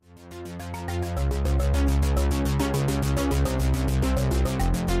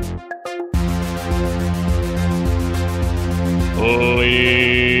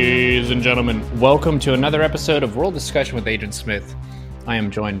and gentlemen, welcome to another episode of World Discussion with Agent Smith. I am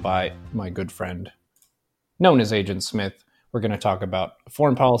joined by my good friend, known as Agent Smith. We're going to talk about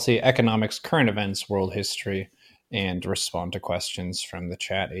foreign policy, economics, current events, world history, and respond to questions from the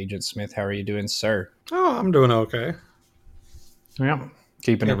chat. Agent Smith, how are you doing, sir? Oh, I'm doing okay. Yeah,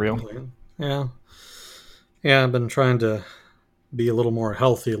 keeping it real. Yeah, I've been trying to be a little more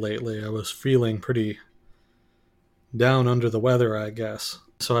healthy lately. I was feeling pretty down under the weather, I guess.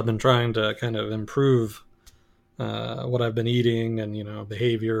 So I've been trying to kind of improve what I've been eating and,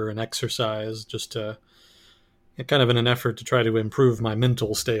 behavior and exercise, just to kind of in an effort to try to improve my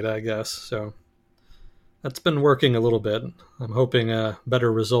mental state, I guess. So that's been working a little bit. I'm hoping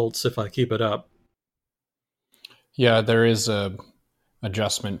better results if I keep it up. Yeah, there is a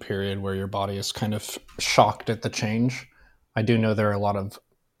adjustment period where your body is kind of shocked at the change. I do know there are a lot of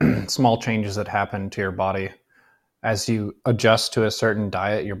small changes that happen to your body. As you adjust to a certain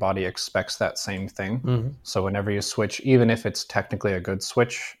diet, your body expects that same thing. Mm-hmm. So whenever you switch, even if it's technically a good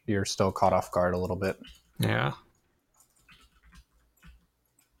switch, you're still caught off guard a little bit. Yeah.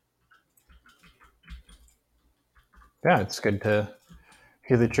 Yeah, it's good to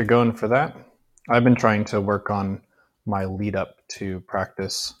hear that you're going for that. I've been trying to work on my lead up to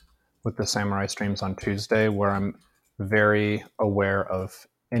practice with the Samurai Streams on Tuesday, where I'm very aware of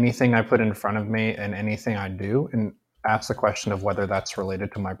anything I put in front of me and anything I do, and ask the question of whether that's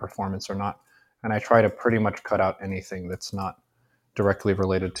related to my performance or not. And I try to pretty much cut out anything that's not directly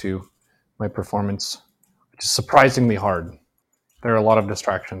related to my performance, which is surprisingly hard. There are a lot of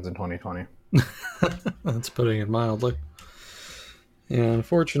distractions in 2020. That's putting it mildly. Yeah,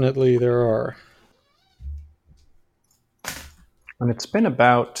 unfortunately, there are. And it's been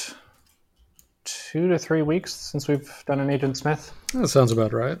about 2 to 3 weeks since we've done an Agent Smith. That sounds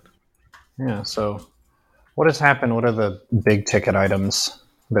about right. Yeah, so what has happened? What are the big ticket items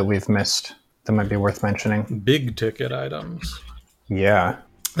that we've missed that might be worth mentioning? Big ticket items. Yeah.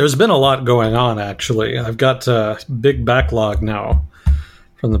 There's been a lot going on, actually. I've got a big backlog now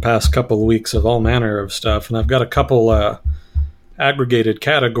from the past couple of weeks of all manner of stuff, and I've got a couple aggregated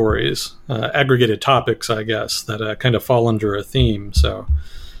categories, aggregated topics, I guess, that kind of fall under a theme, so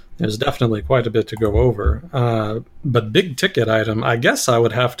there's definitely quite a bit to go over. But big ticket item, I guess I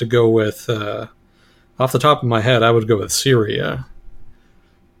would have to go with, off the top of my head, I would go with Syria.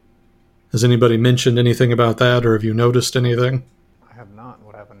 Has anybody mentioned anything about that, or have you noticed anything? I have not.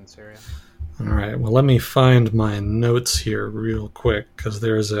 What happened in Syria? All right, well, let me find my notes here real quick, because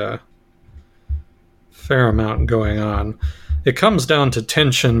there's a fair amount going on. It comes down to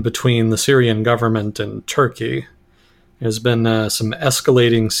tension between the Syrian government and Turkey. There's been some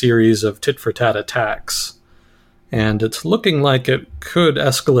escalating series of tit-for-tat attacks, and it's looking like it could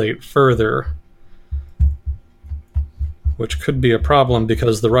escalate further, which could be a problem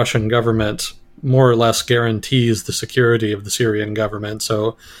because the Russian government more or less guarantees the security of the Syrian government.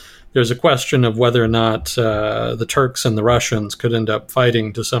 So there's a question of whether or not the Turks and the Russians could end up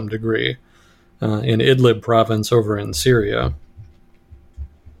fighting to some degree in Idlib province over in Syria.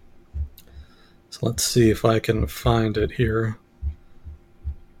 So let's see if I can find it here.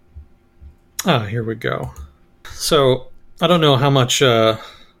 Here we go. So I don't know how much about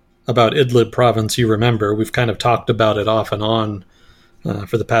Idlib province you remember. We've kind of talked about it off and on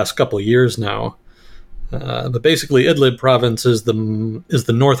for the past couple of years now. But basically, Idlib province is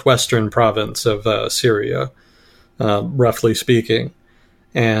the northwestern province of Syria, roughly speaking.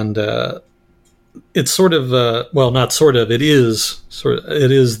 And it's sort of, not sort of, it is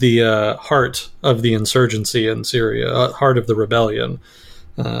the heart of the insurgency in Syria, heart of the rebellion.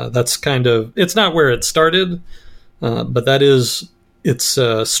 That's kind of, it's not where it started, but that is its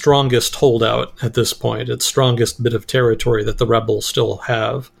strongest holdout at this point, its strongest bit of territory that the rebels still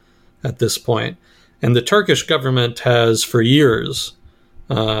have at this point. And the Turkish government has, for years,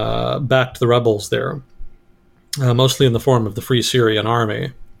 backed the rebels there, mostly in the form of the Free Syrian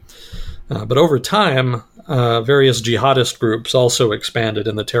Army. But over time, various jihadist groups also expanded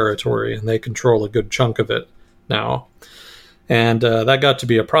in the territory, and they control a good chunk of it now. And that got to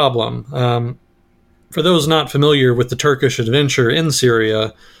be a problem. For those not familiar with the Turkish adventure in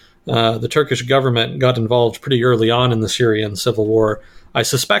Syria, the Turkish government got involved pretty early on in the Syrian civil war, I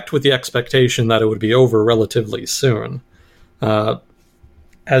suspect with the expectation that it would be over relatively soon.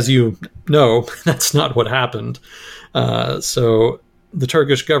 As you know, that's not what happened. So the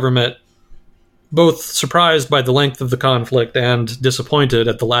Turkish government, both surprised by the length of the conflict and disappointed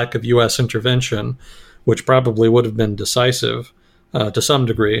at the lack of U.S. intervention, which probably would have been decisive to some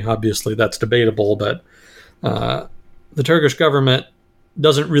degree. Obviously, that's debatable, but the Turkish government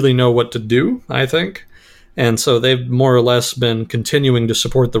doesn't really know what to do, I think. And so they've more or less been continuing to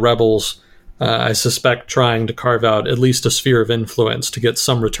support the rebels, I suspect trying to carve out at least a sphere of influence to get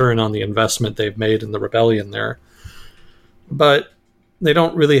some return on the investment they've made in the rebellion there. But they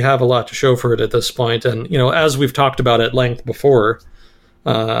don't really have a lot to show for it at this point. And, as we've talked about at length before,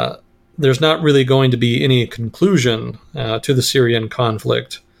 there's not really going to be any conclusion to the Syrian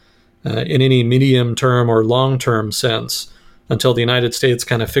conflict in any medium-term or long-term sense until the United States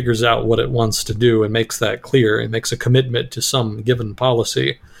kind of figures out what it wants to do and makes that clear and makes a commitment to some given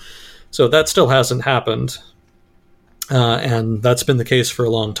policy. So that still hasn't happened, and that's been the case for a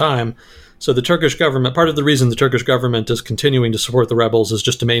long time. So the Turkish government, part of the reason the Turkish government is continuing to support the rebels is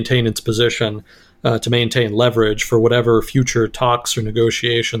just to maintain its position, to maintain leverage for whatever future talks or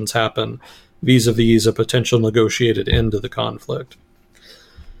negotiations happen vis-a-vis a potential negotiated end to the conflict.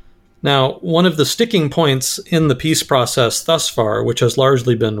 Now, one of the sticking points in the peace process thus far, which has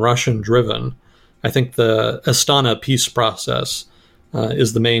largely been Russian-driven, I think the Astana peace process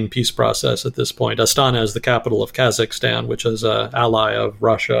is the main peace process at this point. Astana is the capital of Kazakhstan, which is an ally of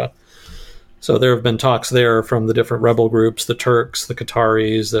Russia. So there have been talks there from the different rebel groups, the Turks, the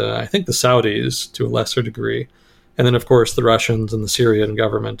Qataris, I think the Saudis to a lesser degree, and then, of course, the Russians and the Syrian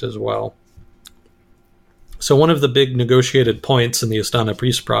government as well. So one of the big negotiated points in the Astana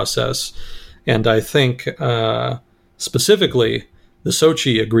peace process, and I think specifically the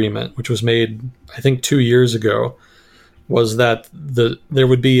Sochi agreement, which was made, I think, 2 years ago, was that there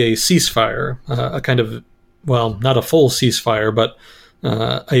would be a ceasefire, a kind of, well, not a full ceasefire, but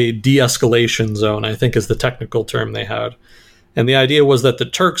a de-escalation zone, I think is the technical term they had. And the idea was that the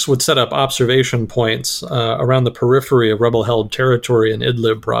Turks would set up observation points around the periphery of rebel-held territory in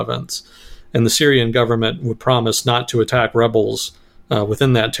Idlib province, and the Syrian government would promise not to attack rebels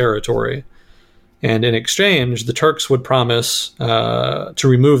within that territory. And in exchange, the Turks would promise to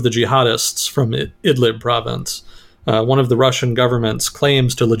remove the jihadists from Idlib province. One of the Russian government's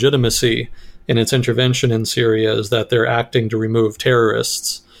claims to legitimacy in its intervention in Syria is that they're acting to remove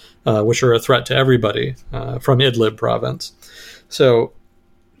terrorists, which are a threat to everybody, from Idlib province. So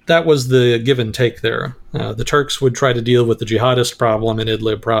that was the give and take there. The Turks would try to deal with the jihadist problem in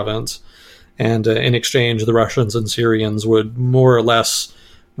Idlib province, and in exchange, the Russians and Syrians would more or less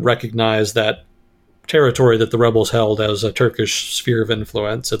recognize that territory that the rebels held as a Turkish sphere of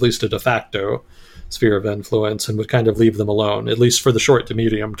influence, at least a de facto sphere of influence, and would kind of leave them alone, at least for the short to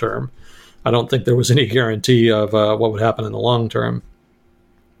medium term. I don't think there was any guarantee of what would happen in the long term.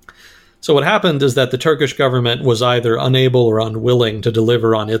 So what happened is that the Turkish government was either unable or unwilling to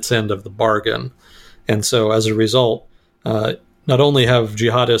deliver on its end of the bargain. And so as a result, not only have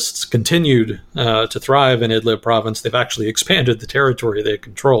jihadists continued to thrive in Idlib province, they've actually expanded the territory they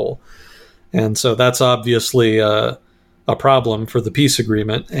control. And so that's obviously a problem for the peace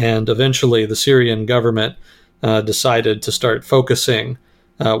agreement. And eventually the Syrian government decided to start focusing.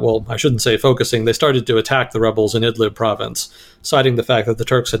 Well, I shouldn't say focusing. They started to attack the rebels in Idlib province, citing the fact that the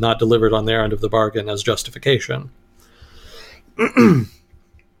Turks had not delivered on their end of the bargain as justification.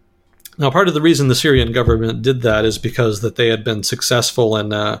 Now, part of the reason the Syrian government did that is because that they had been successful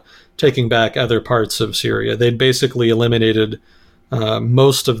in taking back other parts of Syria. They'd basically eliminated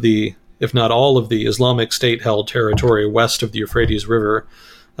most of the, if not all of the Islamic State-held territory west of the Euphrates River.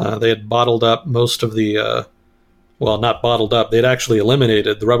 They had bottled up most of the well, not bottled up, they'd actually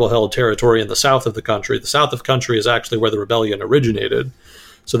eliminated the rebel-held territory in the south of the country. The south of the country is actually where the rebellion originated,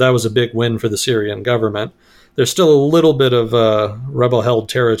 so that was a big win for the Syrian government. There's still a little bit of rebel-held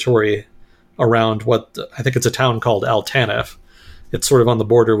territory around what, I think it's a town called Al-Tanif. It's sort of on the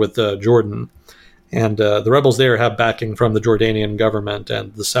border with Jordan, and the rebels there have backing from the Jordanian government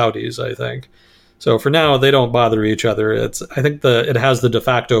and the Saudis, I think. So for now, they don't bother each other. I think it has the de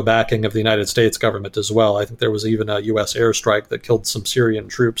facto backing of the United States government as well. I think there was even a U.S. airstrike that killed some Syrian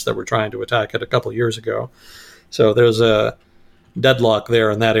troops that were trying to attack it a couple years ago. So there's a deadlock there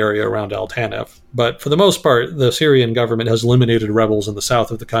in that area around Al-Tanif. But for the most part, the Syrian government has eliminated rebels in the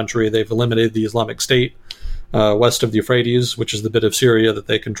south of the country. They've eliminated the Islamic State west of the Euphrates, which is the bit of Syria that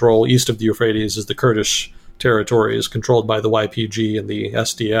they control. East of the Euphrates is the Kurdish territories controlled by the YPG and the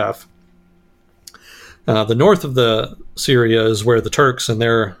SDF. The north of the Syria is where the Turks and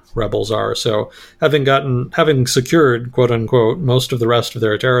their rebels are. So having secured, quote unquote, most of the rest of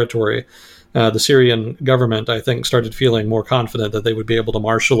their territory, the Syrian government, I think, started feeling more confident that they would be able to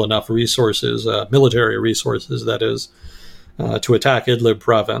marshal enough resources, military resources, that is, to attack Idlib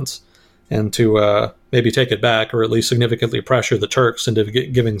province and to maybe take it back or at least significantly pressure the Turks into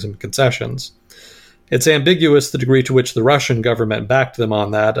giving some concessions. It's ambiguous the degree to which the Russian government backed them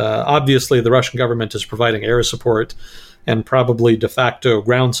on that. Obviously, the Russian government is providing air support and probably de facto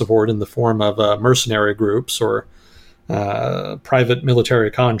ground support in the form of mercenary groups or private military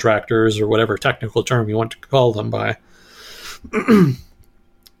contractors, or whatever technical term you want to call them by.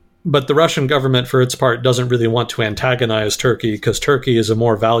 But the Russian government, for its part, doesn't really want to antagonize Turkey because Turkey is a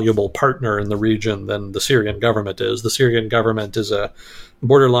more valuable partner in the region than the Syrian government is. The Syrian government is a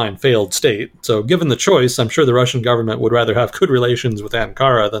borderline failed state. So given the choice, I'm sure the Russian government would rather have good relations with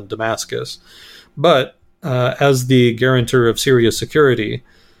Ankara than Damascus. But as the guarantor of Syria's security,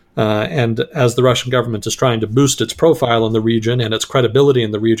 and as the Russian government is trying to boost its profile in the region and its credibility in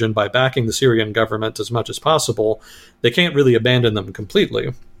the region by backing the Syrian government as much as possible, they can't really abandon them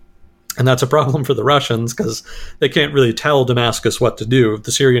completely. And that's a problem for the Russians because they can't really tell Damascus what to do. If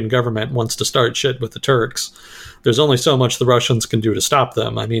the Syrian government wants to start shit with the Turks, there's only so much the Russians can do to stop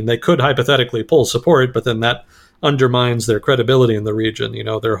them. I mean, they could hypothetically pull support, but then that undermines their credibility in the region. You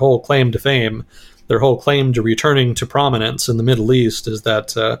know, their whole claim to fame, their whole claim to returning to prominence in the Middle East is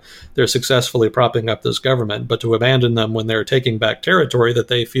that they're successfully propping up this government. But to abandon them when they're taking back territory that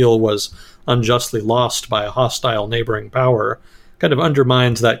they feel was unjustly lost by a hostile neighboring power kind of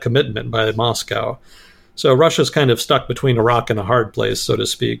undermines that commitment by Moscow. So Russia's kind of stuck between a rock and a hard place, so to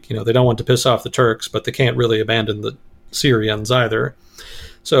speak. You know, they don't want to piss off the Turks, but they can't really abandon the Syrians either.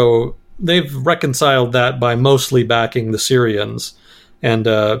 So they've reconciled that by mostly backing the Syrians, and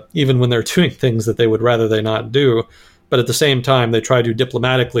even when they're doing things that they would rather they not do, but at the same time they try to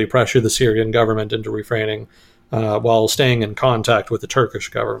diplomatically pressure the Syrian government into refraining while staying in contact with the Turkish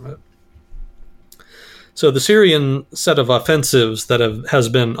government. So the Syrian set of offensives that has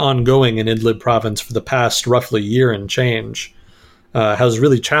been ongoing in Idlib province for the past roughly year and change has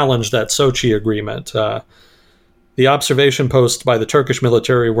really challenged that Sochi agreement. The observation posts by the Turkish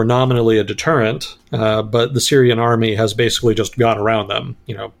military were nominally a deterrent, but the Syrian army has basically just gone around them,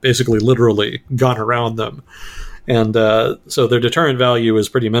 basically literally gone around them. And so their deterrent value is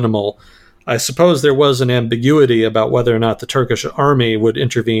pretty minimal. I suppose there was an ambiguity about whether or not the Turkish army would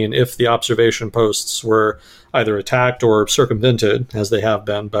intervene if the observation posts were either attacked or circumvented, as they have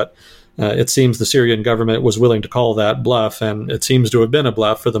been, but it seems the Syrian government was willing to call that bluff, and it seems to have been a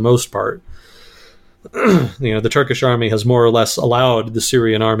bluff for the most part. The Turkish army has more or less allowed the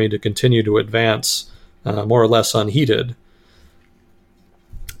Syrian army to continue to advance, more or less unheeded.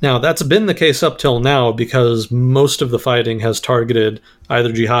 Now, that's been the case up till now because most of the fighting has targeted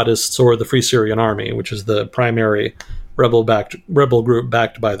either jihadists or the Free Syrian Army, which is the primary rebel group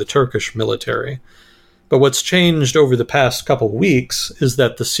backed by the Turkish military. But what's changed over the past couple weeks is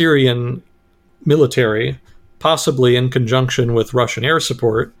that the Syrian military, possibly in conjunction with Russian air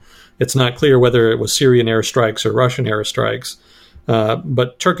support, it's not clear whether it was Syrian airstrikes or Russian airstrikes,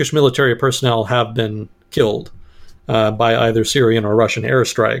 but Turkish military personnel have been killed by either Syrian or Russian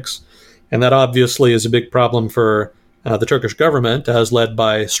airstrikes. And that obviously is a big problem for the Turkish government, as led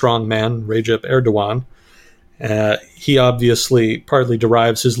by strongman Recep Erdogan. He obviously partly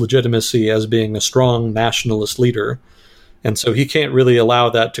derives his legitimacy as being a strong nationalist leader, and so he can't really allow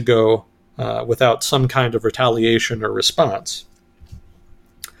that to go without some kind of retaliation or response.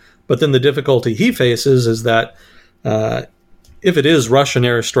 But then the difficulty he faces is that if it is Russian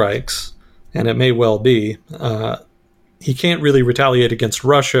airstrikes, and it may well be, he can't really retaliate against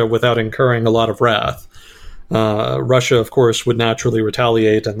Russia without incurring a lot of wrath. Russia, of course, would naturally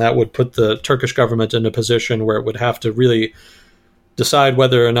retaliate, and that would put the Turkish government in a position where it would have to really decide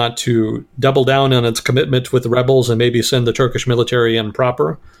whether or not to double down on its commitment with the rebels and maybe send the Turkish military in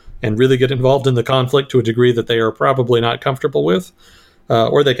proper and really get involved in the conflict to a degree that they are probably not comfortable with.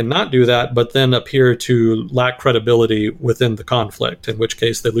 Or they can not do that, but then appear to lack credibility within the conflict, in which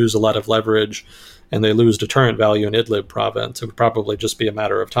case they lose a lot of leverage and they lose deterrent value in Idlib province. It would probably just be a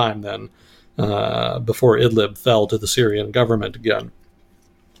matter of time then before Idlib fell to the Syrian government again.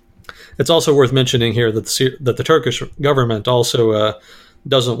 It's also worth mentioning here that the Turkish government also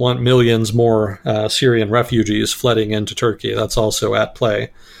doesn't want millions more Syrian refugees flooding into Turkey. That's also at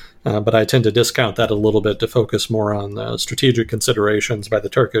play. But I tend to discount that a little bit to focus more on strategic considerations by the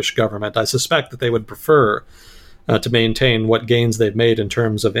Turkish government. I suspect that they would prefer to maintain what gains they've made in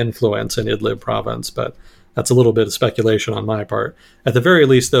terms of influence in Idlib province, but that's a little bit of speculation on my part. At the very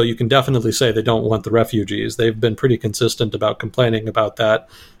least, though, you can definitely say they don't want the refugees. They've been pretty consistent about complaining about that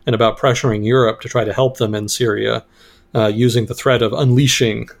and about pressuring Europe to try to help them in Syria, using the threat of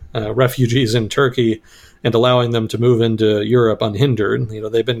unleashing refugees in Turkey and allowing them to move into Europe unhindered.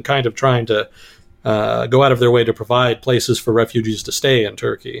 They've been kind of trying to go out of their way to provide places for refugees to stay in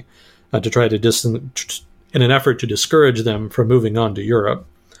Turkey, to try to in an effort to discourage them from moving on to Europe.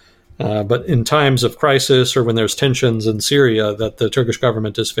 But in times of crisis or when there's tensions in Syria that the Turkish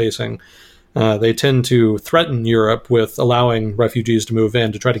government is facing, they tend to threaten Europe with allowing refugees to move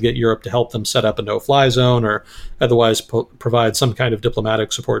in to try to get Europe to help them set up a no-fly zone or otherwise provide some kind of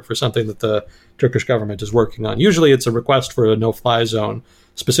diplomatic support for something that the Turkish government is working on. Usually it's a request for a no-fly zone,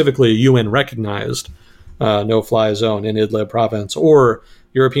 specifically a UN-recognized no-fly zone in Idlib province, or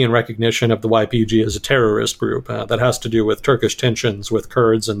European recognition of the YPG as a terrorist group. That has to do with Turkish tensions with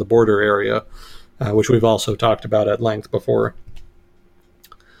Kurds in the border area, which we've also talked about at length before.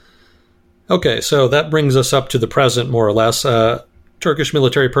 Okay, so that brings us up to the present, more or less. Turkish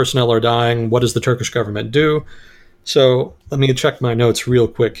military personnel are dying. What does the Turkish government do? So let me check my notes real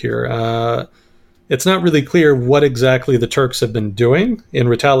quick here. It's not really clear what exactly the Turks have been doing. In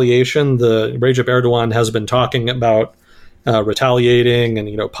retaliation, the Recep Erdogan has been talking about retaliating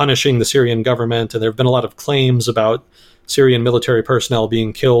and punishing the Syrian government, and there have been a lot of claims about Syrian military personnel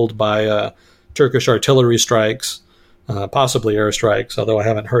being killed by Turkish artillery strikes, possibly airstrikes, although I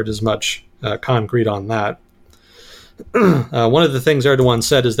haven't heard as much concrete on that. One of the things Erdogan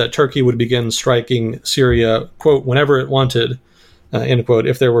said is that Turkey would begin striking Syria, quote, whenever it wanted, end quote,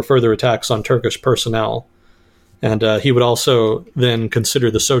 if there were further attacks on Turkish personnel. And he would also then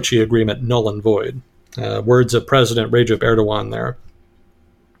consider the Sochi agreement null and void. Words of President Recep Erdogan there.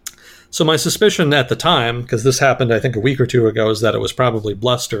 So my suspicion at the time, because this happened I think a week or two ago, is that it was probably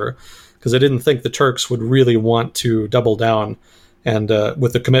bluster, because I didn't think the Turks would really want to double down and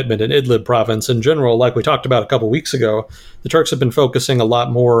with the commitment in Idlib province in general. Like we talked about a couple weeks ago, the Turks have been focusing a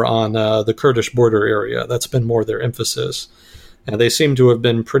lot more on the Kurdish border area. That's been more their emphasis. And they seem to have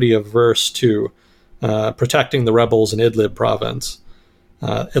been pretty averse to protecting the rebels in Idlib province,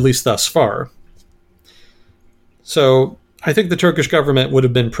 at least thus far. So I think the Turkish government would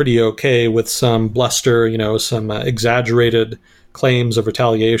have been pretty okay with some bluster, some exaggerated claims of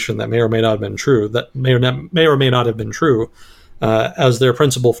retaliation that may or may not have been true, as their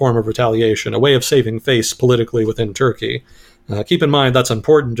principal form of retaliation, a way of saving face politically within Turkey. Keep in mind that's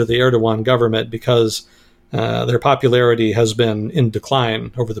important to the Erdogan government because their popularity has been in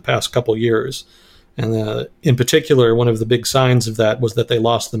decline over the past couple years. And in particular, one of the big signs of that was that they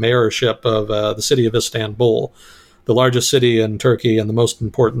lost the mayorship of the city of Istanbul, the largest city in Turkey and the most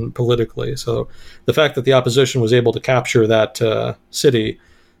important politically. So the fact that the opposition was able to capture that city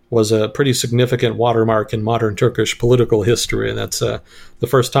was a pretty significant watermark in modern Turkish political history. And that's the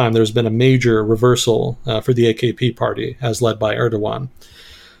first time there's been a major reversal for the AKP party, as led by Erdogan.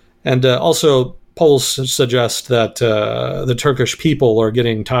 And also, polls suggest that the Turkish people are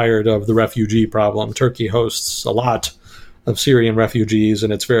getting tired of the refugee problem. Turkey hosts a lot of Syrian refugees,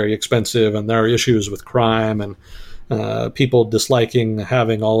 and it's very expensive, and there are issues with crime and people disliking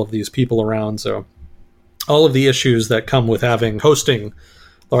having all of these people around. So all of the issues that come with hosting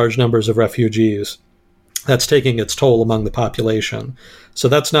large numbers of refugees, that's taking its toll among the population. So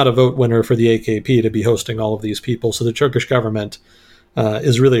that's not a vote winner for the AKP to be hosting all of these people. So the Turkish government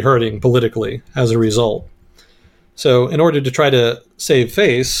is really hurting politically as a result. So in order to try to save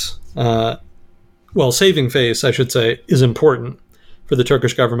face, saving face, I should say, is important for the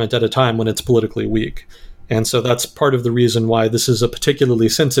Turkish government at a time when it's politically weak. And so that's part of the reason why this is a particularly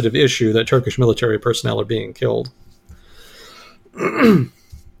sensitive issue, that Turkish military personnel are being killed.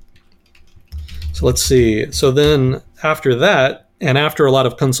 So let's see. So then after that, and after a lot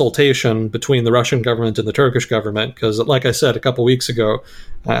of consultation between the Russian government and the Turkish government, because like I said a couple weeks ago,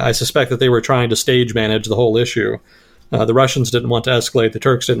 I suspect that they were trying to stage manage the whole issue. The Russians didn't want to escalate, the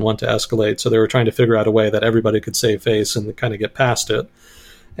Turks didn't want to escalate, so they were trying to figure out a way that everybody could save face and kind of get past it.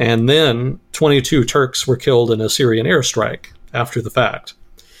 And then 22 Turks were killed in a Syrian airstrike after the fact.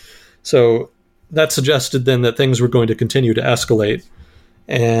 So that suggested then that things were going to continue to escalate,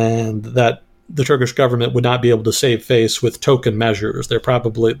 and that the Turkish government would not be able to save face with token measures.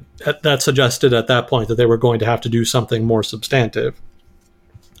 That suggested at that point that they were going to have to do something more substantive.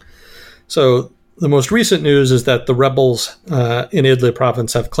 So the most recent news is that the rebels in Idlib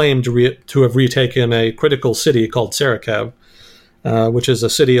province have claimed to have retaken a critical city called Sarakav, which is a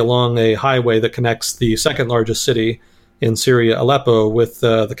city along a highway that connects the second largest city in Syria, Aleppo, with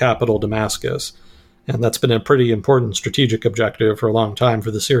the capital, Damascus. And that's been a pretty important strategic objective for a long time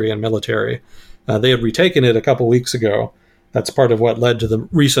for the Syrian military. They had retaken it a couple weeks ago. That's part of what led to the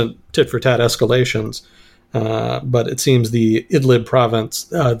recent tit-for-tat escalations. But it seems the Idlib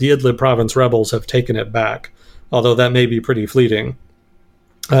province rebels have taken it back, although that may be pretty fleeting.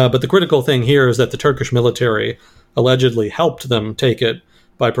 But the critical thing here is that the Turkish military allegedly helped them take it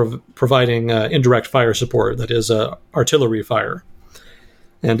by providing indirect fire support, that is, artillery fire.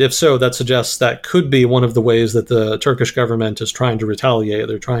 And if so, that suggests that could be one of the ways that the Turkish government is trying to retaliate.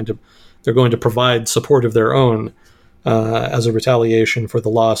 They're going to provide support of their own as a retaliation for the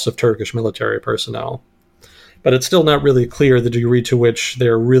loss of Turkish military personnel. But it's still not really clear the degree to which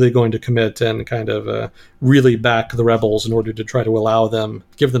they're really going to commit and kind of really back the rebels in order to try to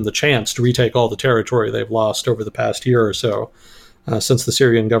give them the chance to retake all the territory they've lost over the past year or so since the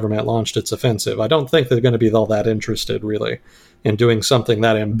Syrian government launched its offensive. I don't think they're going to be all that interested, really, in doing something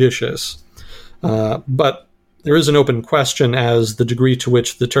that ambitious. But there is an open question as the degree to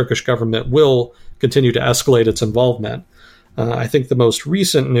which the Turkish government will continue to escalate its involvement. I think the more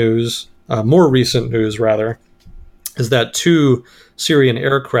recent news, is that two Syrian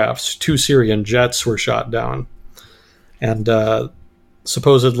jets were shot down. And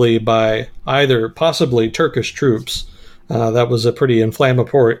supposedly by possibly Turkish troops. That was a pretty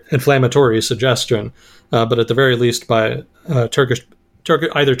inflammatory suggestion, but at the very least by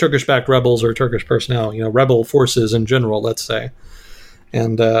either Turkish-backed rebels or Turkish personnel, rebel forces in general, let's say.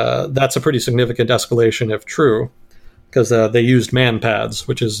 And that's a pretty significant escalation if true, because they used man-pads,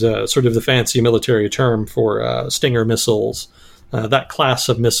 which is sort of the fancy military term for Stinger missiles, that class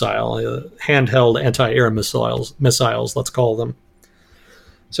of missile, handheld anti-air missiles, let's call them.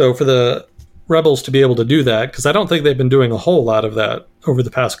 So for the rebels to be able to do that, because I don't think they've been doing a whole lot of that over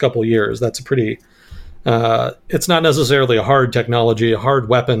the past couple years. That's a pretty, it's not necessarily a hard technology, a hard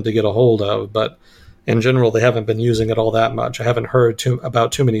weapon to get a hold of, but in general, they haven't been using it all that much. I haven't heard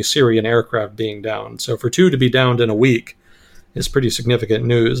about too many Syrian aircraft being downed. So for two to be downed in a week is pretty significant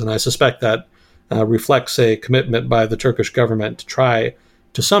news, and I suspect that reflects a commitment by the Turkish government to try,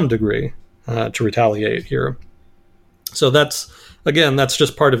 to some degree, to retaliate here. So that's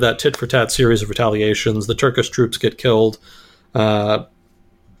just part of that tit-for-tat series of retaliations. The Turkish troops get killed. The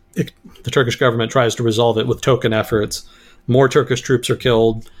Turkish government tries to resolve it with token efforts. More Turkish troops are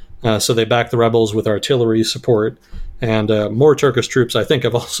killed, so they back the rebels with artillery support. And more Turkish troops, I think,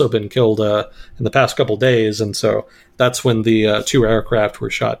 have also been killed in the past couple days. And so that's when the two aircraft were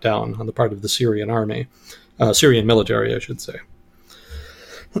shot down on the part of the Syrian army. Syrian military, I should say.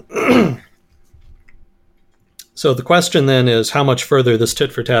 So the question then is how much further this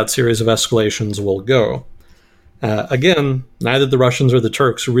tit-for-tat series of escalations will go. Again, neither the Russians or the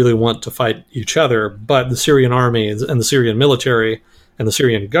Turks really want to fight each other, but the Syrian army and the Syrian military and the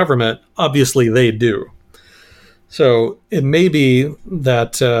Syrian government, obviously they do. So it may be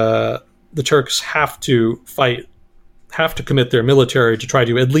that the Turks have to commit their military to try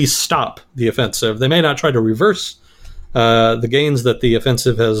to at least stop the offensive. They may not try to reverse the gains that the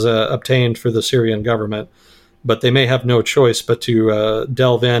offensive has obtained for the Syrian government, but they may have no choice but to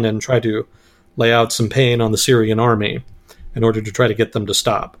delve in and try to lay out some pain on the Syrian army in order to try to get them to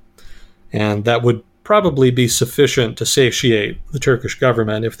stop. And that would probably be sufficient to satiate the Turkish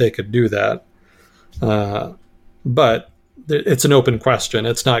government if they could do that. But it's an open question.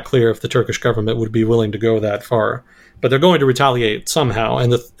 It's not clear if the Turkish government would be willing to go that far. But they're going to retaliate somehow.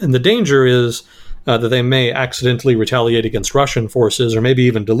 And the danger is that they may accidentally retaliate against Russian forces, or maybe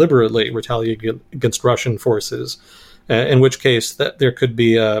even deliberately retaliate against Russian forces, in which case there could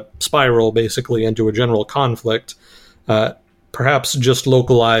be a spiral basically into a general conflict, perhaps just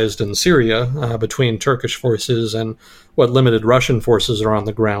localized in Syria between Turkish forces and what limited Russian forces are on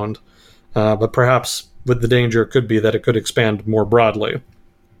the ground. But perhaps with the danger could be that it could expand more broadly.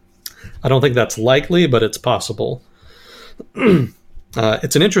 I don't think that's likely, but it's possible.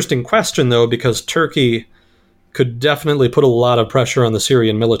 It's an interesting question, though, because Turkey could definitely put a lot of pressure on the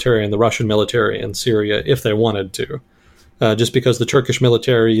Syrian military and the Russian military in Syria if they wanted to, just because the Turkish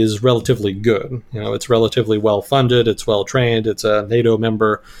military is relatively good. It's relatively well-funded, it's well-trained, it's a NATO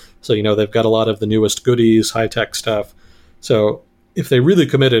member, so, they've got a lot of the newest goodies, high-tech stuff. So if they really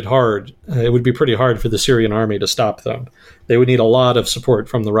committed hard, it would be pretty hard for the Syrian army to stop them. They would need a lot of support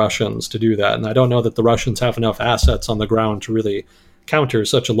from the Russians to do that, and I don't know that the Russians have enough assets on the ground to really counter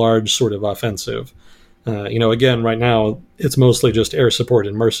such a large sort of offensive. Again, right now, it's mostly just air support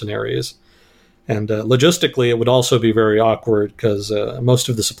and mercenaries. And logistically, it would also be very awkward because most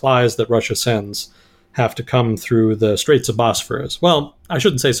of the supplies that Russia sends have to come through the Straits of Bosphorus. Well, I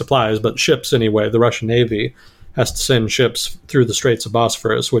shouldn't say supplies, but ships anyway. The Russian Navy has to send ships through the Straits of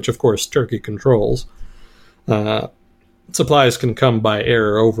Bosphorus, which, of course, Turkey controls. Supplies can come by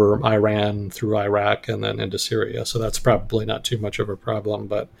air over Iran, through Iraq, and then into Syria, so that's probably not too much of a problem,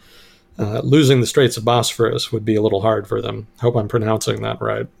 but losing the Straits of Bosphorus would be a little hard for them. Hope I'm pronouncing that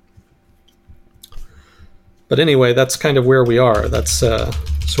right. But anyway, that's kind of where we are. That's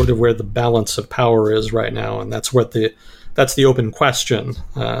sort of where the balance of power is right now, and that's the open question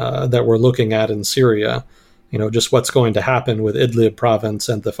that we're looking at in Syria, just what's going to happen with Idlib province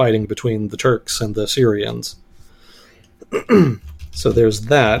and the fighting between the Turks and the Syrians. So there's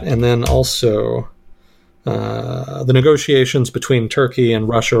that. And then also the negotiations between Turkey and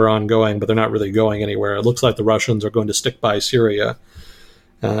Russia are ongoing, but they're not really going anywhere. It looks like the Russians are going to stick by Syria.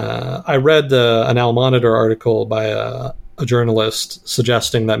 I read an Al Monitor article by a journalist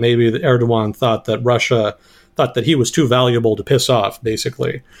suggesting that maybe Erdogan thought that he was too valuable to piss off,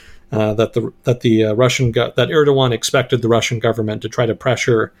 basically. That Erdogan expected the Russian government to try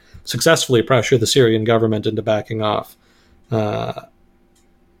to successfully pressure the Syrian government into backing off,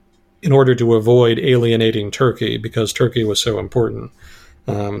 in order to avoid alienating Turkey, because Turkey was so important.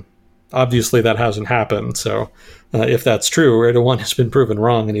 Obviously, that hasn't happened. So, if that's true, Erdogan has been proven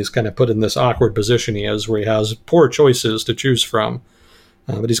wrong, and he's kind of put in this awkward position he is, where he has poor choices to choose from.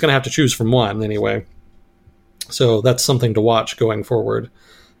 But he's going to have to choose from one anyway. So that's something to watch going forward.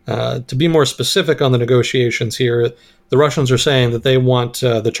 To be more specific on the negotiations here, the Russians are saying that they want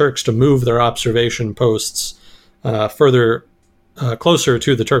the Turks to move their observation posts further closer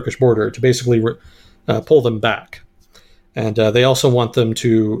to the Turkish border, to basically pull them back. And they also want them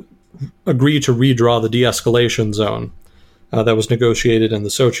to agree to redraw the de-escalation zone that was negotiated in the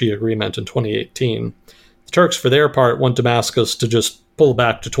Sochi Agreement in 2018. The Turks, for their part, want Damascus to just pull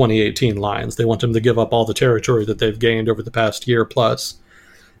back to 2018 lines. They want them to give up all the territory that they've gained over the past year plus,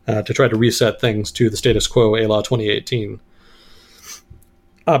 to try to reset things to the status quo a la 2018.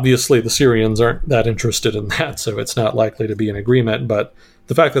 Obviously, the Syrians aren't that interested in that, so it's not likely to be an agreement, but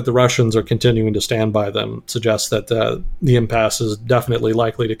the fact that the Russians are continuing to stand by them suggests that the impasse is definitely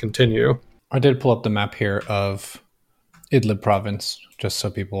likely to continue. I did pull up the map here of Idlib province, just so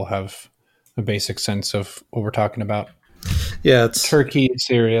people have a basic sense of what we're talking about. Yeah, it's Turkey,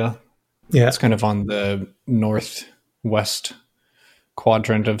 Syria. Yeah, it's kind of on the northwest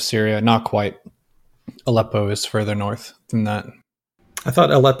quadrant of Syria. Not quite. Aleppo is further north than that. I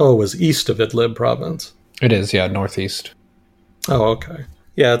thought Aleppo was east of Idlib province. It is, yeah, northeast. Oh, okay.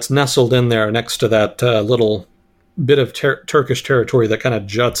 Yeah, it's nestled in there next to that little bit of Turkish territory that kind of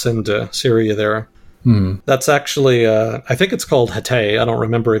juts into Syria there. That's actually, I think it's called Hatay. I don't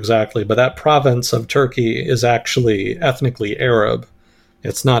remember exactly, but that province of Turkey is actually ethnically Arab.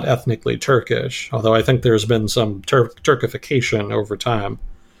 It's not ethnically Turkish, although I think there's been some Turkification over time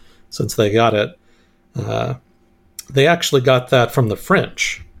since they got it. They actually got that from the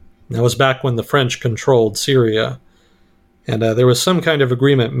French. That was back when the French controlled Syria. And there was some kind of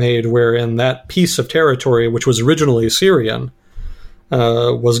agreement made wherein that piece of territory, which was originally Syrian,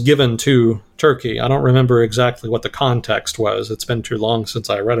 was given to Turkey. I don't remember exactly what the context was. It's been too long since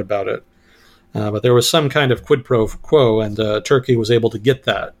I read about it. But there was some kind of quid pro quo, and Turkey was able to get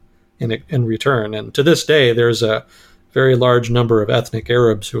that in return. And to this day, there's a very large number of ethnic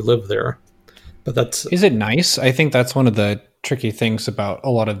Arabs who live there. But is it nice? I think that's one of the tricky things about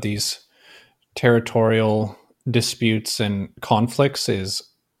a lot of these territorial disputes and conflicts is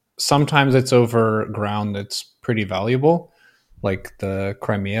sometimes it's over ground that's pretty valuable, like the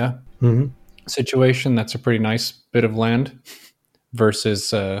Crimea situation. That's a pretty nice bit of land,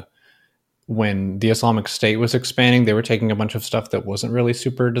 versus when the Islamic State was expanding, they were taking a bunch of stuff that wasn't really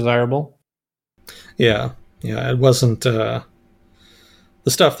super desirable. Yeah, it wasn't... The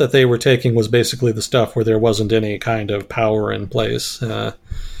stuff that they were taking was basically the stuff where there wasn't any kind of power in place.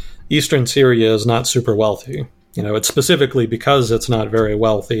 Eastern Syria is not super wealthy. It's specifically because it's not very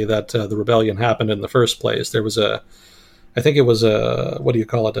wealthy that the rebellion happened in the first place. There was a drought. There was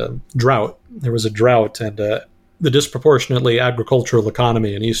a drought, and the disproportionately agricultural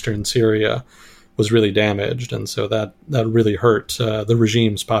economy in Eastern Syria was really damaged, and so that really hurt the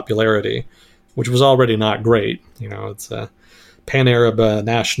regime's popularity, which was already not great. It's a pan-Arab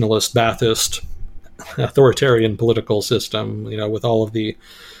nationalist Ba'athist authoritarian political system, with all of the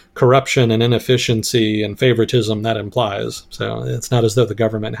corruption and inefficiency and favoritism that implies. So it's not as though the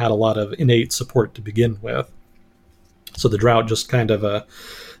government had a lot of innate support to begin with. So the drought just the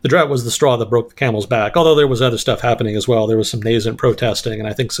drought was the straw that broke the camel's back, although there was other stuff happening as well. There was some nascent protesting, and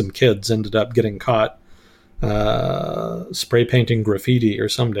I think some kids ended up getting caught spray painting graffiti or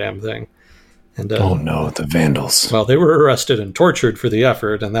some damn thing. And, oh no, the vandals. Well, they were arrested and tortured for the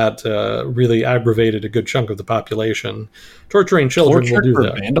effort, and that really aggravated a good chunk of the population. Torturing children will do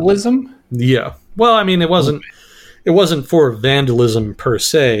that. Vandalism? Yeah. Well, I mean, it wasn't for vandalism per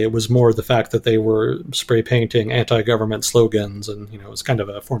se. It was more the fact that they were spray painting anti-government slogans, and it was kind of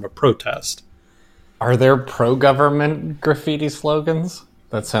a form of protest. Are there pro-government graffiti slogans?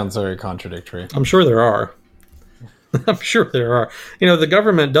 That sounds very contradictory. I'm sure there are. I'm sure there are. The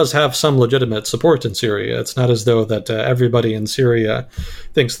government does have some legitimate support in Syria. It's not as though that everybody in Syria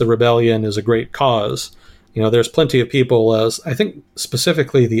thinks the rebellion is a great cause. There's plenty of people, as I think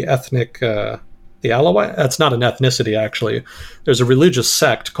specifically the ethnic, the Alawite. That's not an ethnicity, actually. There's a religious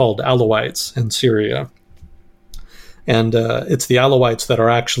sect called Alawites in Syria, and it's the Alawites that are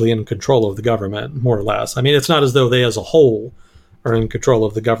actually in control of the government, more or less. I mean, it's not as though they, as a whole, are in control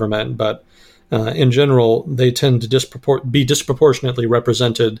of the government, but in general, they tend to be disproportionately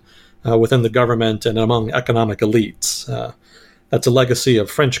represented within the government and among economic elites. That's a legacy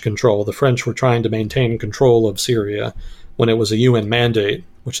of French control. The French were trying to maintain control of Syria when it was a UN mandate,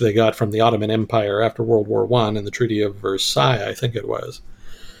 which they got from the Ottoman Empire after World War I in the Treaty of Versailles, I think it was.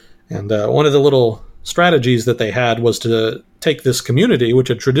 And one of the little strategies that they had was to take this community, which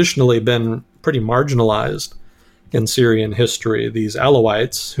had traditionally been pretty marginalized in Syrian history, these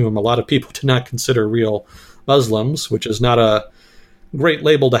Alawites, whom a lot of people do not consider real Muslims, which is not a great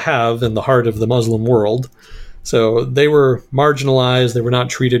label to have in the heart of the Muslim world. So they were marginalized, they were not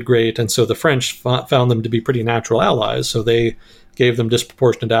treated great, and so the French found them to be pretty natural allies. So they gave them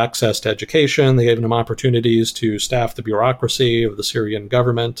disproportionate access to education, they gave them opportunities to staff the bureaucracy of the Syrian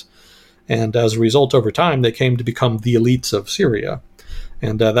government, and as a result, over time, they came to become the elites of Syria.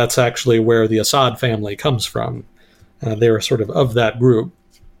 And that's actually where the Assad family comes from. They were sort of that group.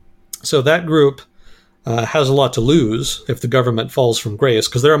 So that group has a lot to lose if the government falls from grace,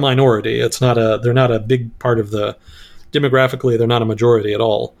 because they're a minority. They're not a big part of demographically, they're not a majority at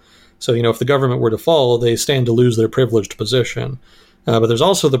all. So, if the government were to fall, they stand to lose their privileged position. But there's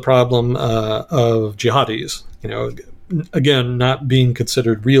also the problem of jihadis. Again, not being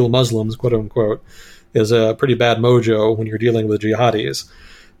considered real Muslims, quote unquote, is a pretty bad mojo when you're dealing with jihadis.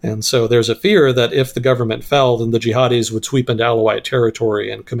 And so there's a fear that if the government fell, then the jihadis would sweep into Alawite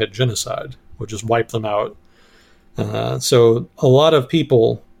territory and commit genocide, would just wipe them out. So a lot of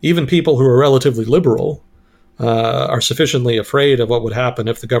people, even people who are relatively liberal, are sufficiently afraid of what would happen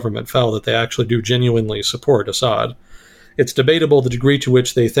if the government fell that they actually do genuinely support Assad. It's debatable the degree to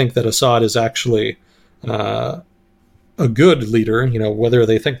which they think that Assad is actually a good leader, whether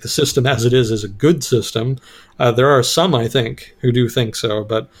they think the system as it is a good system. There are some, I think, who do think so,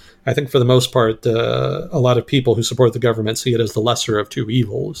 but I think for the most part, a lot of people who support the government see it as the lesser of two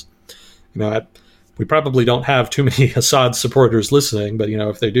evils. We probably don't have too many Assad supporters listening, but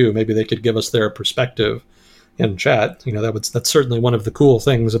if they do, maybe they could give us their perspective in chat. That's certainly one of the cool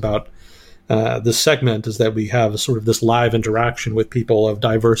things about this segment, is that we have sort of this live interaction with people of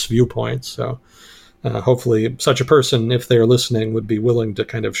diverse viewpoints. So hopefully such a person, if they're listening, would be willing to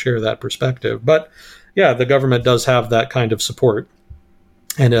kind of share that perspective. But yeah, the government does have that kind of support.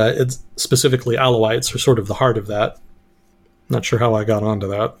 And it's specifically Alawites are sort of the heart of that. Not sure how I got onto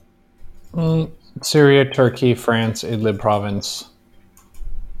that. Syria, Turkey, France, Idlib province.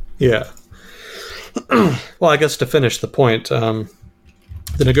 Yeah. Well, I guess to finish the point, the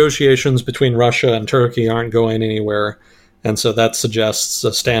negotiations between Russia and Turkey aren't going anywhere. And so that suggests a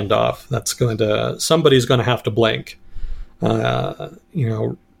standoff. Somebody's going to have to blink.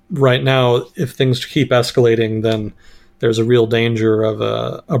 Right now, if things keep escalating, then there's a real danger of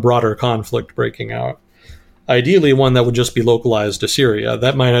a broader conflict breaking out. Ideally, one that would just be localized to Syria.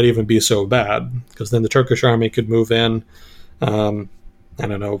 That might not even be so bad, because then the Turkish army could move in,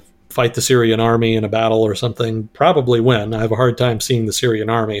 fight the Syrian army in a battle or something, probably win. I have a hard time seeing the Syrian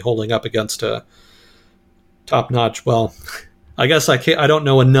army holding up against a top-notch, well, I guess I don't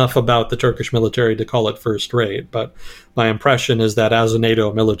know enough about the Turkish military to call it first rate, but my impression is that as a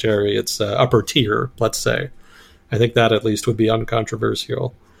NATO military, it's upper tier, let's say. I think that at least would be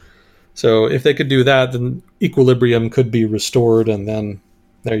uncontroversial. So if they could do that, then equilibrium could be restored, and then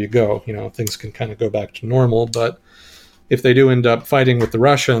there you go. Things can kind of go back to normal. But if they do end up fighting with the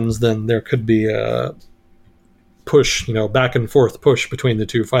Russians, then there could be a push, back and forth push between the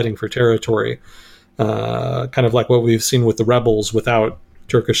two fighting for territory. Kind of like what we've seen with the rebels without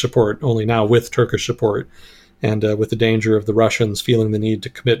Turkish support, only now with Turkish support, and with the danger of the Russians feeling the need to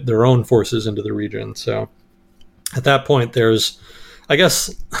commit their own forces into the region. So at that point, I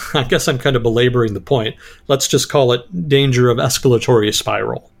guess I'm kind of belaboring the point. Let's just call it danger of escalatory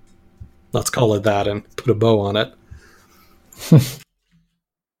spiral. Let's call it that and put a bow on it.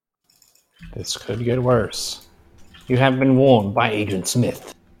 This could get worse. You have been warned by Agent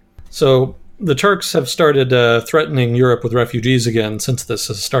Smith. So the Turks have started threatening Europe with refugees again since this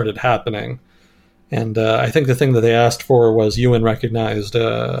has started happening. And I think the thing that they asked for was UN-recognized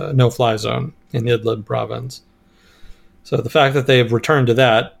no-fly zone in Idlib province. So the fact that they've returned to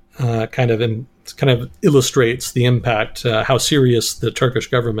that kind of illustrates the impact, how serious the Turkish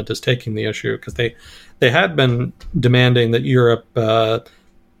government is taking the issue, because they had been demanding that Europe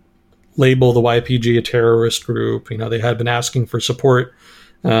label the YPG a terrorist group. They had been asking for support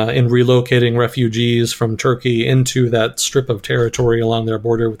in relocating refugees from Turkey into that strip of territory along their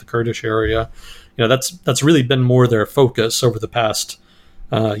border with the Kurdish area. That's really been more their focus over the past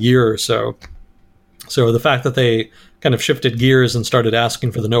year or so. So the fact that they kind of shifted gears and started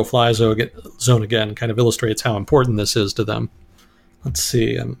asking for the no-fly zone again kind of illustrates how important this is to them. Let's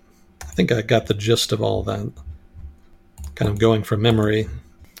see. I think I got the gist of all that. Kind of going from memory,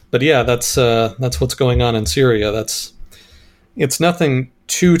 but yeah, that's what's going on in Syria. It's nothing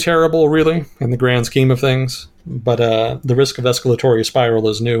too terrible, really, in the grand scheme of things. But the risk of escalatory spiral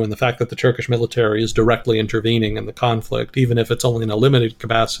is new, and the fact that the Turkish military is directly intervening in the conflict, even if it's only in a limited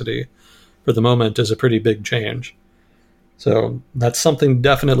capacity for the moment, is a pretty big change. So that's something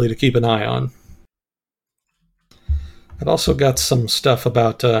definitely to keep an eye on. I've also got some stuff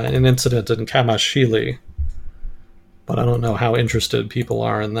about an incident in Kamashili, but I don't know how interested people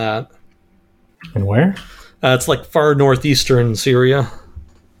are in that. And where? It's like far northeastern Syria.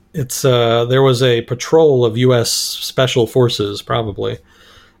 It's there was a patrol of U.S. special forces, probably.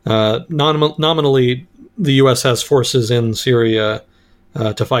 Nominally, the U.S. has forces in Syria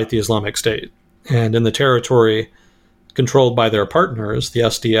to fight the Islamic State, and in the territory controlled by their partners, the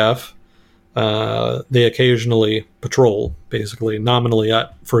SDF, they occasionally patrol, basically nominally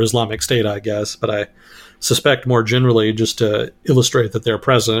for Islamic State, I guess, but I suspect more generally just to illustrate that they're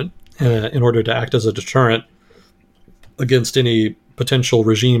present in order to act as a deterrent against any potential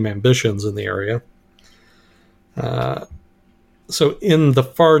regime ambitions in the area. So in the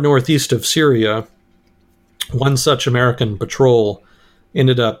far northeast of Syria, one such American patrol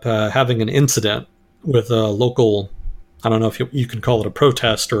ended up having an incident with a local, I don't know if you can call it a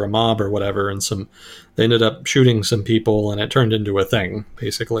protest or a mob or whatever, and they ended up shooting some people, and it turned into a thing,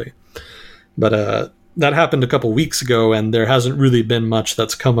 basically. But that happened a couple weeks ago, and there hasn't really been much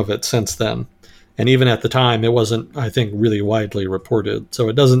that's come of it since then. And even at the time, it wasn't, I think, really widely reported. So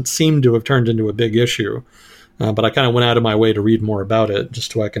it doesn't seem to have turned into a big issue. But I kind of went out of my way to read more about it,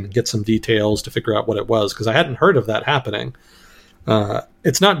 just so I can get some details to figure out what it was, because I hadn't heard of that happening.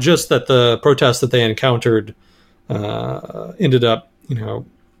 It's not just that the protests that they encountered ended up,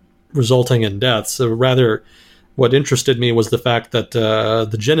 resulting in deaths. So rather, what interested me was the fact that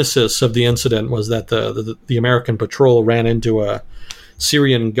the genesis of the incident was that the American patrol ran into a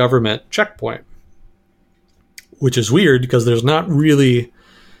Syrian government checkpoint, which is weird because there's not really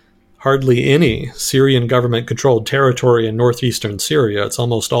hardly any Syrian government-controlled territory in northeastern Syria. It's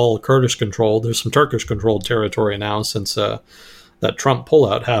almost all Kurdish-controlled. There's some Turkish-controlled territory now since that Trump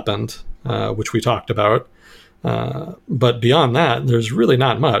pullout happened, which we talked about. But beyond that, there's really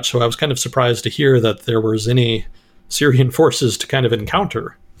not much. So I was kind of surprised to hear that there was any Syrian forces to kind of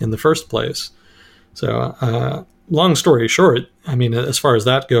encounter in the first place. So long story short, I mean, as far as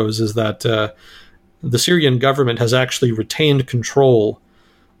that goes, is that the Syrian government has actually retained control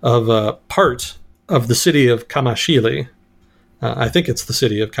of a part of the city of Kamashili. I think it's the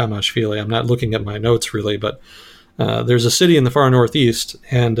city of Kamashili. I'm not looking at my notes really, but there's a city in the far northeast,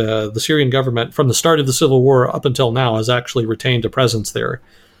 and the Syrian government, from the start of the civil war up until now, has actually retained a presence there.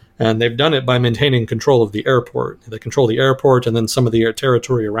 And they've done it by maintaining control of the airport. They control the airport and then some of the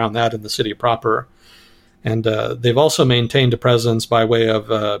territory around that in the city proper. And they've also maintained a presence by way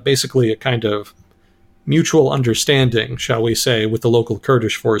of basically a kind of mutual understanding, shall we say, with the local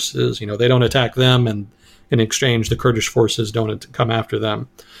Kurdish forces. They don't attack them, and in exchange, the Kurdish forces don't come after them.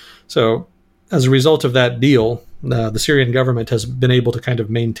 So as a result of that deal, the Syrian government has been able to kind of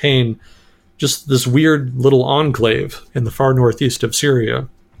maintain just this weird little enclave in the far northeast of Syria.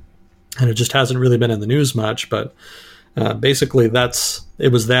 And it just hasn't really been in the news much, but basically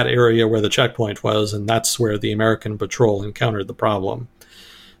it was that area where the checkpoint was, and that's where the American patrol encountered the problem.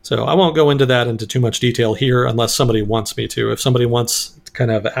 So I won't go into that into too much detail here unless somebody wants me to. If somebody wants to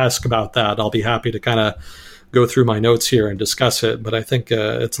kind of ask about that, I'll be happy to kind of go through my notes here and discuss it, but I think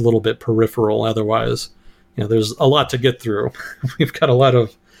it's a little bit peripheral otherwise. There's a lot to get through. We've got a lot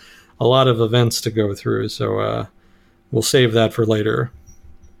of events to go through, so we'll save that for later.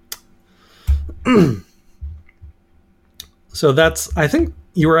 So I think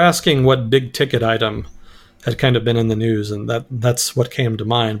you were asking what big ticket item had kind of been in the news, and that's what came to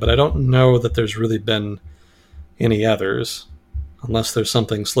mind, but I don't know that there's really been any others, unless there's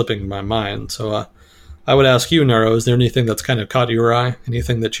something slipping my mind. So I would ask you, Naro, is there anything that's kind of caught your eye?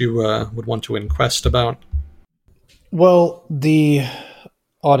 Anything that you would want to inquest about? Well, the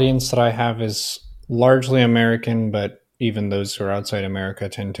audience that I have is largely American, but even those who are outside America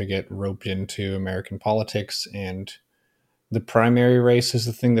tend to get roped into American politics, and the primary race is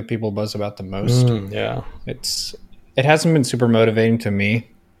the thing that people buzz about the most. Yeah. It hasn't been super motivating to me.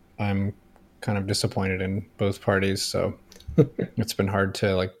 I'm kind of disappointed in both parties, so It's been hard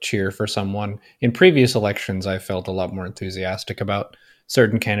to like cheer for someone. In previous elections, I felt a lot more enthusiastic about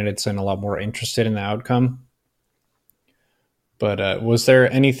certain candidates and a lot more interested in the outcome. But was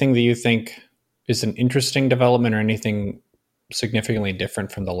there anything that you think is an interesting development or anything significantly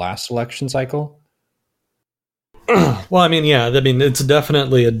different from the last election cycle? Well, I mean, yeah, I mean, it's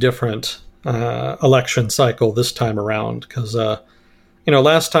definitely a different election cycle this time around because,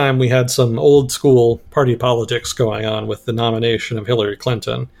 last time we had some old school party politics going on with the nomination of Hillary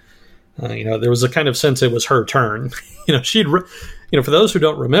Clinton. There was a kind of sense it was her turn. For those who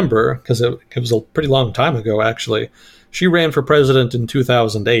don't remember, because it was a pretty long time ago, actually, she ran for president in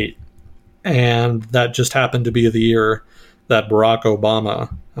 2008, and that just happened to be the year that Barack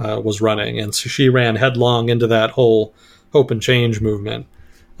Obama was running, and so she ran headlong into that whole hope and change movement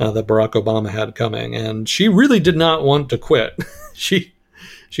that Barack Obama had coming, and she really did not want to quit. she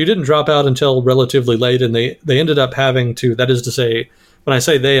didn't drop out until relatively late, and they ended up having to. That is to say, when I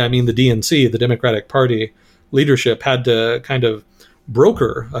say they, I mean the DNC, the Democratic Party leadership, had to kind of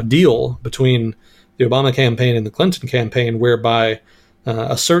broker a deal between the Obama campaign and the Clinton campaign, whereby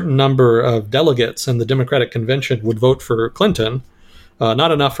a certain number of delegates in the Democratic convention would vote for Clinton.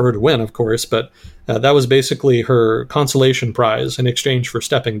 Not enough for her to win, of course, but that was basically her consolation prize in exchange for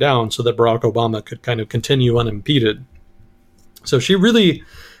stepping down so that Barack Obama could kind of continue unimpeded. So she really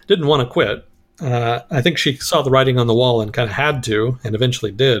didn't want to quit. I think she saw the writing on the wall and kind of had to, and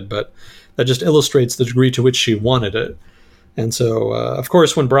eventually did, but that just illustrates the degree to which she wanted it. And so, of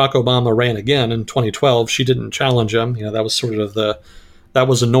course, when Barack Obama ran again in 2012, she didn't challenge him. That was sort of that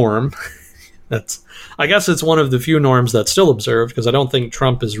was a norm. I guess it's one of the few norms that's still observed, because I don't think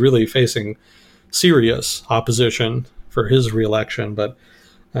Trump is really facing serious opposition for his reelection. But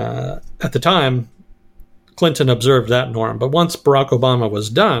at the time, Clinton observed that norm. But once Barack Obama was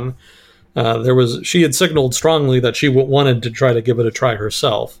done, she had signaled strongly that she wanted to try to give it a try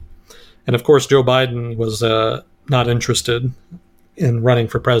herself. And of course, Joe Biden was not interested in running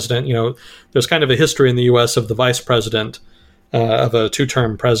for president. There's kind of a history in the U.S. of the vice president of a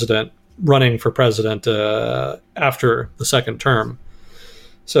two-term president running for president after the second term.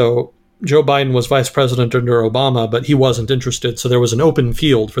 So Joe Biden was vice president under Obama, but he wasn't interested. So there was an open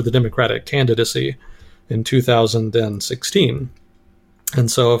field for the Democratic candidacy in 2016.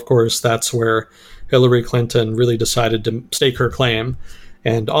 And so, of course, that's where Hillary Clinton really decided to stake her claim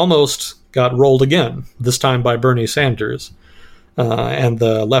and almost got rolled again, this time by Bernie Sanders and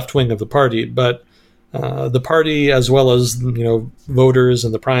the left wing of the party. But the party, as well as voters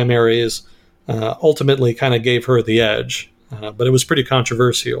in the primaries, ultimately kind of gave her the edge. But it was pretty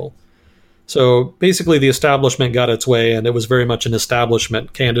controversial. So basically, the establishment got its way, and it was very much an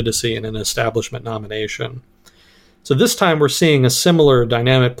establishment candidacy and an establishment nomination. So this time we're seeing a similar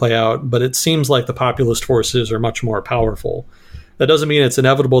dynamic play out, but it seems like the populist forces are much more powerful. That doesn't mean it's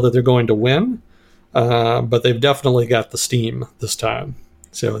inevitable that they're going to win, but they've definitely got the steam this time.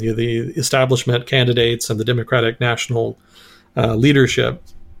 So the establishment candidates and the Democratic national leadership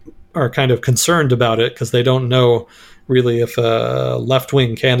are kind of concerned about it because they don't know really if a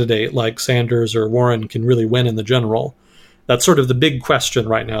left-wing candidate like Sanders or Warren can really win in the general. That's sort of the big question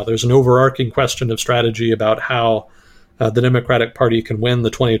right now. There's an overarching question of strategy about how the Democratic Party can win the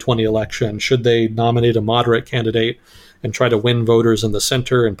 2020 election. Should they nominate a moderate candidate and try to win voters in the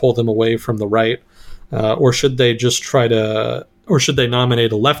center and pull them away from the right? Or should they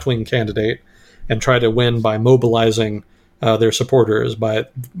nominate a left-wing candidate and try to win by mobilizing their supporters by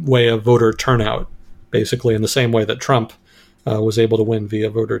way of voter turnout, basically in the same way that Trump was able to win via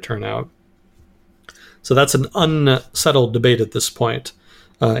voter turnout? So that's an unsettled debate at this point,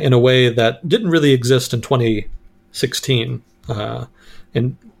 in a way that didn't really exist in 2016,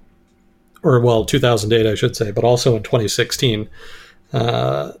 2008, I should say, but also in 2016.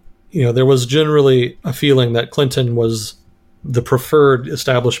 There was generally a feeling that Clinton was the preferred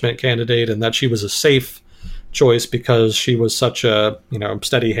establishment candidate and that she was a safe choice because she was such a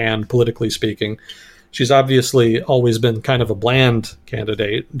steady hand, politically speaking. She's obviously always been kind of a bland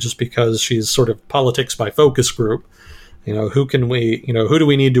candidate just because she's sort of politics by focus group. Who do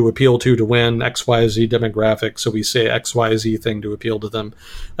we need to appeal to win XYZ demographic? So we say XYZ thing to appeal to them.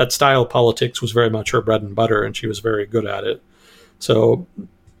 That style of politics was very much her bread and butter, and she was very good at it. So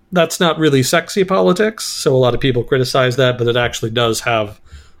that's not really sexy politics. So a lot of people criticize that, but it actually does have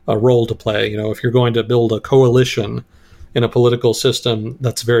a role to play. If you're going to build a coalition in a political system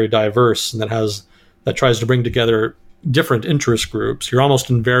that's very diverse and that tries to bring together different interest groups, you're almost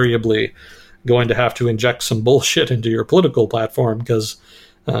invariably going to have to inject some bullshit into your political platform because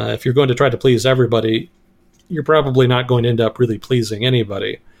if you're going to try to please everybody, you're probably not going to end up really pleasing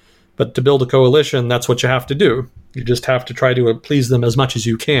anybody. But to build a coalition, that's what you have to do. You just have to try to please them as much as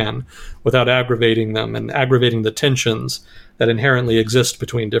you can without aggravating them and aggravating the tensions that inherently exist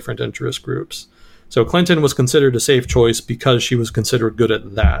between different interest groups. So Clinton was considered a safe choice because she was considered good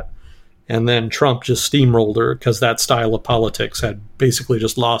at that. And then Trump just steamrolled her because that style of politics had basically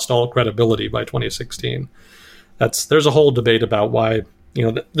just lost all credibility by 2016. There's a whole debate about why,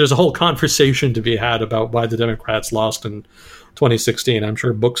 there's a whole conversation to be had about why the Democrats lost in 2016. I'm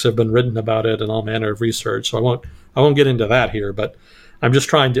sure books have been written about it and all manner of research, so I won't get into that here, but I'm just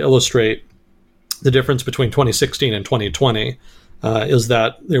trying to illustrate the difference between 2016 and 2020 is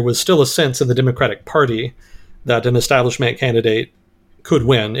that there was still a sense in the Democratic Party that an establishment candidate could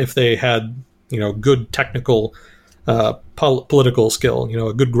win if they had, good technical political skill,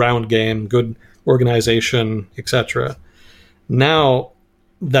 a good ground game, good organization, etc. Now,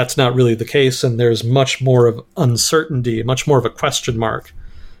 that's not really the case, and there's much more of uncertainty, much more of a question mark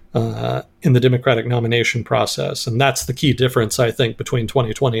in the Democratic nomination process. And that's the key difference, I think, between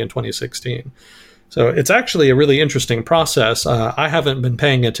 2020 and 2016. So it's actually a really interesting process. I haven't been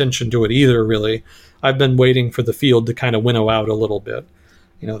paying attention to it either, really. I've been waiting for the field to kind of winnow out a little bit.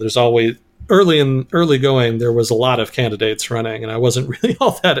 There's always early going, there was a lot of candidates running, and I wasn't really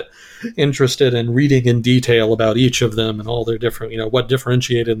all that interested in reading in detail about each of them and all their different, what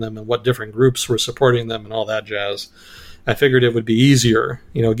differentiated them and what different groups were supporting them and all that jazz. I figured it would be easier,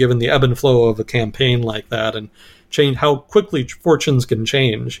 given the ebb and flow of a campaign like that and change how quickly fortunes can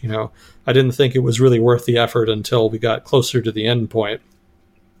change. I didn't think it was really worth the effort until we got closer to the end point.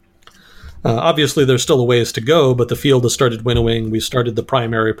 Obviously, there's still a ways to go, but the field has started winnowing. We started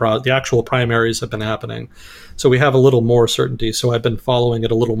the actual primaries have been happening. So we have a little more certainty. So I've been following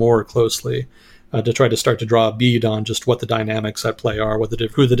it a little more closely to try to start to draw a bead on just what the dynamics at play are,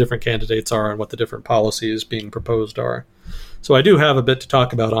 who the different candidates are, and what the different policies being proposed are. So I do have a bit to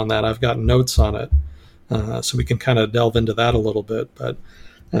talk about on that. I've got notes on it, so we can kind of delve into that a little bit. But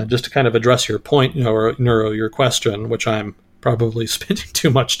just to kind of address your point, or your question, which I'm probably spending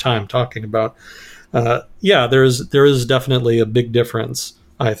too much time talking about. There is definitely a big difference,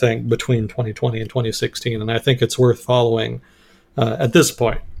 I think, between 2020 and 2016, and I think it's worth following at this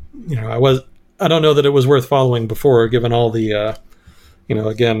point. I don't know that it was worth following before, given all the,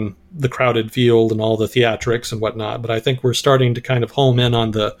 again, the crowded field and all the theatrics and whatnot. But I think we're starting to kind of home in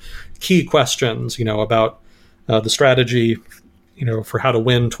on the key questions, about the strategy, for how to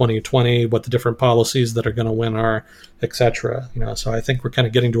win 2020, what the different policies that are going to win are, etc. So I think we're kind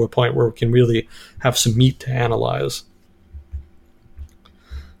of getting to a point where we can really have some meat to analyze.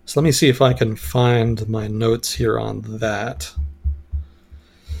 So let me see if I can find my notes here on that.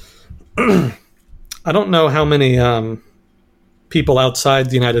 I don't know how many people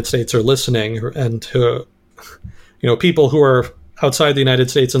outside the United States are listening, and to, people who are outside the United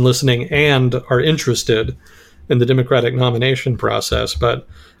States and listening and are interested in the Democratic nomination process, but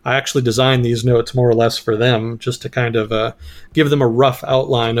I actually designed these notes more or less for them, just to kind of give them a rough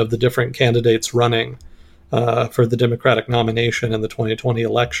outline of the different candidates running for the Democratic nomination in the 2020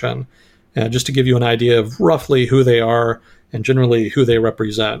 election, just to give you an idea of roughly who they are and generally who they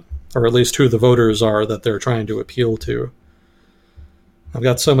represent, or at least who the voters are that they're trying to appeal to. I've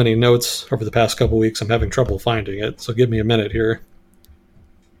got so many notes over the past couple weeks, I'm having trouble finding it, so give me a minute here.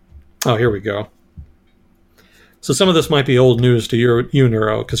 Oh, here we go. So some of this might be old news to you,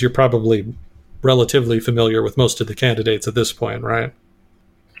 Neuro, because you're probably relatively familiar with most of the candidates at this point, right?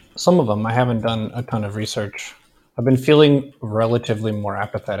 Some of them. I haven't done a ton of research. I've been feeling relatively more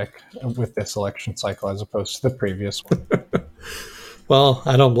apathetic with this election cycle as opposed to the previous one. Well,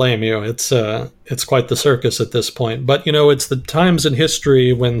 I don't blame you. It's quite the circus at this point. But, it's the times in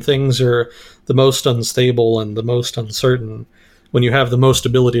history when things are the most unstable and the most uncertain, when you have the most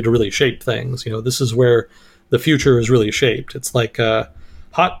ability to really shape things. This is where the future is really shaped. It's like a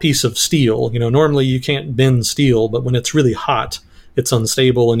hot piece of steel. Normally you can't bend steel, but when it's really hot, it's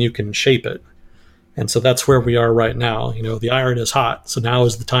unstable and you can shape it. And so that's where we are right now. The iron is hot, so now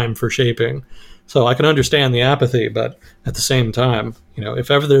is the time for shaping. So I can understand the apathy, but at the same time, if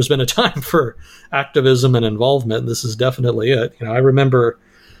ever there's been a time for activism and involvement, this is definitely it. I remember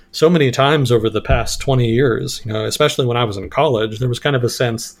so many times over the past 20 years, especially when I was in college, there was kind of a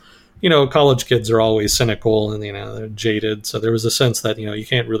sense, college kids are always cynical and, they're jaded. So there was a sense that, you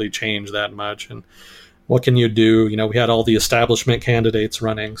can't really change that much. And what can you do? We had all the establishment candidates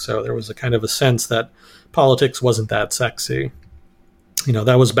running. So there was a kind of a sense that politics wasn't that sexy.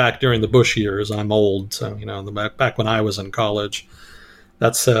 That was back during the Bush years. I'm old. So, back when I was in college,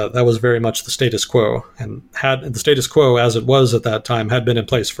 that was very much the status quo, and had the status quo as it was at that time had been in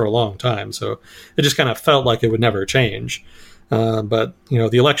place for a long time. So it just kind of felt like it would never change. But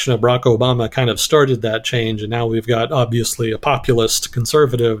the election of Barack Obama kind of started that change, and now we've got obviously a populist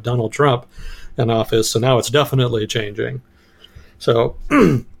conservative Donald Trump in office. So now it's definitely changing. So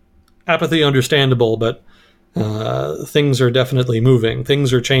apathy, understandable, but things are definitely moving.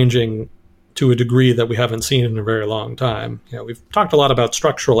 Things are changing to a degree that we haven't seen in a very long time. We've talked a lot about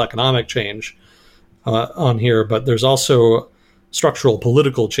structural economic change on here, but there's also structural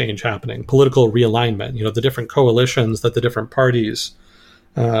political change happening, political realignment. The different coalitions that the different parties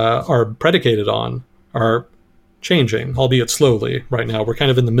are predicated on are changing, albeit slowly. Right now, we're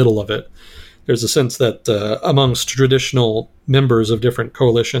kind of in the middle of it. There's a sense that amongst traditional members of different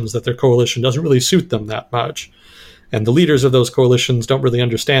coalitions, that their coalition doesn't really suit them that much. And the leaders of those coalitions don't really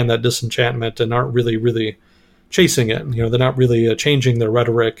understand that disenchantment and aren't really chasing it. They're not really changing their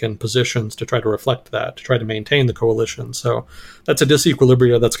rhetoric and positions to try to reflect that, to try to maintain the coalition. So that's a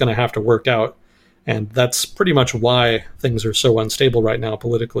disequilibrium that's going to have to work out. And that's pretty much why things are so unstable right now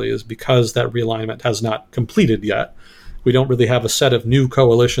politically, is because that realignment has not completed yet. We don't really have a set of new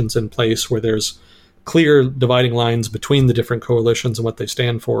coalitions in place where there's clear dividing lines between the different coalitions and what they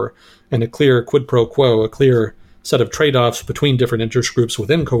stand for, and a clear quid pro quo, a clear set of trade-offs between different interest groups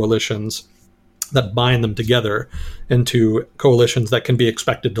within coalitions that bind them together into coalitions that can be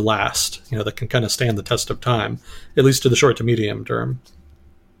expected to last, that can kind of stand the test of time, at least to the short to medium term.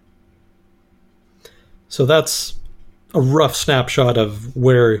 So that's a rough snapshot of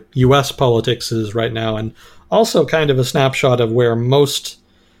where U.S. politics is right now, and also kind of a snapshot of where most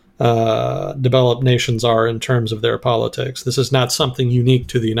developed nations are in terms of their politics. This is not something unique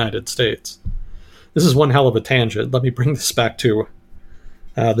to the United States. This is one hell of a tangent. Let me bring this back to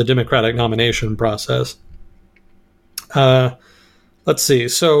the Democratic nomination process. Let's see.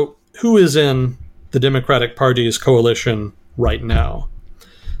 So who is in the Democratic Party's coalition right now?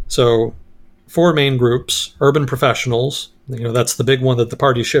 So 4 main groups: urban professionals. That's the big one that the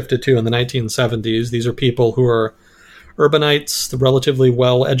party shifted to in the 1970s. These are people who are urbanites, the relatively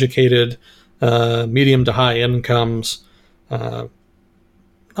well-educated, medium to high incomes.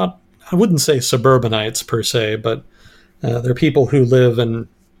 I wouldn't say suburbanites per se, but they're people who live in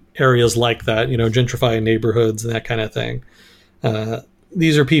areas like that, gentrifying neighborhoods and that kind of thing.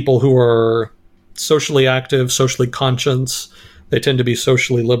 These are people who are socially active, socially conscious. They tend to be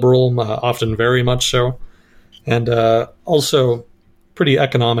socially liberal, often very much so, and also pretty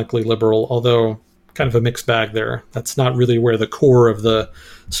economically liberal, although kind of a mixed bag there. That's not really where the core of the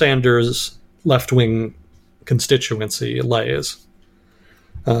Sanders left-wing constituency lays.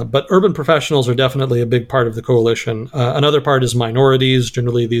 But urban professionals are definitely a big part of the coalition. Another part is minorities.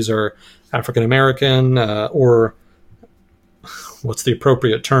 Generally, these are African American, or what's the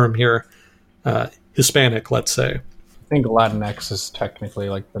appropriate term here? Hispanic, let's say. I think Latinx is technically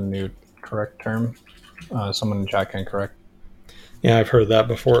like the new correct term. Someone in chat can correct. Yeah, I've heard that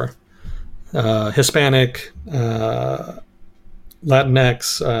before. Hispanic,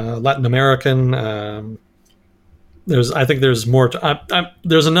 Latinx, Latin American. I think there's more.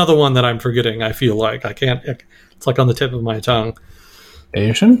 There's another one that I'm forgetting. I feel like I can't. It's like on the tip of my tongue.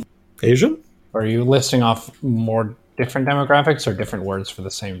 Asian? Are you listing off more different demographics or different words for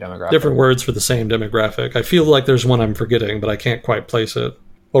the same demographic? Different words for the same demographic. I feel like there's one I'm forgetting, but I can't quite place it.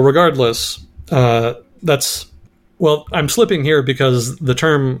 Well, regardless, I'm slipping here because the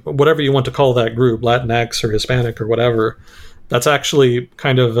term, whatever you want to call that group, Latinx or Hispanic or whatever, that's actually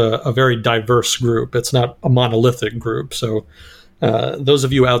kind of a very diverse group. It's not a monolithic group. So those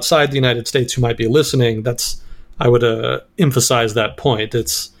of you outside the United States who might be listening, I would emphasize that point.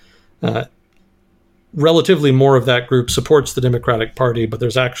 It's relatively more of that group supports the Democratic Party, but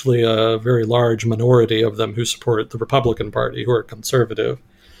there's actually a very large minority of them who support the Republican Party, who are conservative.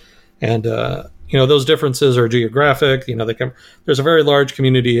 And, those differences are geographic. There's a very large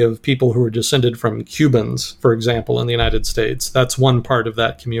community of people who are descended from Cubans, for example, in the United States. That's one part of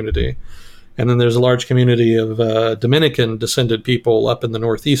that community. And then there's a large community of Dominican descended people up in the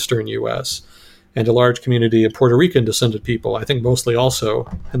northeastern U.S., and a large community of Puerto Rican descended people, I think mostly also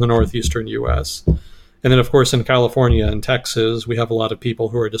in the northeastern U.S. And then, of course, in California and Texas, we have a lot of people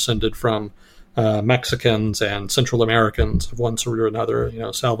who are descended from Mexicans and Central Americans of one sort or another,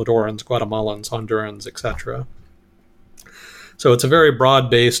 Salvadorans, Guatemalans, Hondurans, etc. So it's a very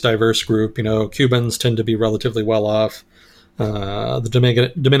broad-based, diverse group. Cubans tend to be relatively well-off.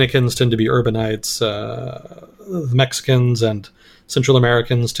 The Dominicans tend to be urbanites. The Mexicans and Central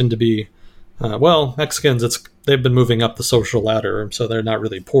Americans tend to be, Mexicans, they've been moving up the social ladder, so they're not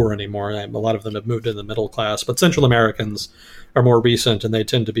really poor anymore. A lot of them have moved in the middle class, but Central Americans are more recent, and they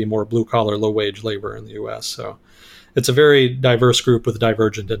tend to be more blue-collar, low-wage labor in the U.S. So it's a very diverse group with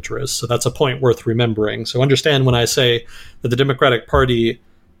divergent interests. So that's a point worth remembering. So understand when I say that the Democratic Party,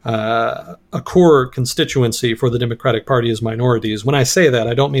 a core constituency for the Democratic Party is minorities. When I say that,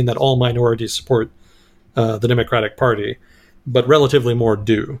 I don't mean that all minorities support the Democratic Party, but relatively more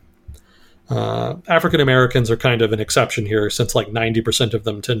do. African Americans are kind of an exception here, since like 90% of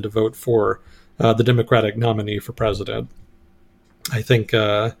them tend to vote for the Democratic nominee for president. I think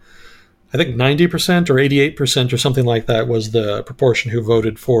 90% or 88% or something like that was the proportion who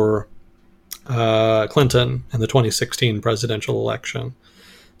voted for Clinton in the 2016 presidential election.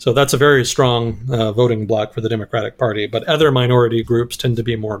 So that's a very strong voting bloc for the Democratic Party, but other minority groups tend to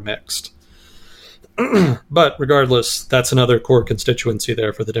be more mixed. But regardless, that's another core constituency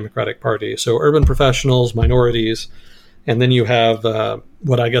there for the Democratic Party. So urban professionals, minorities, and then you have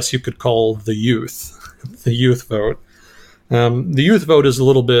what I guess you could call the youth vote. The youth vote is a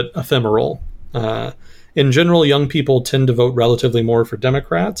little bit ephemeral. In general, young people tend to vote relatively more for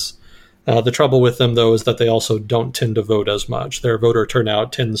Democrats. The trouble with them, though, is that they also don't tend to vote as much. Their voter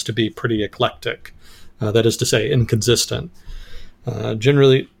turnout tends to be pretty eclectic, that is to say, inconsistent.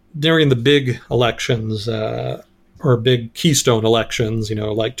 Generally, during the big elections or big keystone elections,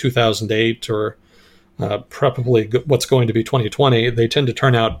 like 2008 or probably what's going to be 2020, they tend to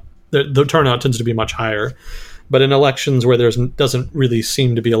turn out, the turnout tends to be much higher. But in elections where there doesn't really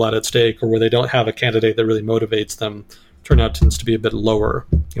seem to be a lot at stake, or where they don't have a candidate that really motivates them, turnout tends to be a bit lower.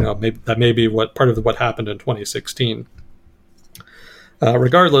 That may be part of what happened in 2016.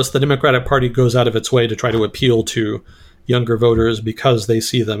 Regardless, the Democratic Party goes out of its way to try to appeal to younger voters because they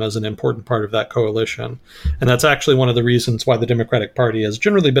see them as an important part of that coalition. And that's actually one of the reasons why the Democratic Party has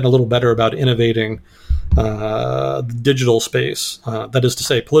generally been a little better about innovating the digital space, that is to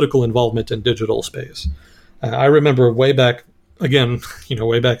say, political involvement in digital space. I remember way back in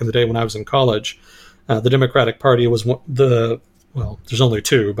the day when I was in college, the Democratic Party was there's only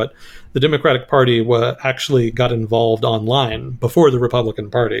two, but the Democratic Party actually got involved online before the Republican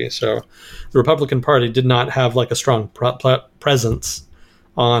Party. So the Republican Party did not have like a strong presence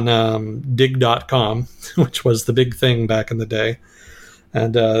on dig.com, which was the big thing back in the day.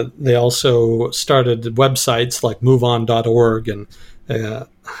 And they also started websites like moveon.org, and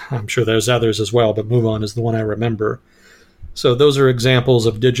I'm sure there's others as well, but MoveOn is the one I remember. So those are examples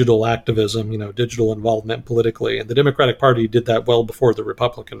of digital activism, digital involvement politically. And the Democratic Party did that well before the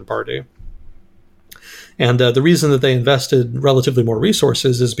Republican Party. And the reason that they invested relatively more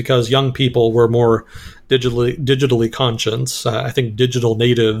resources is because young people were more digitally conscious. I think digital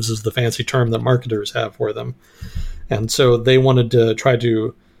natives is the fancy term that marketers have for them. And so they wanted to try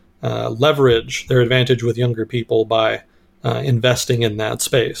to leverage their advantage with younger people by investing in that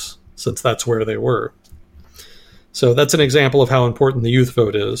space, since that's where they were. So that's an example of how important the youth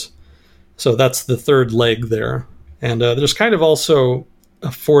vote is. So that's the third leg there. And there's kind of also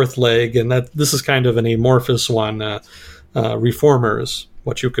a fourth leg, and this is kind of an amorphous one, reformers,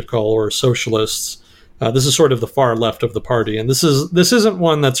 what you could call, or socialists. This is sort of the far left of the party. And this isn't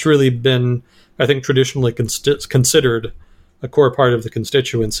one that's really been, I think, traditionally considered a core part of the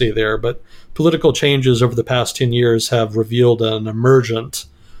constituency there. But political changes over the past 10 years have revealed an emergent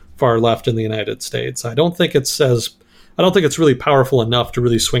far left in the United States. I don't think it's really powerful enough to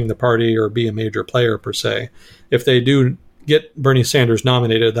really swing the party or be a major player per se. If they do get Bernie Sanders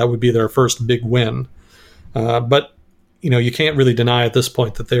nominated, that would be their first big win. But you can't really deny at this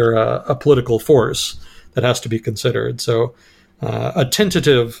point that they're a political force that has to be considered. So a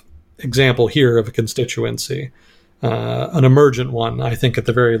tentative example here of a constituency, an emergent one, I think at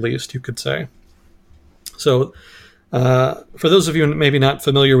the very least, you could say. So for those of you maybe not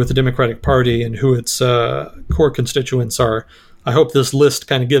familiar with the Democratic Party and who its core constituents are, I hope this list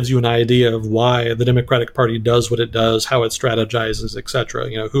kind of gives you an idea of why the Democratic Party does what it does, how it strategizes, etc.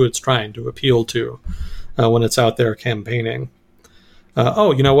 Who it's trying to appeal to when it's out there campaigning.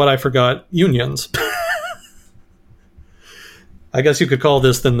 You know what? I forgot unions. I guess you could call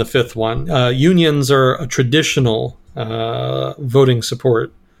this then the fifth one. Unions are a traditional voting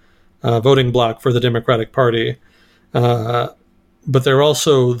bloc for the Democratic Party. But they're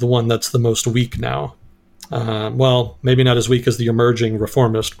also the one that's the most weak now. Maybe not as weak as the emerging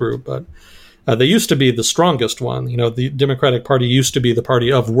reformist group, but they used to be the strongest one. The Democratic Party used to be the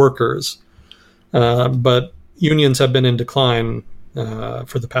party of workers, but unions have been in decline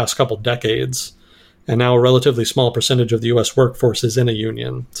for the past couple decades, and now a relatively small percentage of the U.S. workforce is in a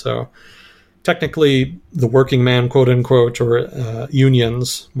union. So technically, the working man, quote unquote, or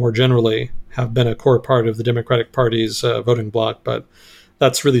unions more generally, have been a core part of the Democratic Party's voting bloc, but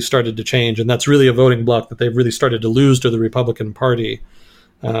that's really started to change, and that's really a voting bloc that they've really started to lose to the Republican Party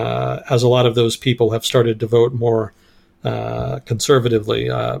as a lot of those people have started to vote more conservatively.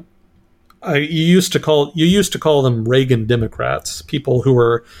 You used to call them Reagan Democrats, people who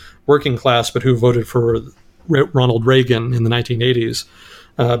were working class but who voted for Ronald Reagan in the 1980s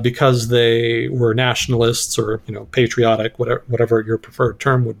because they were nationalists or patriotic, whatever your preferred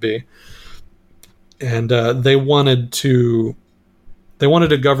term would be, and they wanted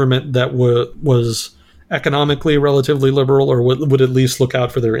a government that was economically relatively liberal, or would at least look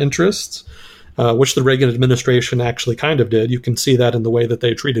out for their interests, which the Reagan administration actually kind of did. You can see that in the way that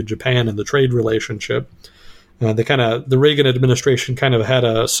they treated Japan in the trade relationship. The Reagan administration kind of had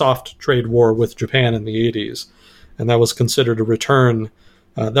a soft trade war with Japan in the 80s, and that was considered a return.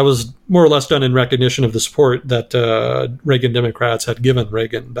 That was more or less done in recognition of the support that Reagan Democrats had given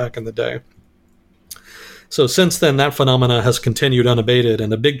Reagan back in the day. So since then, that phenomena has continued unabated,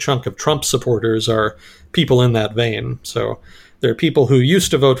 and a big chunk of Trump supporters are people in that vein. So there are people who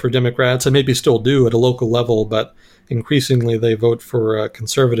used to vote for Democrats and maybe still do at a local level, but increasingly they vote for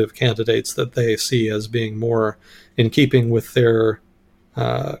conservative candidates that they see as being more in keeping with their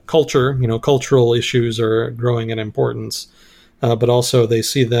culture. Cultural issues are growing in importance, but also they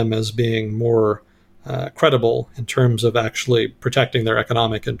see them as being more credible in terms of actually protecting their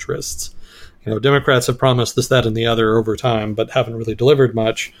economic interests. Democrats have promised this, that, and the other over time, but haven't really delivered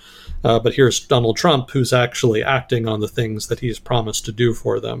much. But here's Donald Trump, who's actually acting on the things that he's promised to do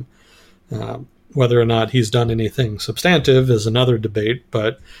for them. Whether or not he's done anything substantive is another debate,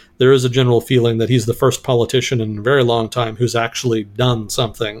 but there is a general feeling that he's the first politician in a very long time who's actually done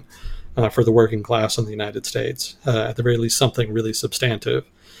something for the working class in the United States, at the very least something really substantive.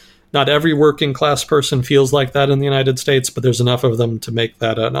 Not every working class person feels like that in the United States, but there's enough of them to make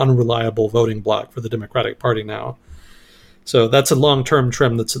that an unreliable voting bloc for the Democratic Party now. So that's a long-term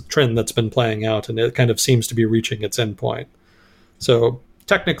trend that's been playing out, and it kind of seems to be reaching its endpoint. So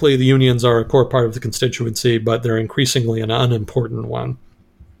technically, the unions are a core part of the constituency, but they're increasingly an unimportant one.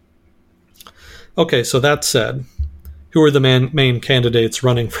 Okay, so that said, who are the main candidates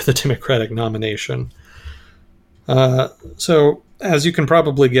running for the Democratic nomination? So as you can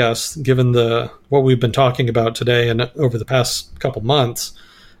probably guess, given what we've been talking about today and over the past couple months,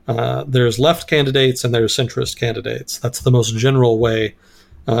 there's left candidates and there's centrist candidates. That's the most general way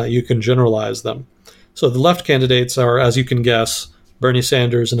you can generalize them. So the left candidates are, as you can guess, Bernie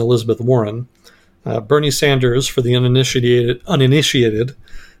Sanders and Elizabeth Warren. Bernie Sanders, for the uninitiated,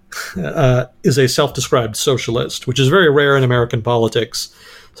 is a self-described socialist, which is very rare in American politics.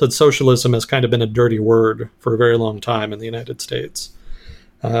 So socialism has kind of been a dirty word for a very long time in the United States.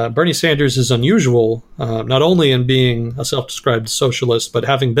 Bernie Sanders is unusual, not only in being a self-described socialist, but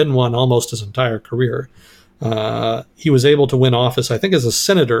having been one almost his entire career. He was able to win office, I think, as a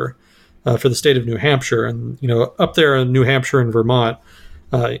senator for the state of New Hampshire. And, up there in New Hampshire and Vermont,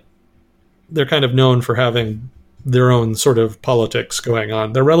 they're kind of known for having their own sort of politics going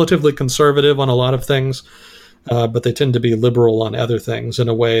on. They're relatively conservative on a lot of things, but they tend to be liberal on other things in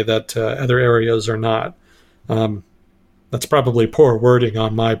a way that other areas are not. That's probably poor wording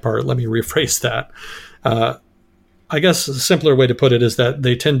on my part. Let me rephrase that. I guess a simpler way to put it is that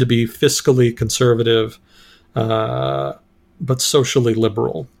they tend to be fiscally conservative, but socially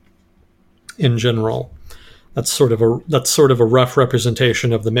liberal in general. That's sort of a rough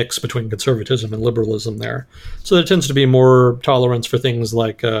representation of the mix between conservatism and liberalism there. So there tends to be more tolerance for things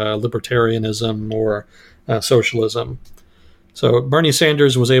like libertarianism or socialism. So Bernie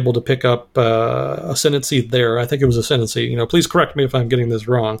Sanders was able to pick up a Senate seat there. I think it was a Senate seat. Please correct me if I'm getting this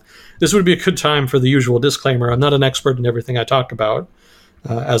wrong. This would be a good time for the usual disclaimer. I'm not an expert in everything I talk about,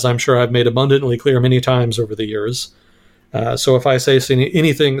 as I'm sure I've made abundantly clear many times over the years. So if I say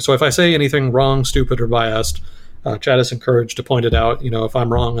anything wrong, stupid, or biased, Chad is encouraged to point it out. If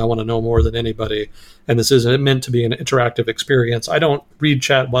I'm wrong, I want to know more than anybody. And this isn't meant to be an interactive experience. I don't read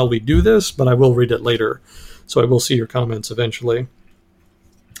chat while we do this, but I will read it later. So I will see your comments eventually.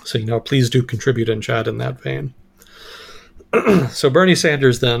 So, please do contribute in chat in that vein. So Bernie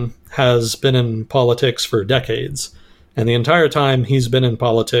Sanders then has been in politics for decades. And the entire time he's been in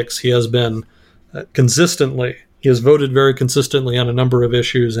politics, he has been he has voted very consistently on a number of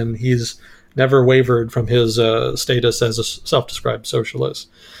issues, and he's never wavered from his status as a self-described socialist.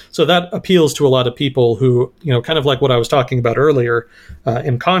 So that appeals to a lot of people who, kind of like what I was talking about earlier.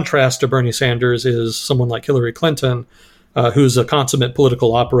 In contrast to Bernie Sanders is someone like Hillary Clinton, who's a consummate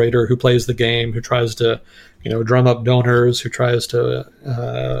political operator who plays the game, who tries to, drum up donors, who tries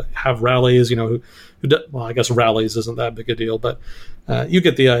to have rallies, well, I guess rallies isn't that big a deal, but you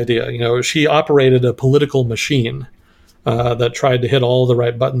get the idea. She operated a political machine that tried to hit all the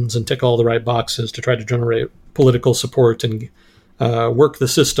right buttons and tick all the right boxes to try to generate political support and work the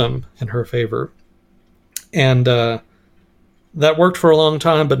system in her favor. And that worked for a long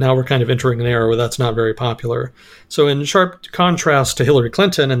time, but now we're kind of entering an era where that's not very popular. So in sharp contrast to Hillary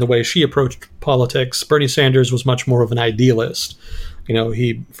Clinton and the way she approached politics, Bernie Sanders was much more of an idealist.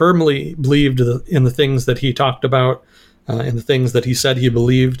 He firmly believed in the things that he talked about, in the things that he said he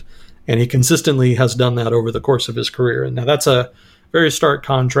believed, and he consistently has done that over the course of his career. And now that's a very stark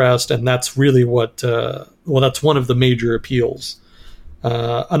contrast, and that's really that's one of the major appeals.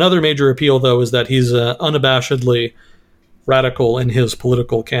 Another major appeal, though, is that he's unabashedly radical in his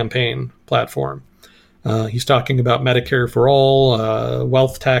political campaign platform. He's talking about Medicare for all,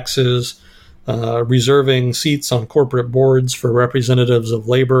 wealth taxes, reserving seats on corporate boards for representatives of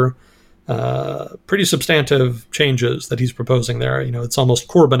labor. Pretty substantive changes that he's proposing there. It's almost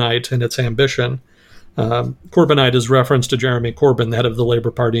Corbynite in its ambition. Corbynite is reference to Jeremy Corbyn, the head of the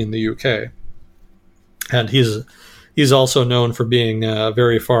Labour Party in the UK. And he's also known for being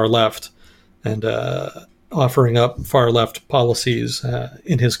very far left and offering up far left policies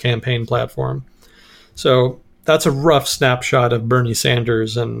in his campaign platform. So that's a rough snapshot of Bernie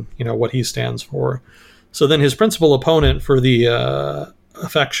Sanders and what he stands for. So then his principal opponent for the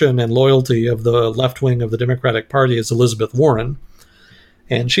affection and loyalty of the left wing of the Democratic Party is Elizabeth Warren,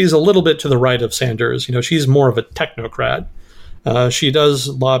 and she's a little bit to the right of Sanders. She's more of a technocrat. She does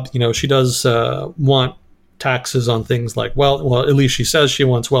want taxes on things like well, at least she says she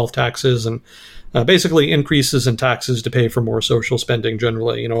wants wealth taxes and basically increases in taxes to pay for more social spending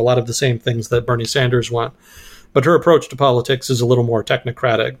generally. A lot of the same things that Bernie Sanders want. But her approach to politics is a little more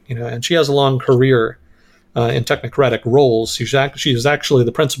technocratic, and she has a long career in technocratic roles. She is actually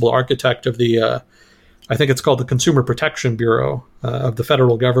the principal architect of the, I think it's called the Consumer Protection Bureau of the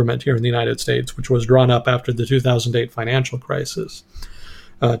federal government here in the United States, which was drawn up after the 2008 financial crisis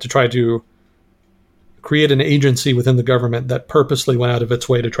to try to create an agency within the government that purposely went out of its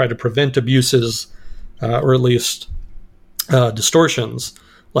way to try to prevent abuses or at least distortions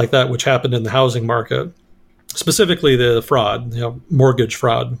like that which happened in the housing market, specifically the fraud, mortgage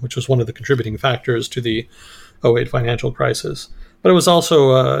fraud, which was one of the contributing factors to the '08 financial crisis. But it was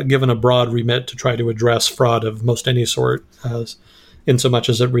also given a broad remit to try to address fraud of most any sort, in so much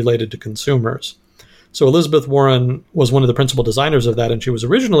as it related to consumers. So Elizabeth Warren was one of the principal designers of that, and she was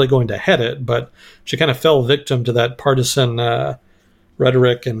originally going to head it, but she kind of fell victim to that partisan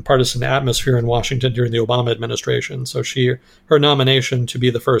rhetoric and partisan atmosphere in Washington during the Obama administration. So her nomination to be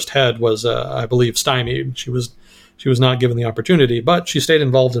the first head was, I believe, stymied. She was not given the opportunity, but she stayed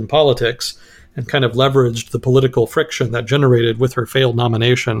involved in politics and kind of leveraged the political friction that generated with her failed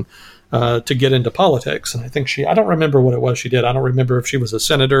nomination to get into politics. And I think I don't remember what it was she did. I don't remember if she was a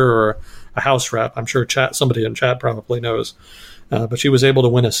senator or a House rep. I'm sure somebody in chat probably knows. But she was able to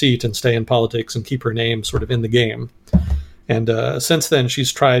win a seat and stay in politics and keep her name sort of in the game. And since then,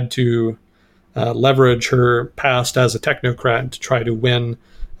 she's tried to leverage her past as a technocrat to try to win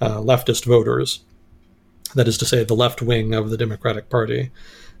leftist voters. That is to say, the left wing of the Democratic Party.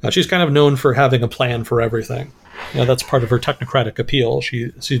 She's kind of known for having a plan for everything. That's part of her technocratic appeal.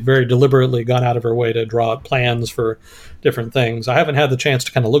 She's very deliberately gone out of her way to draw out plans for different things. I haven't had the chance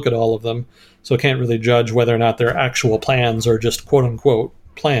to kind of look at all of them, so I can't really judge whether or not they're actual plans or just quote-unquote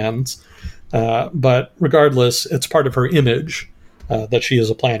plans. But regardless, it's part of her image that she is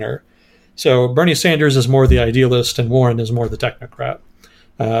a planner. So Bernie Sanders is more the idealist and Warren is more the technocrat.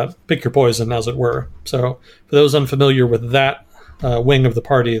 Pick your poison, as it were. So for those unfamiliar with that wing of the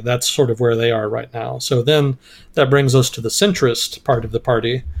party, that's sort of where they are right now. So then that brings us to the centrist part of the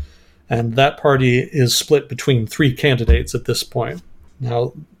party, and that party is split between three candidates at this point.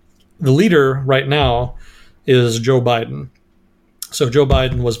 Now, the leader right now is Joe Biden. So Joe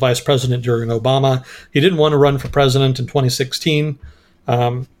Biden was vice president during Obama. He didn't want to run for president in 2016.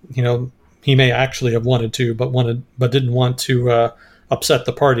 He may actually have wanted to, but didn't want to upset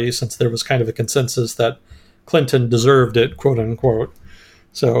the party, since there was kind of a consensus that Clinton deserved it, quote unquote.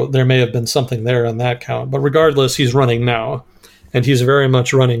 So there may have been something there on that count. But regardless, he's running now. And he's very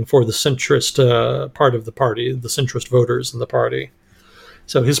much running for the centrist part of the party, the centrist voters in the party.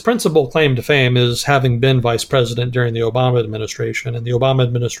 So his principal claim to fame is having been vice president during the Obama administration. And the Obama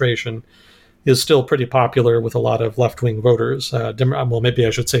administration is still pretty popular with a lot of left-wing voters. Maybe I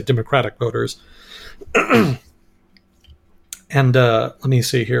should say Democratic voters. And let me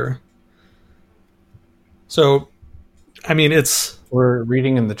see here. So, We're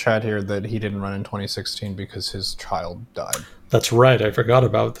reading in the chat here that he didn't run in 2016 because his child died. That's right. I forgot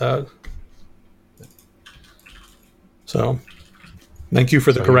about that. So, thank you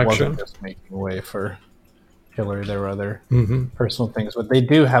for the correction. He wasn't just making way for Hillary. There were other personal things, but they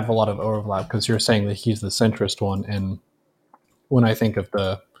do have a lot of overlap, because you're saying that he's the centrist one, and when I think of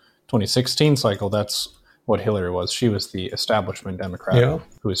the 2016 cycle, that's what Hillary was. She was the establishment Democrat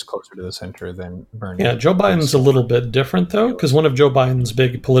who was closer to the center than Bernie. Yeah, Joe Biden's a little bit different, though, because one of Joe Biden's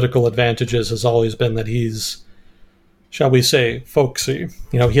big political advantages has always been that he's, shall we say, folksy.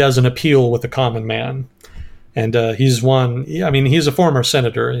 He has an appeal with the common man. And he's he's a former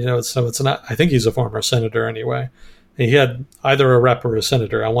senator, so it's not, I think he's a former senator anyway. He had either a rep or a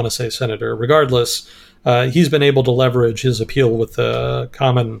senator. I want to say senator. Regardless, he's been able to leverage his appeal with the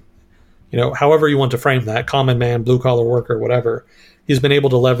common, however you want to frame that, common man, blue collar worker, whatever. He's been able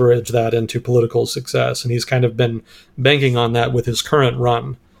to leverage that into political success. And he's kind of been banking on that with his current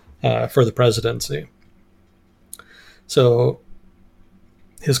run for the presidency. So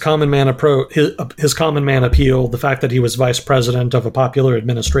his common man appeal, the fact that he was vice president of a popular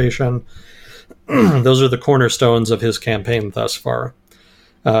administration, those are the cornerstones of his campaign thus far.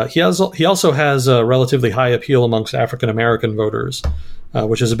 He also has a relatively high appeal amongst African American voters,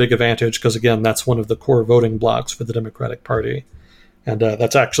 which is a big advantage because, again, that's one of the core voting blocks for the Democratic Party. And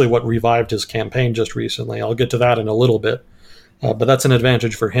that's actually what revived his campaign just recently. I'll get to that in a little bit. But that's an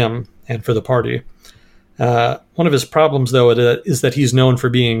advantage for him and for the party. One of his problems, though, is that he's known for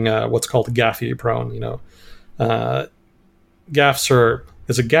being what's called gaffy prone. Gaffes are,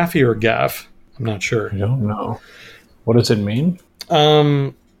 is it gaffy or gaff? I'm not sure. I don't know. What does it mean?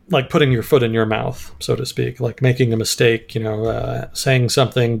 Like putting your foot in your mouth, so to speak, like making a mistake, saying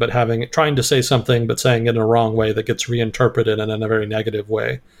something, but trying to say something, but saying it in a wrong way that gets reinterpreted in a very negative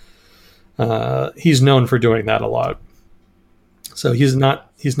way. He's known for doing that a lot. So he's not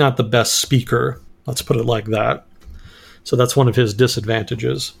the best speaker. Let's put it like that. So that's one of his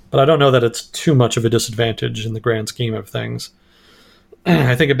disadvantages. But I don't know that it's too much of a disadvantage in the grand scheme of things.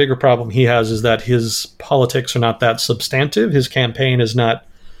 I think a bigger problem he has is that his politics are not that substantive. His campaign is not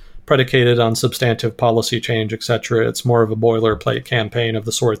predicated on substantive policy change, etc. It's more of a boilerplate campaign of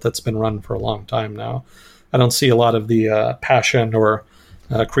the sort that's been run for a long time now. I don't see a lot of the passion or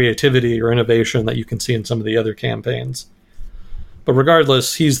creativity or innovation that you can see in some of the other campaigns. But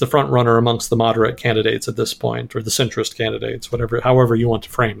regardless, he's the front runner amongst the moderate candidates at this point, or the centrist candidates, however you want to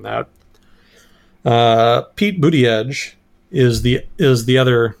frame that. Pete Buttigieg is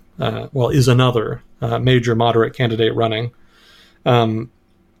another major moderate candidate running.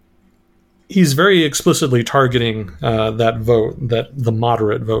 He's very explicitly targeting that vote, the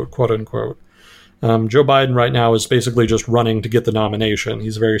moderate vote, quote unquote. Joe Biden right now is basically just running to get the nomination.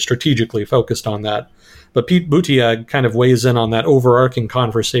 He's very strategically focused on that. But Pete Buttigieg kind of weighs in on that overarching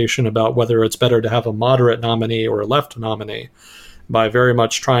conversation about whether it's better to have a moderate nominee or a left nominee by very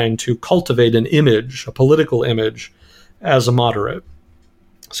much trying to cultivate an image, a political image, as a moderate.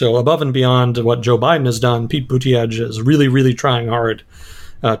 So above and beyond what Joe Biden has done, Pete Buttigieg is really, really trying hard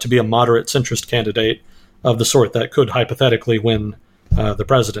to be a moderate centrist candidate of the sort that could hypothetically win the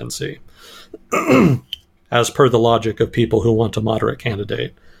presidency, as per the logic of people who want a moderate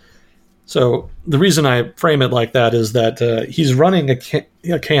candidate. So the reason I frame it like that is that he's running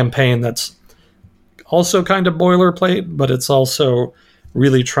a campaign that's also kind of boilerplate, but it's also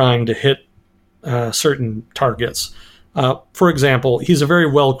really trying to hit certain targets. For example, he's a very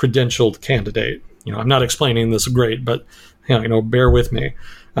well-credentialed candidate. I'm not explaining this great, but bear with me.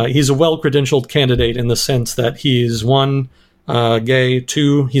 He's a well-credentialed candidate in the sense that he's 1, gay,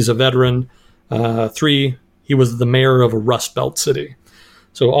 2, he's a veteran, 3, he was the mayor of a Rust Belt city.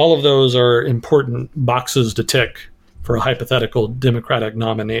 So all of those are important boxes to tick for a hypothetical Democratic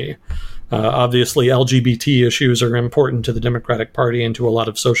nominee. Obviously, LGBT issues are important to the Democratic Party and to a lot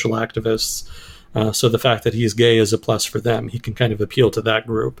of social activists. So the fact that he's gay is a plus for them. He can kind of appeal to that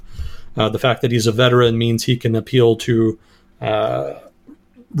group. The fact that he's a veteran means he can appeal to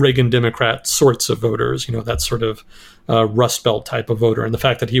Reagan Democrat sorts of voters, that sort of Rust Belt type of voter. And the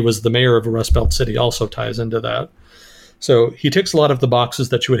fact that he was the mayor of a Rust Belt city also ties into that. So he ticks a lot of the boxes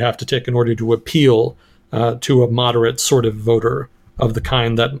that you would have to tick in order to appeal to a moderate sort of voter of the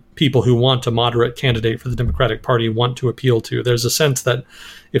kind that people who want a moderate candidate for the Democratic Party want to appeal to. There's a sense that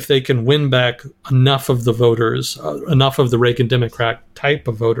if they can win back enough of the voters, enough of the Reagan Democrat type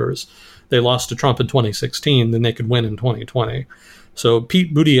of voters, they lost to Trump in 2016, then they could win in 2020. So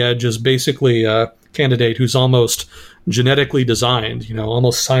Pete Buttigieg is basically a candidate who's almost genetically designed,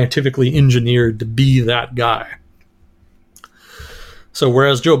 almost scientifically engineered to be that guy. So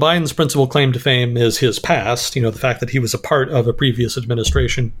whereas Joe Biden's principal claim to fame is his past, the fact that he was a part of a previous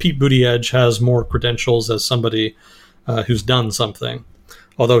administration, Pete Buttigieg has more credentials as somebody who's done something.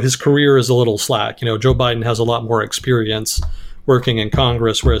 Although his career is a little slack. Joe Biden has a lot more experience working in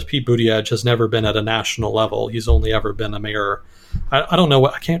Congress, whereas Pete Buttigieg has never been at a national level. He's only ever been a mayor. I don't know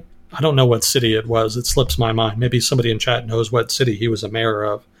what, I don't know what city it was. It slips my mind. Maybe somebody in chat knows what city he was a mayor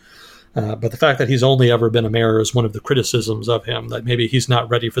of. But the fact that he's only ever been a mayor is one of the criticisms of him, that maybe he's not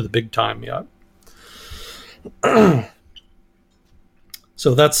ready for the big time yet.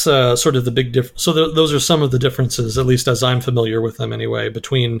 So that's sort of the big difference. So those are some of the differences, at least as I'm familiar with them anyway,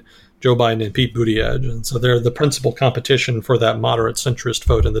 between Joe Biden and Pete Buttigieg. And so they're the principal competition for that moderate centrist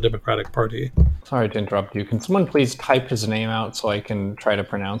vote in the Democratic Party. Sorry to interrupt you. Can someone please type his name out so I can try to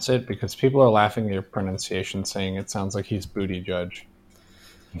pronounce it? Because people are laughing at your pronunciation, saying it sounds like he's Buttigieg.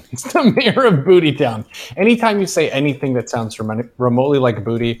 He's the mayor of Bootytown. Anytime you say anything that sounds remotely like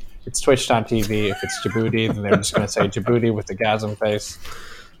booty, it's twitch.tv. If it's Djibouti, then they're just going to say Djibouti with the gasm face.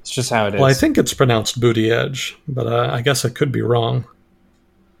 It's just how it is. Well, I think it's pronounced Buttigieg, but I guess I could be wrong.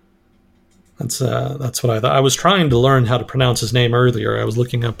 That's what I thought. I was trying to learn how to pronounce his name earlier. I was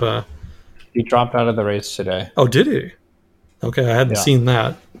looking up... He dropped out of the race today. Oh, did he? Okay, I hadn't seen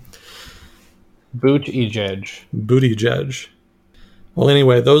that. Buttigieg. Well,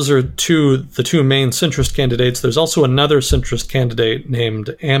 anyway, those are the two main centrist candidates. There's also another centrist candidate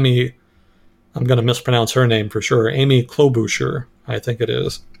named Amy. I'm going to mispronounce her name for sure. Amy Klobuchar, I think it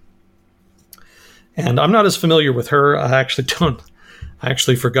is. And I'm not as familiar with her. I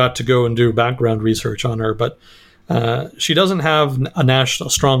actually forgot to go and do background research on her, but she doesn't have a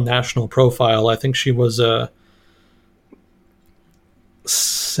strong national profile. I think she was a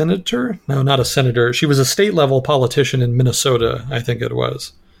senator? No, not a senator. She was a state-level politician in Minnesota, I think it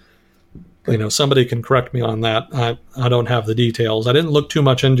was. Somebody can correct me on that. I don't have the details. I didn't look too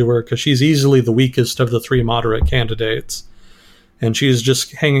much into her because she's easily the weakest of the three moderate candidates. And she's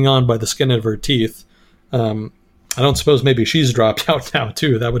just hanging on by the skin of her teeth. I don't suppose maybe she's dropped out now,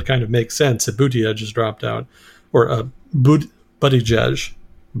 too. That would kind of make sense if Buttigieg has dropped out. Or Buttigieg.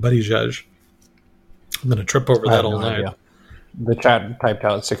 I'm going to trip over that all night. Idea. The chat typed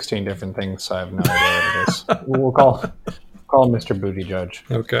out 16 different things, so I have no idea what it is. We'll call him Mr. Buttigieg.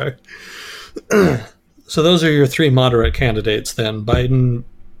 Okay. So those are your three moderate candidates then: Biden,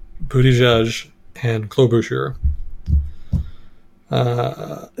 Buttigieg, and Klobuchar.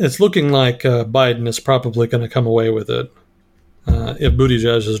 It's looking like Biden is probably going to come away with it. If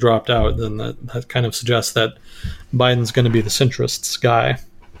Buttigieg has dropped out, then that kind of suggests that Biden's going to be the centrists guy.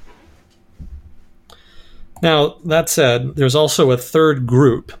 Now, that said, there's also a third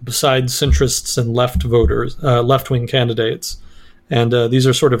group besides centrists and left-wing candidates. And these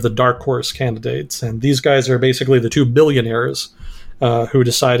are sort of the dark horse candidates. And these guys are basically the two billionaires who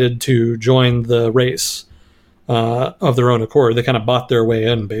decided to join the race of their own accord. They kind of bought their way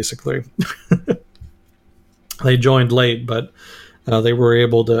in, basically. They joined late, but they were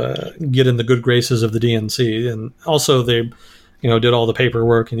able to get in the good graces of the DNC. And also they did all the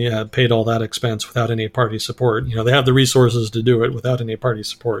paperwork and paid all that expense without any party support. They have the resources to do it without any party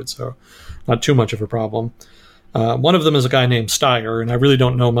support, so not too much of a problem. One of them is a guy named Steyer, and I really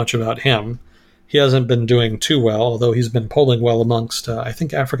don't know much about him. He hasn't been doing too well, although he's been polling well amongst, I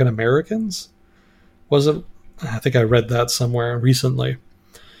think, African Americans. Was it? I think I read that somewhere recently.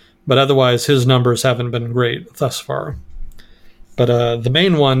 But otherwise, his numbers haven't been great thus far. But the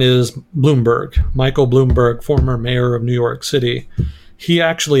main one is Bloomberg, Michael Bloomberg, former mayor of New York City. He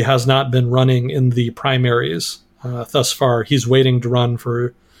actually has not been running in the primaries thus far. He's waiting to run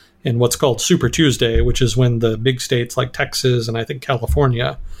in what's called Super Tuesday, which is when the big states like Texas and I think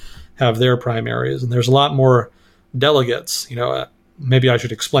California have their primaries. And there's a lot more delegates. Maybe I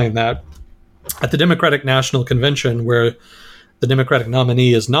should explain that. At the Democratic National Convention, where the Democratic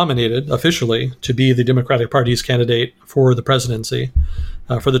nominee is nominated officially to be the Democratic Party's candidate for the presidency,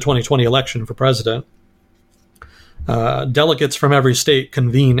 for the 2020 election for president. Delegates from every state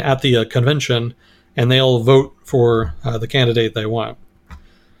convene at the convention, and they'll vote for the candidate they want.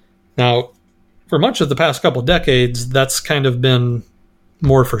 Now, for much of the past couple decades, that's kind of been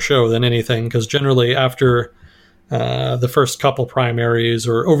more for show than anything, because generally after the first couple primaries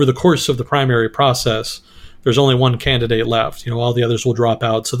or over the course of the primary process, there's only one candidate left. All the others will drop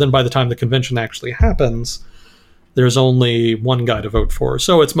out. So then by the time the convention actually happens, there's only one guy to vote for.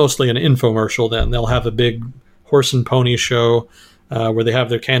 So it's mostly an infomercial then. They'll have a big horse and pony show where they have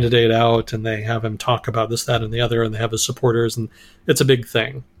their candidate out and they have him talk about this, that, and the other, and they have his supporters, and it's a big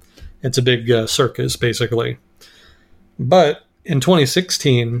thing. It's a big circus, basically. But in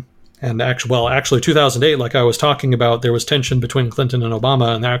 2016, and actually 2008, like I was talking about, there was tension between Clinton and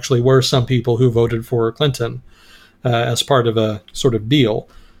Obama, and there actually were some people who voted for Clinton as part of a sort of deal.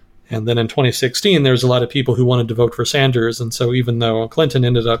 And then in 2016, there's a lot of people who wanted to vote for Sanders, and so even though Clinton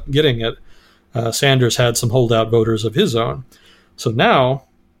ended up getting it, Sanders had some holdout voters of his own. So now,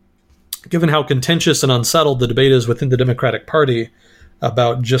 given how contentious and unsettled the debate is within the Democratic Party,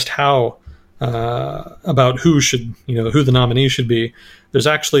 about just how about who should, who the nominee should be. There's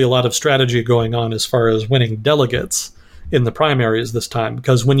actually a lot of strategy going on as far as winning delegates in the primaries this time,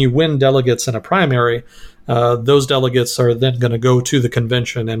 because when you win delegates in a primary, those delegates are then going to go to the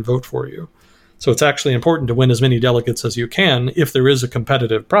convention and vote for you. So it's actually important to win as many delegates as you can if there is a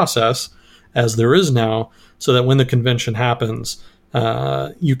competitive process, as there is now, so that when the convention happens,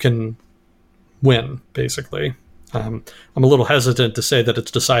 you can win, basically. I'm a little hesitant to say that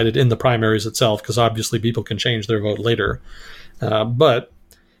it's decided in the primaries itself, because obviously people can change their vote later. But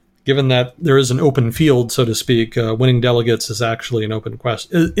given that there is an open field, so to speak, winning delegates is actually an open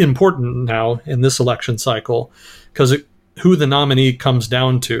question. Important now in this election cycle, because who the nominee comes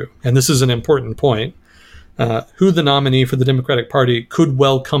down to, and this is an important point, who the nominee for the Democratic Party could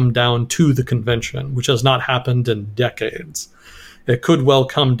well come down to the convention, which has not happened in decades. It could well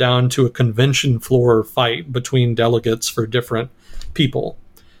come down to a convention floor fight between delegates for different people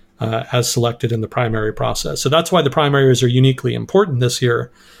as selected in the primary process. So that's why the primaries are uniquely important this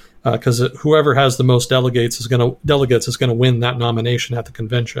year, because whoever has the most delegates is going to win that nomination at the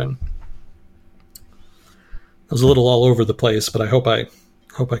convention. I was a little all over the place, but I hope I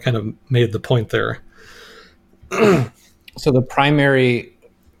kind of made the point there. So the primary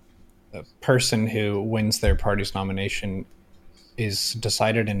person who wins their party's nomination is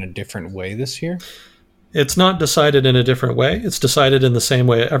decided in a different way this year? It's not decided in a different way. It's decided in the same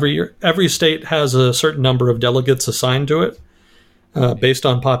way every year. Every state has a certain number of delegates assigned to it based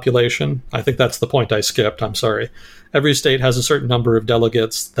on population. I think that's the point I skipped. I'm sorry. Every state has a certain number of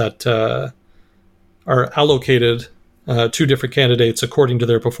delegates that are allocated to different candidates according to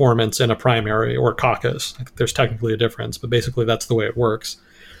their performance in a primary or caucus. I think there's technically a difference, but basically that's the way it works.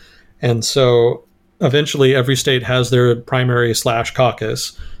 And so eventually every state has their primary /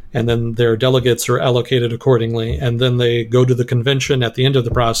 caucus, and then their delegates are allocated accordingly, and then they go to the convention at the end of the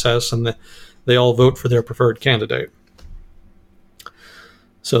process, and they all vote for their preferred candidate.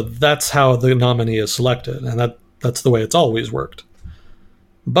 So that's how the nominee is selected, and that's the way it's always worked.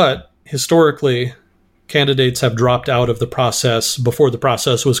 But historically, candidates have dropped out of the process before the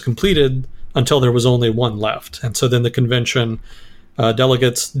process was completed until there was only one left. And so then the convention,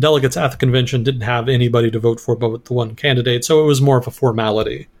 delegates at the convention didn't have anybody to vote for but the one candidate, so it was more of a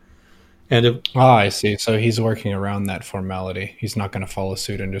formality. And I see. So he's working around that formality. He's not going to follow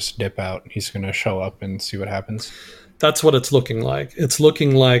suit and just dip out. He's going to show up and see what happens. That's what it's looking like. It's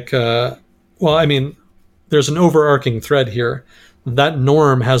looking like, there's an overarching thread here. That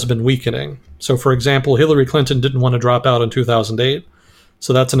norm has been weakening. So, for example, Hillary Clinton didn't want to drop out in 2008.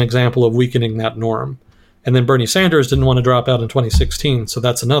 So that's an example of weakening that norm. And then Bernie Sanders didn't want to drop out in 2016. So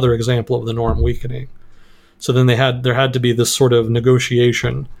that's another example of the norm weakening. So then there had to be this sort of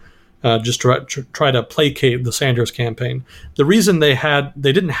negotiation just to try to placate the Sanders campaign. The reason they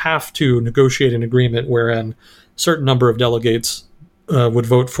didn't have to negotiate an agreement wherein a certain number of delegates would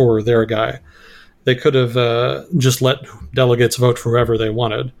vote for their guy. They could have just let delegates vote for whoever they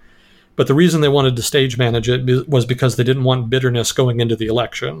wanted. But the reason they wanted to stage manage it was because they didn't want bitterness going into the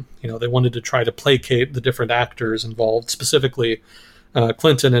election. They wanted to try to placate the different actors involved, specifically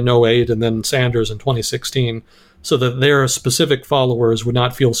Clinton in 2008 and then Sanders in 2016, so that their specific followers would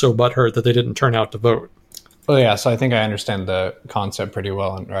not feel so butthurt that they didn't turn out to vote. Oh, yeah. So I think I understand the concept pretty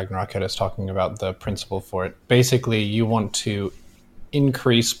well, and Ragnarok is talking about the principle for it. Basically, you want to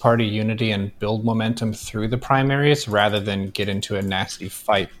increase party unity and build momentum through the primaries rather than get into a nasty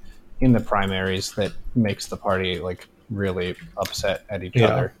fight in the primaries that makes the party really upset at each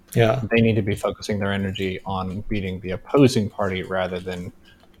other. Yeah. They need to be focusing their energy on beating the opposing party rather than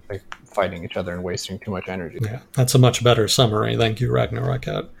fighting each other and wasting too much energy. Yeah, that's a much better summary. Thank you, Ragnarok.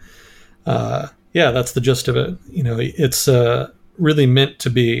 That's the gist of it. It's really meant to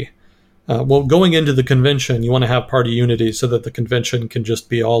be going into the convention, you want to have party unity so that the convention can just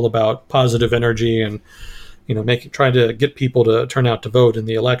be all about positive energy and try to get people to turn out to vote in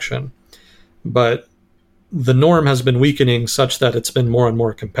the election. But the norm has been weakening such that it's been more and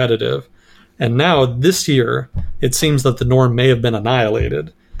more competitive. And now this year, it seems that the norm may have been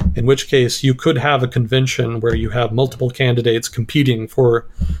annihilated, in which case you could have a convention where you have multiple candidates competing for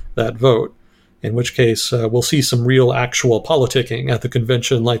that vote, in which case we'll see some real actual politicking at the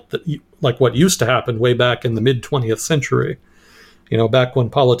convention like what used to happen way back in the mid-20th century. Back when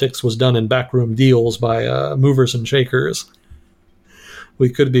politics was done in backroom deals by movers and shakers. We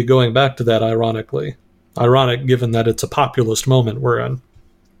could be going back to that, ironically. Ironic, given that it's a populist moment we're in.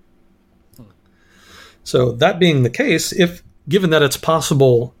 So that being the case, given that it's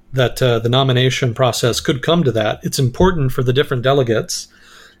possible that the nomination process could come to that, it's important for the different delegates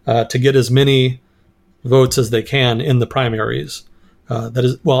to get as many votes as they can in the primaries.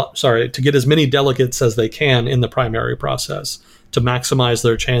 to get as many delegates as they can in the primary process to maximize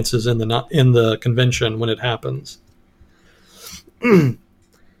their chances in the convention when it happens.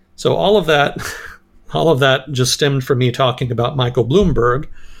 So all of that just stemmed from me talking about Michael Bloomberg.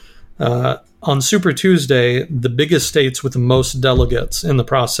 On Super Tuesday, the biggest states with the most delegates in the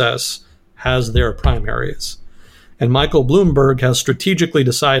process has their primaries. And Michael Bloomberg has strategically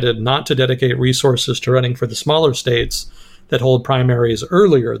decided not to dedicate resources to running for the smaller states that hold primaries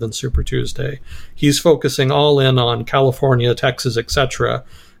earlier than Super Tuesday. He's focusing all in on California, Texas, etc.,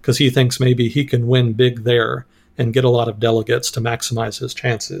 because he thinks maybe he can win big there and get a lot of delegates to maximize his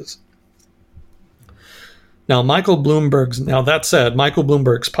chances. Now, that said, Michael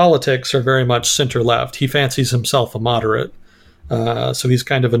Bloomberg's politics are very much center-left. He fancies himself a moderate. So he's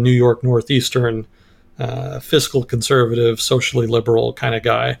kind of a New York Northeastern, fiscal conservative, socially liberal kind of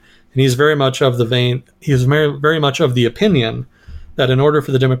guy. And he's very much of the opinion that in order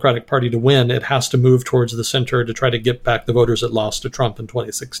for the Democratic Party to win, it has to move towards the center to try to get back the voters it lost to Trump in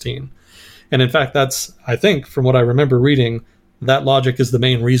 2016. And in fact, that's, I think, from what I remember reading, that logic is the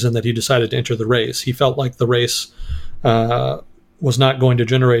main reason that he decided to enter the race. He felt like the race was not going to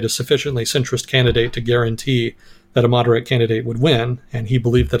generate a sufficiently centrist candidate to guarantee that a moderate candidate would win, and he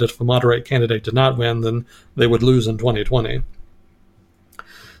believed that if a moderate candidate did not win, then they would lose in 2020.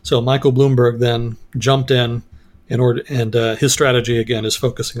 So Michael Bloomberg then jumped in order, and his strategy again is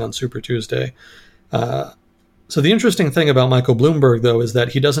focusing on Super Tuesday. So the interesting thing about Michael Bloomberg, though, is that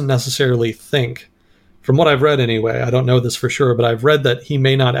he doesn't necessarily think, from what I've read anyway, I don't know this for sure, but I've read that he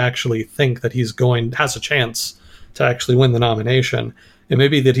may not actually think that has a chance to actually win the nomination. It may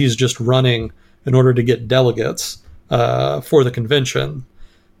be that he's just running in order to get delegates for the convention,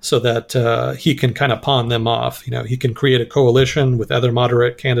 so that he can kind of pawn them off. He can create a coalition with other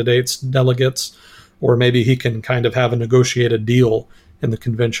moderate candidates, delegates, or maybe he can kind of have a negotiated deal in the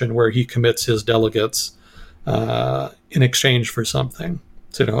convention where he commits his delegates in exchange for something.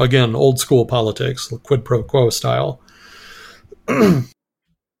 So, again, old school politics, quid pro quo style.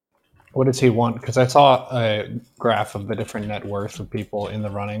 What does he want? Because I saw a graph of the different net worth of people in the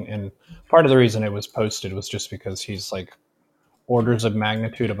running, and part of the reason it was posted was just because he's like orders of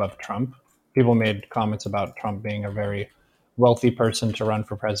magnitude above Trump. People made comments about Trump being a very wealthy person to run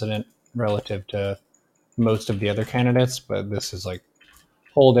for president relative to most of the other candidates, but this is like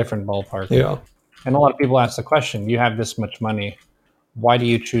a whole different ballpark. Yeah. And a lot of people ask the question, you have this much money, why do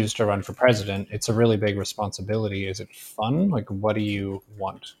you choose to run for president? It's a really big responsibility. Is it fun? Like, what do you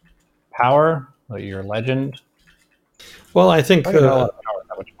want? Power? Like, you're a legend? Well, I think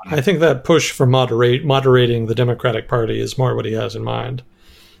that push for moderating the Democratic Party is more what he has in mind.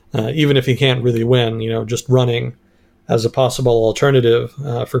 Even if he can't really win, just running as a possible alternative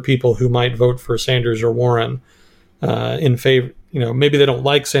for people who might vote for Sanders or Warren in favor. Maybe they don't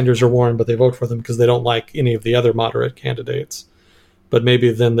like Sanders or Warren, but they vote for them because they don't like any of the other moderate candidates. But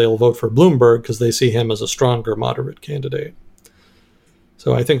maybe then they'll vote for Bloomberg because they see him as a stronger moderate candidate.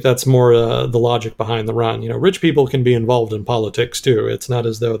 So I think that's more the logic behind the run. Rich people can be involved in politics too. It's not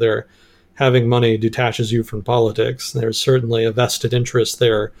as though having money detaches you from absolutely. There's certainly a vested interest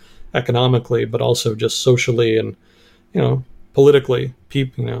there economically, but also just socially and, politically.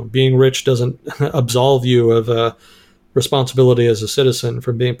 Being rich doesn't absolve you of responsibility as a citizen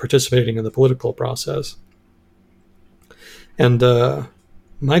from participating in the political process. And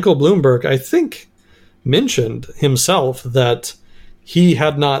Michael Bloomberg, I think, mentioned himself that he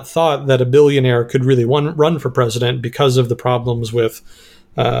had not thought that a billionaire could really run for president because of the problems with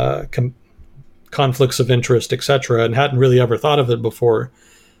conflicts of interest, etc., and hadn't really ever thought of it before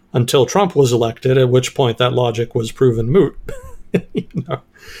until Trump was elected, at which point that logic was proven moot.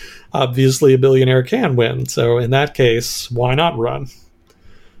 Obviously, a billionaire can win. So in that case, why not run?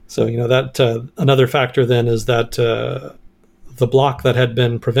 So, that another factor then is that the block that had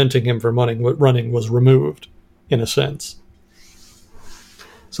been preventing him from running was removed, in a sense.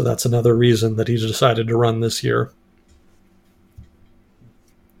 So that's another reason that he decided to run this year.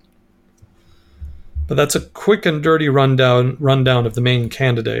 But that's a quick and dirty rundown of the main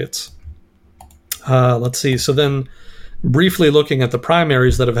candidates. Let's see. So then, briefly looking at the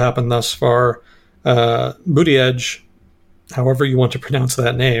primaries that have happened thus far, Buttigieg, however you want to pronounce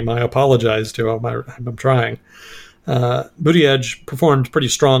that name, I apologize to him. I'm trying. Buttigieg performed pretty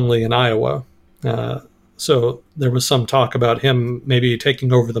strongly in Iowa. So there was some talk about him maybe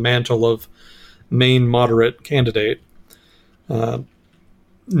taking over the mantle of main moderate candidate.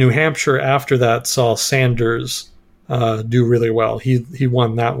 New Hampshire after that saw Sanders do really well. He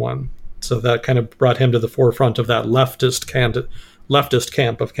won that one. So that kind of brought him to the forefront of that leftist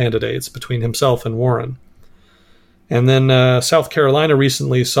camp of candidates between himself and Warren. And then South Carolina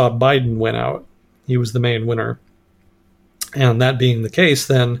recently saw Biden win out. He was the main winner. And that being the case,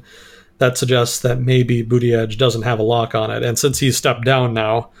 then that suggests that maybe Buttigieg doesn't have a lock on it. And since he's stepped down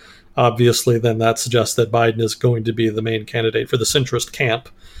now, obviously, then that suggests that Biden is going to be the main candidate for the centrist camp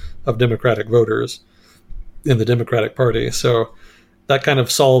of Democratic voters in the Democratic Party. So that kind of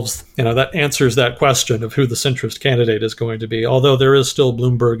solves, that answers that question of who the centrist candidate is going to be, although there is still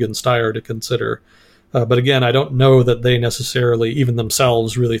Bloomberg and Steyer to consider. But again, I don't know that they necessarily, even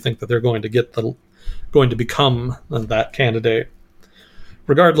themselves, really think that they're going to become that candidate.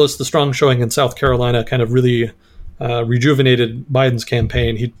 Regardless, the strong showing in South Carolina kind of really rejuvenated Biden's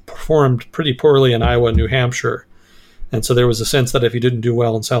campaign. He performed pretty poorly in Iowa and New Hampshire. And so there was a sense that if he didn't do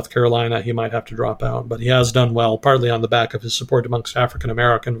well in South Carolina, he might have to drop out. But he has done well, partly on the back of his support amongst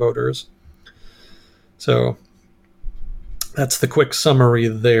African-American voters. So that's the quick summary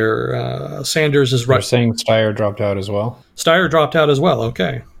there. Sanders is right. You're saying Steyer dropped out as well? Steyer dropped out as well.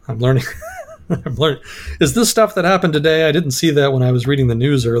 Okay. I'm learning. I'm learning. Is this stuff that happened today? I didn't see that when I was reading the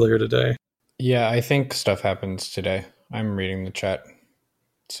news earlier today. Yeah, I think stuff happens today. I'm reading the chat.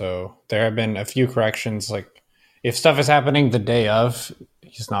 So there have been a few corrections. Like, if stuff is happening the day of,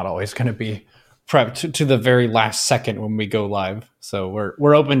 he's not always going to be prepped to the very last second when we go live. So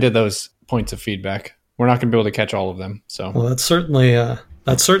we're open to those points of feedback. We're not going to be able to catch all of them. So well, that's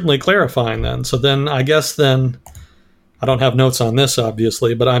certainly clarifying then. So then I guess then I don't have notes on this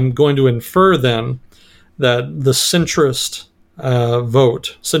obviously, but I'm going to infer then that the centrist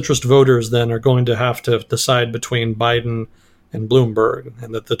centrist voters then are going to have to decide between Biden and Bloomberg,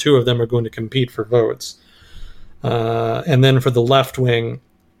 and that the two of them are going to compete for votes. And then for the left wing,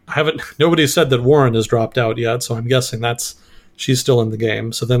 nobody said that Warren has dropped out yet, so I'm guessing she's still in the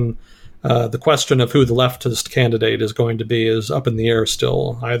game. So then the question of who the leftist candidate is going to be is up in the air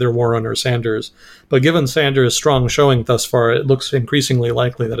still, either Warren or Sanders. But given Sanders' strong showing thus far, it looks increasingly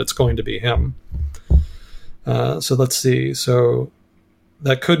likely that it's going to be him. So let's see. So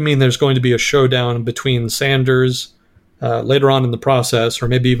that could mean there's going to be a showdown between Sanders later on in the process, or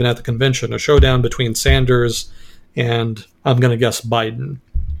maybe even at the convention, a showdown between Sanders and, I'm going to guess, Biden.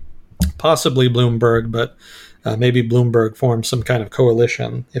 Possibly Bloomberg, but maybe Bloomberg forms some kind of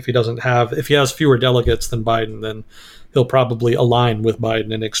coalition. If he has fewer delegates than Biden, then he'll probably align with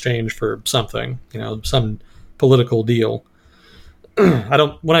Biden in exchange for something, some political deal.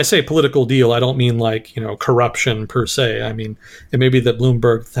 When I say political deal, I don't mean like, corruption per se. I mean, it may be that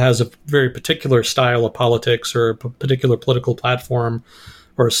Bloomberg has a very particular style of politics or a particular political platform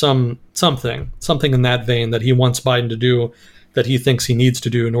or something in that vein that he wants Biden to do, that he thinks he needs to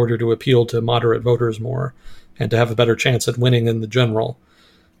do in order to appeal to moderate voters more and to have a better chance at winning in the general.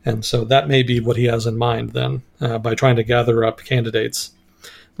 And so that may be what he has in mind then, by trying to gather up candidates.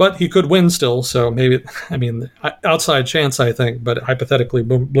 But he could win still, so maybe, outside chance, I think, but hypothetically,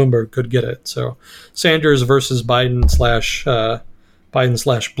 Bloomberg could get it. So Sanders versus Biden slash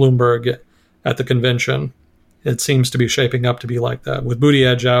Bloomberg at the convention. It seems to be shaping up to be like that. With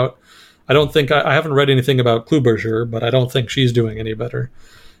Buttigieg out, I haven't read anything about Klobuchar, but I don't think she's doing any better.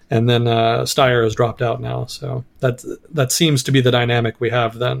 And then Steyer has dropped out now, so that seems to be the dynamic we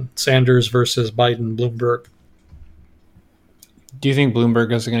have then. Sanders versus Biden, Bloomberg. Do you think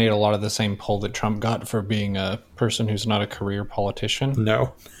Bloomberg is going to get a lot of the same pull that Trump got for being a person who's not a career politician?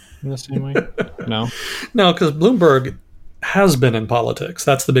 No. In the same way? No? No, because Bloomberg has been in politics.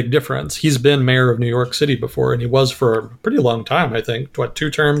 That's the big difference. He's been mayor of New York City before, and he was for a pretty long time, I think. 2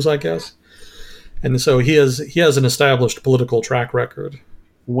 terms, I guess? And so he has an established political track record.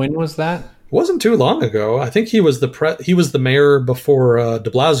 When was that? It wasn't too long ago. I think he was the mayor before de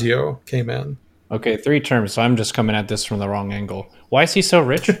Blasio came in. Okay, 3 terms, so I'm just coming at this from the wrong angle. Why is he so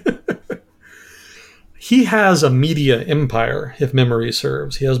rich? He has a media empire, if memory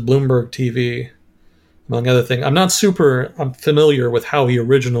serves. He has Bloomberg TV, among other things. I'm familiar with how he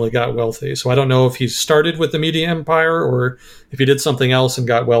originally got wealthy, so I don't know if he started with the media empire or if he did something else and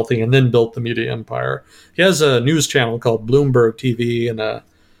got wealthy and then built the media empire. He has a news channel called Bloomberg TV and a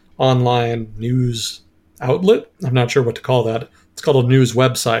online news outlet. I'm not sure what to call that. It's called a news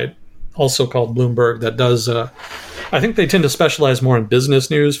website, also called Bloomberg, that does, I think they tend to specialize more in business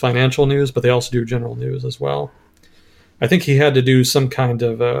news, financial news, but they also do general news as well. I think he had to do some kind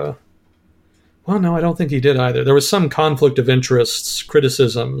of, well, no, I don't think he did either. There was some conflict of interests,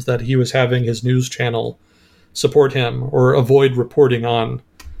 criticisms that he was having his news channel support him or avoid reporting on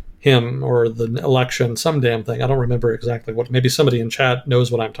him or the election, some damn thing. I don't remember exactly what. Maybe somebody in chat knows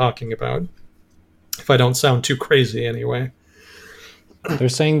what I'm talking about, if I don't sound too crazy anyway. They're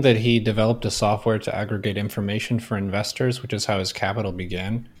saying that he developed a software to aggregate information for investors, which is how his capital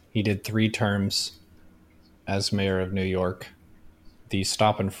began. He did 3 terms as mayor of New York, the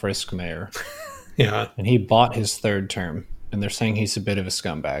stop and frisk mayor, Yeah. and he bought his third term, and they're saying he's a bit of a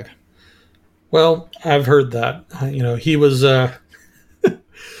scumbag. Well, I've heard that. He was.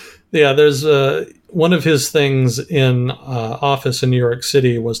 Yeah, there's one of his things in office in New York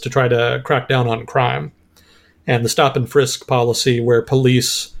City was to try to crack down on crime, and the stop and frisk policy, where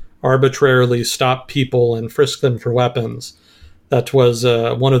police arbitrarily stop people and frisk them for weapons. That was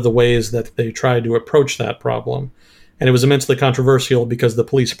one of the ways that they tried to approach that problem. And it was immensely controversial because the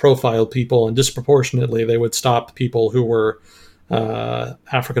police profiled people, and disproportionately they would stop people who were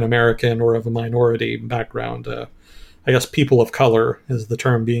African American or of a minority background. I guess people of color is the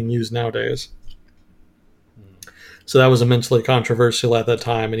term being used nowadays. So that was immensely controversial at that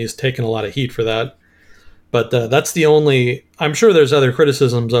time, and he's taken a lot of heat for that. But that's the only... I'm sure there's other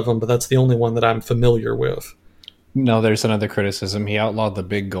criticisms of him, but that's the only one that I'm familiar with. No, there's another criticism. He outlawed the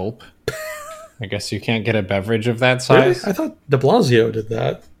big gulp. I guess you can't get a beverage of that size. Really? I thought de Blasio did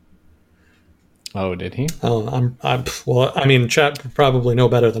that. Oh, did he? Oh, well, I mean, chat would probably know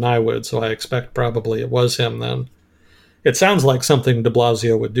better than I would, so I expect probably it was him then. It sounds like something de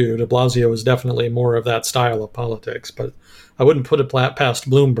Blasio would do. De Blasio is definitely more of that style of politics, but I wouldn't put it past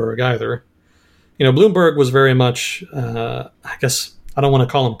Bloomberg either. Bloomberg was very much, I guess, I don't want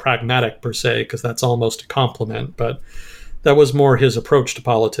to call him pragmatic per se, because that's almost a compliment, but that was more his approach to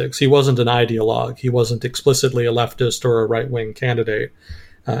politics. He wasn't an ideologue. He wasn't explicitly a leftist or a right-wing candidate.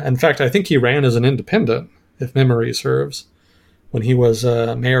 In fact, I think he ran as an independent, if memory serves, when he was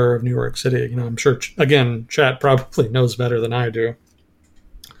mayor of New York City. I'm sure, again, chat probably knows better than I do.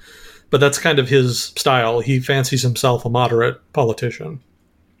 But that's kind of his style. He fancies himself a moderate politician.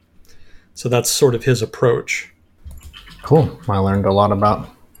 So that's sort of his approach. Cool. I learned a lot about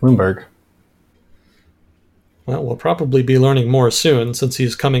Bloomberg. Well, we'll probably be learning more soon. Since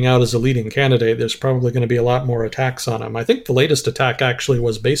he's coming out as a leading candidate, there's probably going to be a lot more attacks on him. I think the latest attack actually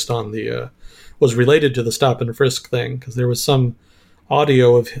was based on was related to the stop and frisk thing, because there was some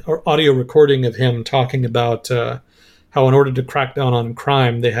audio recording of him talking about how in order to crack down on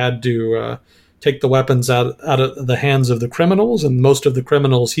crime, they had to take the weapons out of the hands of the criminals, and most of the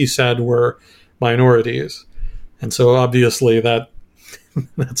criminals, he said, were minorities. And so obviously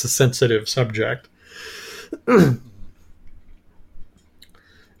that's a sensitive subject.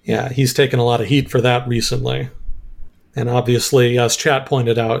 Yeah, he's taken a lot of heat for that recently. And obviously, as chat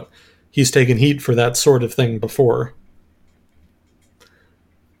pointed out, he's taken heat for that sort of thing before.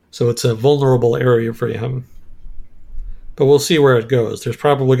 So it's a vulnerable area for him. But we'll see where it goes. There's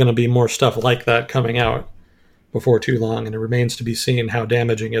probably going to be more stuff like that coming out before too long, and it remains to be seen how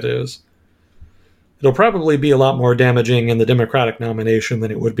damaging it is. It'll probably be a lot more damaging in the Democratic nomination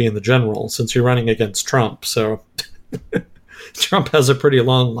than it would be in the general, since you're running against Trump. So Trump has a pretty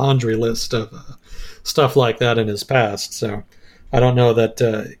long laundry list of stuff like that in his past. So I don't know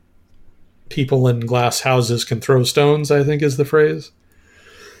that people in glass houses can throw stones, I think is the phrase.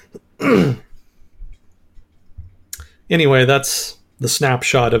 Anyway, that's the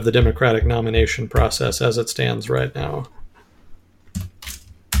snapshot of the Democratic nomination process as it stands right now.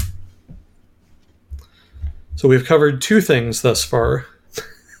 So we've covered two things thus far.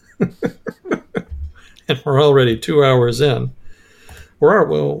 And we're already 2 hours in.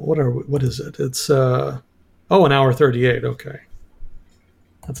 What is it? It's an hour 38. Okay.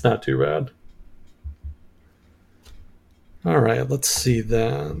 That's not too bad. All right, let's see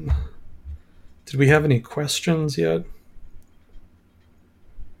then. Did we have any questions yet?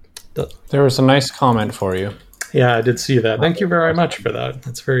 There was a nice comment for you. Yeah, I did see that. Thank you very much for that.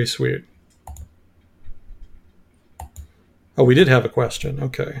 That's very sweet. Oh, we did have a question.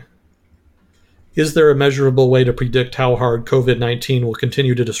 Okay. Is there a measurable way to predict how hard COVID-19 will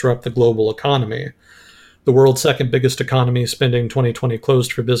continue to disrupt the global economy? The world's second biggest economy spending 2020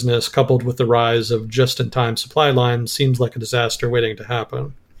 closed for business, coupled with the rise of just-in-time supply lines, seems like a disaster waiting to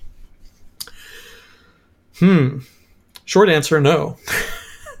happen. Short answer, no.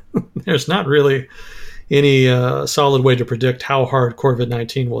 There's not really any solid way to predict how hard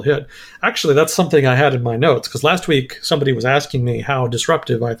COVID-19 will hit. Actually, that's something I had in my notes, because last week somebody was asking me how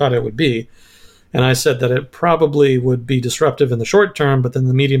disruptive I thought it would be. And I said that it probably would be disruptive in the short term, but then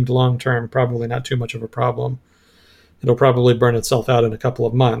the medium to long term, probably not too much of a problem. It'll probably burn itself out in a couple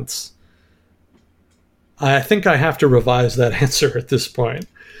of months. I think I have to revise that answer at this point,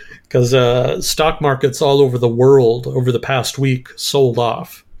 because stock markets all over the world over the past week sold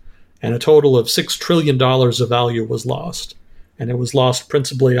off, and a total of $6 trillion of value was lost. And it was lost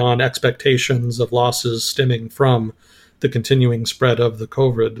principally on expectations of losses stemming from the continuing spread of the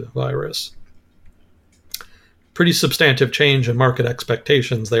COVID virus. Pretty substantive change in market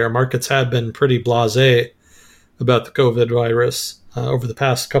expectations there. Markets had been pretty blasé about the COVID virus over the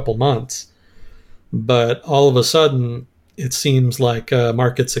past couple months. But all of a sudden, it seems like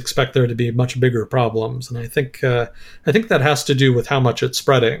markets expect there to be much bigger problems, and I think that has to do with how much it's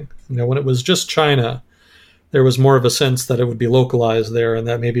spreading. When it was just China, there was more of a sense that it would be localized there, and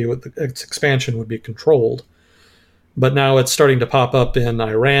that maybe its expansion would be controlled. But now it's starting to pop up in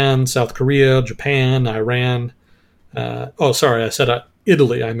Iran, South Korea, Japan, Iran. I said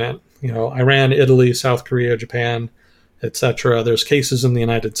Italy. I meant Iran, Italy, South Korea, Japan, etc. There's cases in the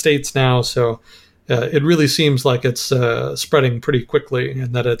United States now, so. It really seems like it's spreading pretty quickly,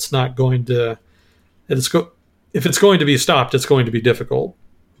 and that it's not going to. If it's going to be stopped, it's going to be difficult.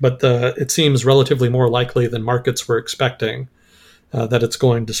 But it seems relatively more likely than markets were expecting that it's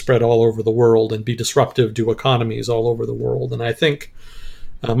going to spread all over the world and be disruptive to economies all over the world. And I think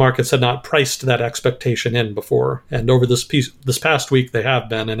markets had not priced that expectation in before, and over this past week they have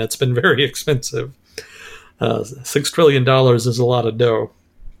been, and it's been very expensive. $6 trillion is a lot of dough.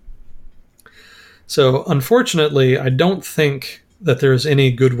 So unfortunately, I don't think that there's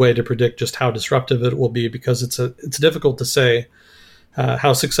any good way to predict just how disruptive it will be, because it's difficult to say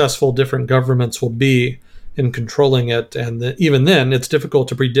how successful different governments will be in controlling it. And even then, it's difficult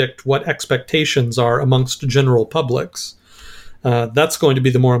to predict what expectations are amongst general publics. That's going to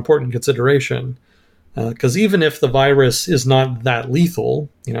be the more important consideration. Because even if the virus is not that lethal,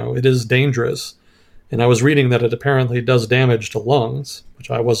 it is dangerous. And I was reading that it apparently does damage to lungs, which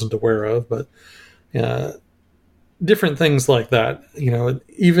I wasn't aware of, but different things like that.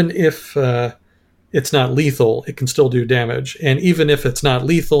 Even if it's not lethal, it can still do damage. And even if it's not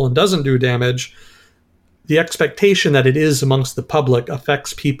lethal and doesn't do damage, the expectation that it is amongst the public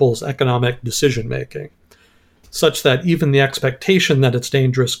affects people's economic decision making, such that even the expectation that it's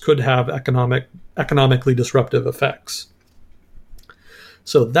dangerous could have economically disruptive effects.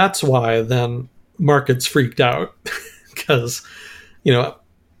 So that's why then markets freaked out, because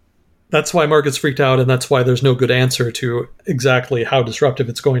that's why markets freaked out, and that's why there's no good answer to exactly how disruptive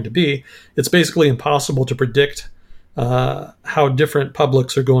it's going to be. It's basically impossible to predict how different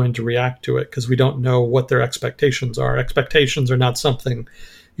publics are going to react to it, because we don't know what their expectations are. Expectations are not something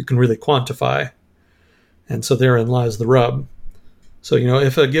you can really quantify, and so therein lies the rub. So,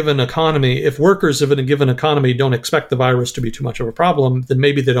 if workers of a given economy don't expect the virus to be too much of a problem, then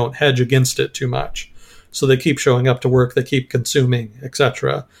maybe they don't hedge against it too much. So they keep showing up to work, they keep consuming,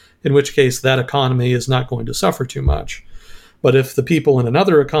 etc., in which case that economy is not going to suffer too much. But if the people in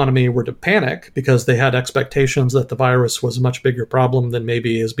another economy were to panic because they had expectations that the virus was a much bigger problem than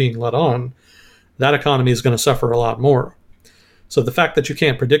maybe is being let on, that economy is going to suffer a lot more. So the fact that you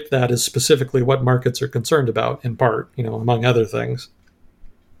can't predict that is specifically what markets are concerned about, in part, among other things.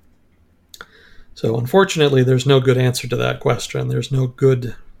 So unfortunately, there's no good answer to that question. There's no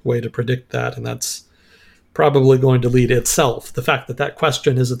good way to predict that, and that's probably going to lead itself. The fact that that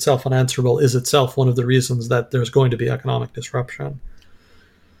question is itself unanswerable is itself one of the reasons that there's going to be economic disruption.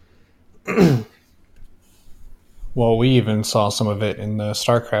 Well, we even saw some of it in the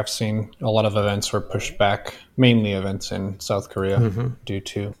StarCraft scene. A lot of events were pushed back, mainly events in South Korea, due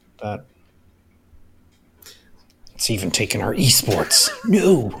to that. It's even taken our esports.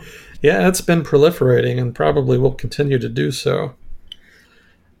 No. Yeah, it's been proliferating and probably will continue to do so.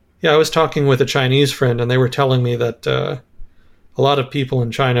 Yeah, I was talking with a Chinese friend, and they were telling me that a lot of people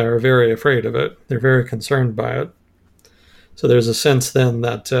in China are very afraid of it. They're very concerned by it. So there's a sense then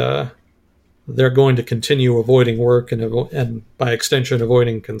that they're going to continue avoiding work and by extension,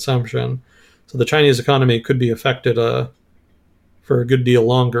 avoiding consumption. So the Chinese economy could be affected for a good deal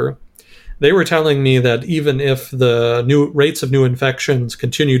longer. They were telling me that even if the new rates of new infections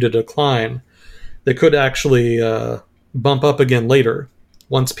continue to decline, they could actually bump up again later,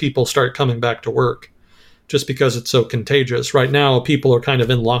 once people start coming back to work, just because it's so contagious. Right now, people are kind of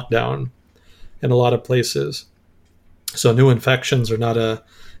in lockdown in a lot of places. So new infections are not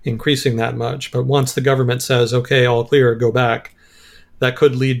increasing that much. But once the government says, okay, all clear, go back, that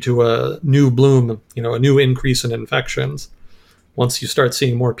could lead to a new bloom, a new increase in infections, once you start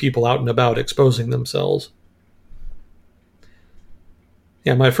seeing more people out and about exposing themselves.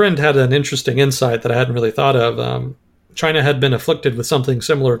 Yeah, my friend had an interesting insight that I hadn't really thought of. China had been afflicted with something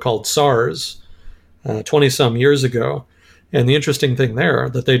similar called SARS 20-some years ago. And the interesting thing there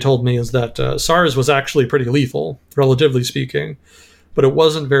that they told me is that SARS was actually pretty lethal, relatively speaking, but it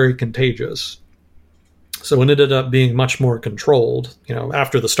wasn't very contagious. So it ended up being much more controlled,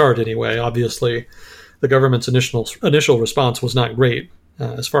 after the start anyway. Obviously, the government's initial response was not great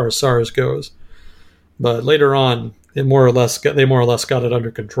as far as SARS goes. But later on, they more or less got it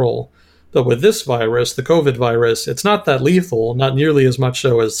under control. But with this virus, the COVID virus, it's not that lethal, not nearly as much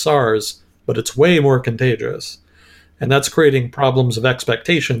so as SARS, but it's way more contagious. And that's creating problems of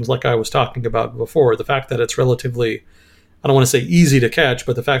expectations, like I was talking about before. The fact that it's relatively, I don't want to say easy to catch,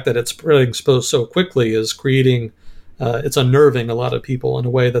 but the fact that it's spreading so quickly is creating, it's unnerving a lot of people in a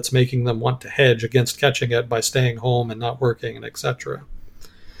way that's making them want to hedge against catching it by staying home and not working, and etc.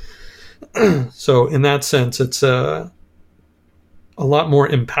 So in that sense, it's a lot more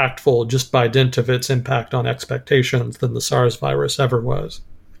impactful just by dint of its impact on expectations than the SARS virus ever was.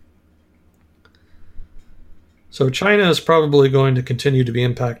 So China is probably going to continue to be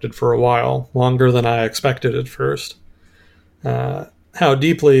impacted for a while, longer than I expected at first. How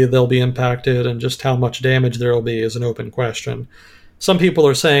deeply they'll be impacted and just how much damage there will be is an open question. Some people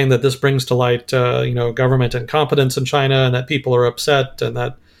are saying that this brings to light, government incompetence in China, and that people are upset, and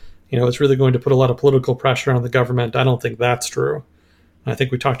that, it's really going to put a lot of political pressure on the government. I don't think that's true. I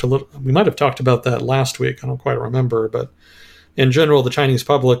think we might have talked about that last week. I don't quite remember, but in general, the Chinese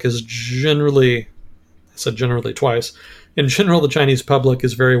public is generally, I said generally twice. In general, the Chinese public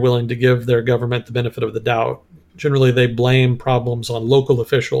is very willing to give their government the benefit of the doubt. Generally, they blame problems on local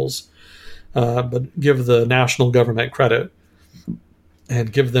officials, but give the national government credit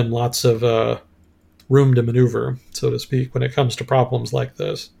and give them lots of room to maneuver, so to speak, when it comes to problems like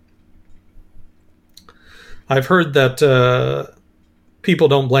this. I've heard that people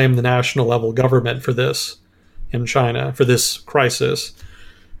don't blame the national level government for this in China, for this crisis.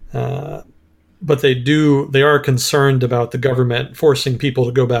 But they are concerned about the government forcing people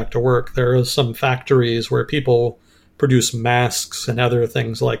to go back to work. There are some factories where people produce masks and other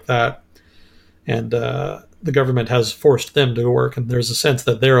things like that. And the government has forced them to work. And there's a sense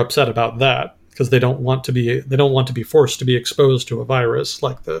that they're upset about that because they don't want to be forced to be exposed to a virus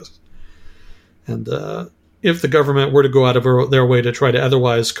like this. And if the government were to go out of their way to try to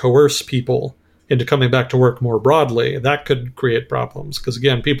otherwise coerce people into coming back to work more broadly, that could create problems. Because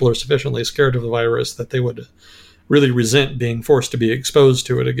again, people are sufficiently scared of the virus that they would really resent being forced to be exposed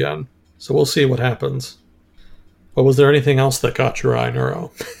to it again. So we'll see what happens. But was there anything else that caught your eye,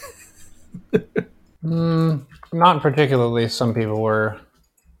 Neuro? Not particularly. Some people were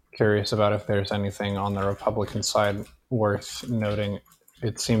curious about if there's anything on the Republican side worth noting.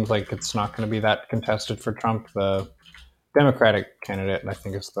 It seems like it's not going to be that contested for Trump. The Democratic candidate, I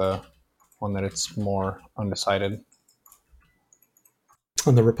think, is the one that it's more undecided.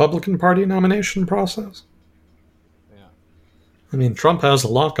 On the Republican Party nomination process? Yeah. I mean, Trump has a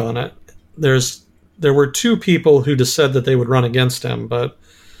lock on it. There were two people who just said that they would run against him, but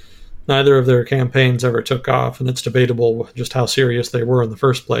neither of their campaigns ever took off, and it's debatable just how serious they were in the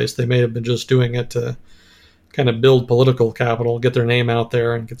first place. They may have been just doing it to kind of build political capital, get their name out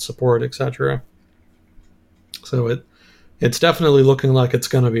there and get support, etc. So it's definitely looking like it's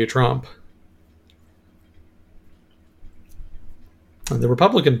going to be Trump. And the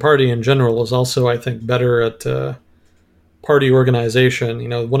Republican Party in general is also, I think, better at party organization.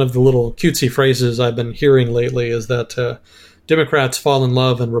 One of the little cutesy phrases I've been hearing lately is that Democrats fall in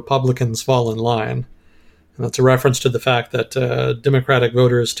love and Republicans fall in line. And that's a reference to the fact that Democratic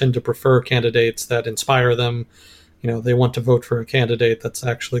voters tend to prefer candidates that inspire them. They want to vote for a candidate that's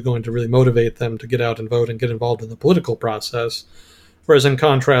actually going to really motivate them to get out and vote and get involved in the political process. Whereas in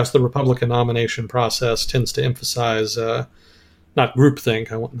contrast, the Republican nomination process tends to emphasize not groupthink.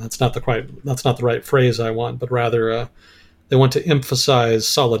 That's not the right phrase I want, but rather they want to emphasize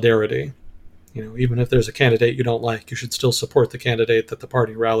solidarity. Even if there's a candidate you don't like, you should still support the candidate that the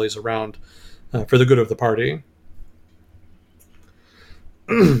party rallies around for the good of the party.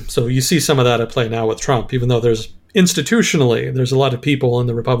 So you see some of that at play now with Trump, even though there's a lot of people in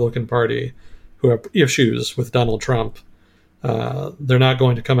the Republican Party who have issues with Donald Trump. They're not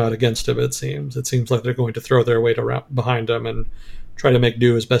going to come out against him, it seems. It seems like they're going to throw their weight behind him and try to make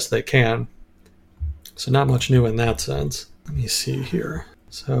do as best they can. So not much new in that sense. Let me see here.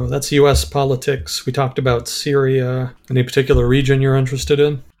 So that's U.S. politics. We talked about Syria. Any particular region you're interested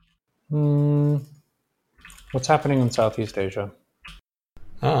in? What's happening in Southeast Asia?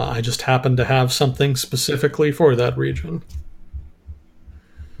 I just happen to have something specifically for that region.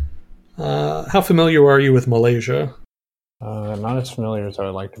 How familiar are you with Malaysia? Not as familiar as I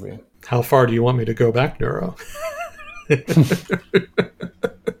would like to be. How far do you want me to go back, Neuro?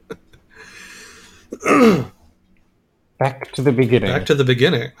 Back to the beginning. Back to the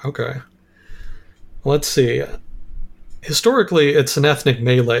beginning. Okay. Let's see. Historically, it's an ethnic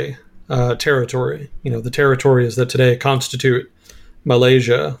Malay territory. The territories that today constitute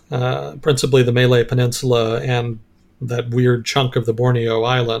Malaysia, principally the Malay Peninsula and that weird chunk of the Borneo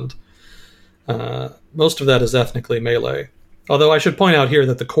Island. Most of that is ethnically Malay. Although I should point out here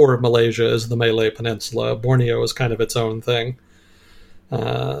that the core of Malaysia is the Malay Peninsula. Borneo is kind of its own thing.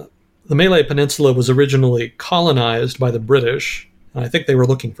 the Malay Peninsula was originally colonized by the British, and I think they were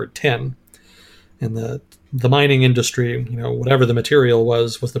looking for tin. And the mining industry, whatever the material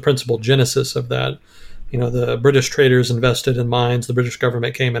was the principal genesis of that. The British traders invested in mines. The British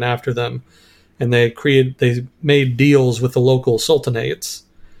government came in after them, and they made deals with the local sultanates.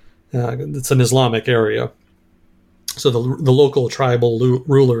 It's an Islamic area, so the local tribal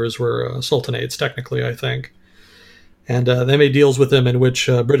rulers were sultanates, technically, I think. And they made deals with them in which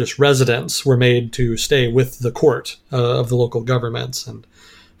British residents were made to stay with the court of the local governments. And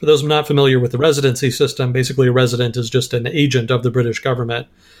for those not familiar with the residency system, basically a resident is just an agent of the British government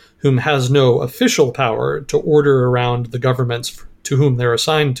whom has no official power to order around the governments to whom they're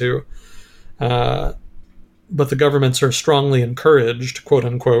assigned to. But the governments are strongly encouraged, quote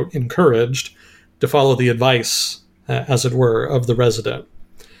unquote, encouraged to follow the advice, as it were, of the resident.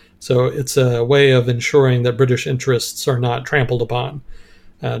 So it's a way of ensuring that British interests are not trampled upon.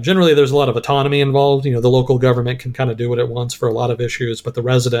 Generally, there's a lot of autonomy involved. The local government can kind of do what it wants for a lot of issues, but the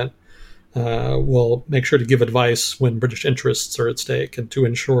resident will make sure to give advice when British interests are at stake, and to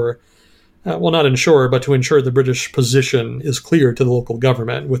ensure, not ensure, but to ensure the British position is clear to the local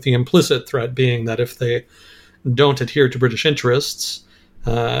government, with the implicit threat being that if they don't adhere to British interests,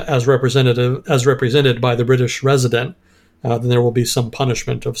 as represented by the British resident, then there will be some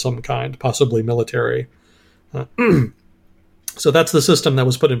punishment of some kind, possibly military. So that's the system that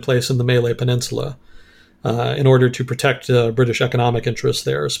was put in place in the Malay Peninsula in order to protect British economic interests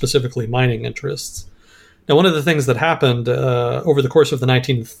there, specifically mining interests. Now, one of the things that happened over the course of the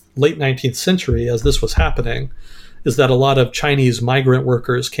late 19th century as this was happening is that a lot of Chinese migrant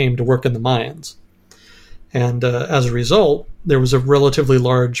workers came to work in the mines. And as a result, there was a relatively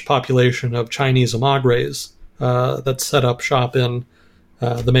large population of Chinese emigres that set up shop in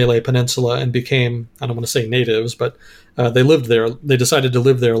the Malay Peninsula and became, I don't want to say natives, but they lived there. They decided to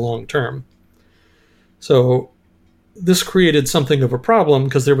live there long term. So this created something of a problem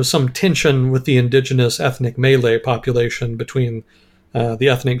because there was some tension with the indigenous ethnic Malay population between the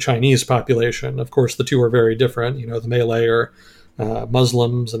ethnic Chinese population. Of course, the two are very different. The Malay are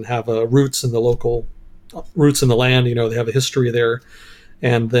Muslims and have roots in the land. They have a history there.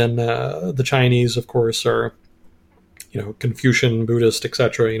 And then the Chinese, of course, are Confucian, Buddhist,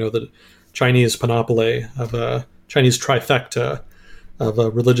 etc. The Chinese panoply of Chinese trifecta of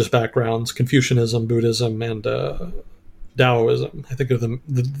religious backgrounds: Confucianism, Buddhism, and Taoism. I think of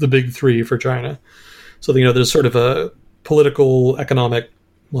the big three for China. So there's sort of a political, economic,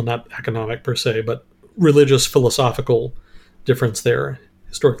 well, not economic per se, but religious, philosophical difference there,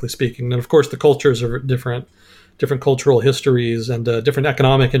 historically speaking. And of course, the cultures are different cultural histories and different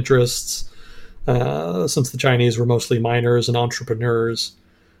economic interests. Since the Chinese were mostly miners and entrepreneurs,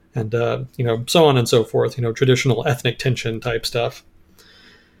 and so on and so forth. Traditional ethnic tension type stuff.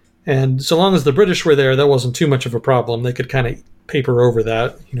 And so long as the British were there, that wasn't too much of a problem. They could kind of paper over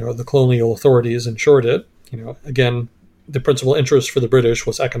that. The colonial authorities ensured it. Again, the principal interest for the British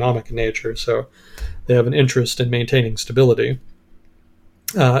was economic in nature, so they have an interest in maintaining stability.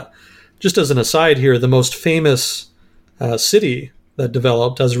 Just as an aside here, the most famous city that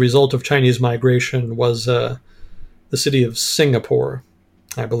developed as a result of Chinese migration was the city of Singapore,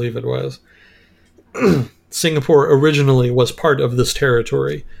 I believe it was. Singapore originally was part of this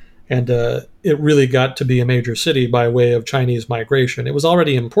territory, and it really got to be a major city by way of Chinese migration. It was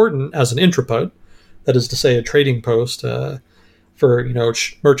already important as an intraput, that is to say a trading post for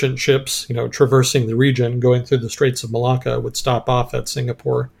merchant ships traversing the region, going through the Straits of Malacca, would stop off at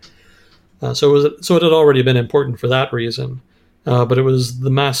Singapore. So it had already been important for that reason. But it was the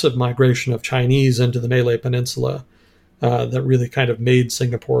massive migration of Chinese into the Malay Peninsula that really kind of made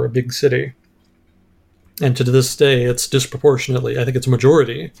Singapore a big city. And to this day, it's disproportionately, I think it's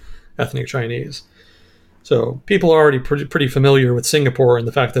majority, ethnic Chinese. So people are already pretty familiar with Singapore and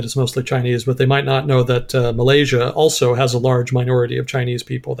the fact that it's mostly Chinese, but they might not know that Malaysia also has a large minority of Chinese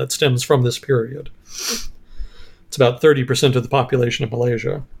people that stems from this period. It's about 30% of the population of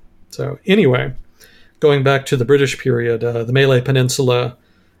Malaysia. So anyway, going back to the British period, the Malay Peninsula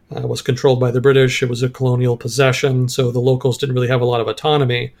was controlled by the British. It was a colonial possession, so the locals didn't really have a lot of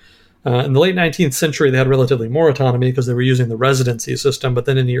autonomy. In the late 19th century, they had relatively more autonomy because they were using the residency system, but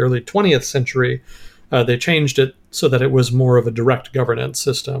then in the early 20th century, they changed it so that it was more of a direct governance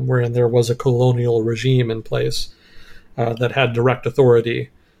system, wherein there was a colonial regime in place that had direct authority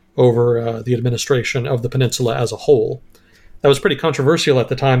over the administration of the peninsula as a whole. That was pretty controversial at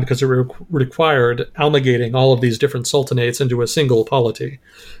the time because it required amalgamating all of these different sultanates into a single polity,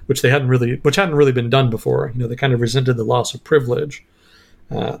 which hadn't really been done before. They kind of resented the loss of privilege.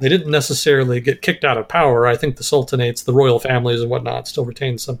 They didn't necessarily get kicked out of power. I think the sultanates, the royal families and whatnot, still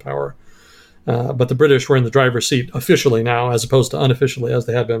retained some power. But the British were in the driver's seat officially now, as opposed to unofficially as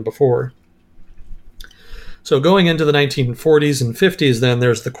they had been before. So going into the 1940s and 50s, then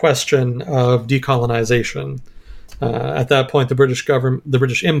there's the question of decolonization. At that point, the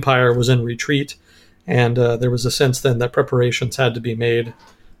British Empire was in retreat, and there was a sense then that preparations had to be made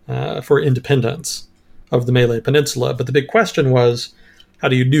for independence of the Malay Peninsula. But the big question was, how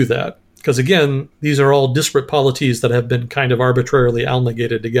do you do that? Because again, these are all disparate polities that have been kind of arbitrarily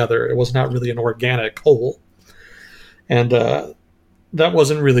amalgamated together. It was not really an organic whole. And that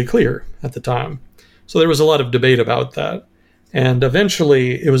wasn't really clear at the time. So there was a lot of debate about that. And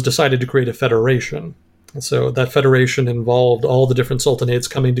eventually it was decided to create a federation. And so that federation involved all the different sultanates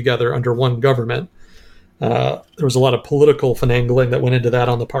coming together under one government. There was a lot of political finagling that went into that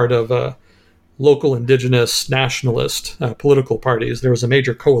on the part of local indigenous nationalist political parties. There was a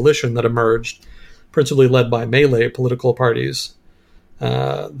major coalition that emerged, principally led by Malay political parties,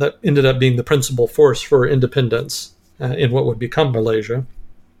 that ended up being the principal force for independence in what would become Malaysia,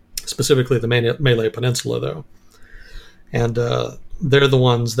 specifically the Malay Peninsula, though. And they're the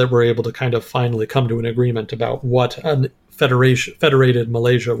ones that were able to kind of finally come to an agreement about what a federated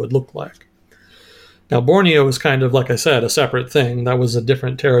Malaysia would look like. Now, Borneo is kind of, like I said, a separate thing. That was a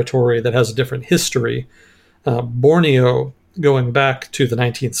different territory that has a different history. Borneo, going back to the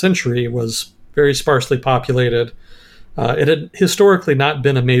 19th century, was very sparsely populated. It had historically not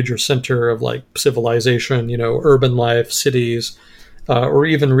been a major center of like civilization, urban life, cities, or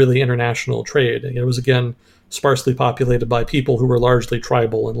even really international trade. It was, again, sparsely populated by people who were largely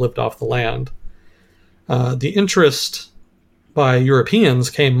tribal and lived off the land. The interest by Europeans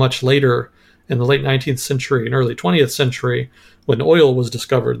came much later in the late 19th century and early 20th century when oil was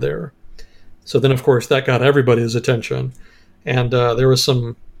discovered there. So then, of course, that got everybody's attention. And there was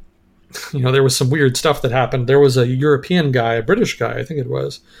some weird stuff that happened. There was a European guy, a British guy, I think it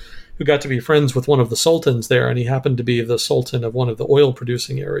was, who got to be friends with one of the sultans there, and he happened to be the sultan of one of the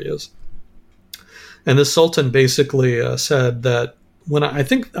oil-producing areas. And this sultan basically said that I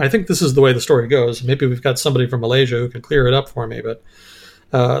think this is the way the story goes. Maybe we've got somebody from Malaysia who can clear it up for me, but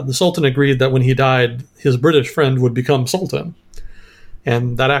the Sultan agreed that when he died, his British friend would become Sultan.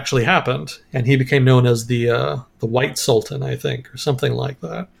 And that actually happened. And he became known as the White Sultan, I think, or something like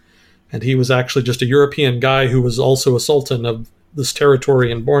that. And he was actually just a European guy who was also a Sultan of this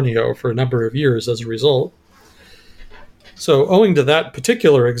territory in Borneo for a number of years as a result. So owing to that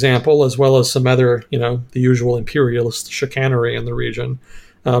particular example, as well as some other, the usual imperialist chicanery in the region,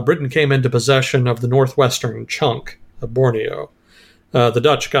 Britain came into possession of the northwestern chunk of Borneo. The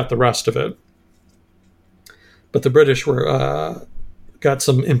Dutch got the rest of it. But the British got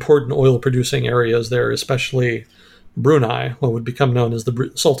some important oil-producing areas there, especially Brunei, what would become known as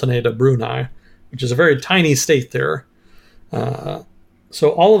the Sultanate of Brunei, which is a very tiny state there.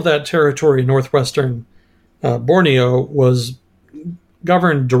 So all of that territory, northwestern Borneo, was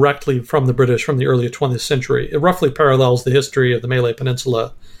governed directly from the British from the early 20th century. It roughly parallels the history of the Malay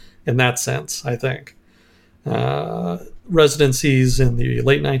Peninsula in that sense, I think. Residencies in the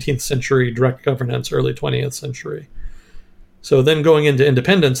late 19th century, direct governance, early 20th century. So then going into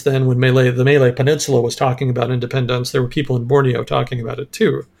independence, then when the Malay Peninsula was talking about independence, there were people in Borneo talking about it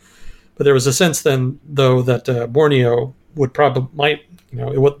too. But there was a sense then, though, that Borneo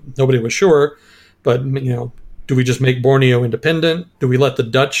nobody was sure, but do we just make Borneo independent? Do we let the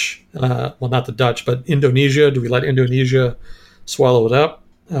Dutch, not the Dutch, but Indonesia, do we let Indonesia swallow it up,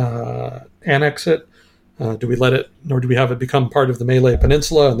 annex it? Do we let it, or do we have it become part of the Malay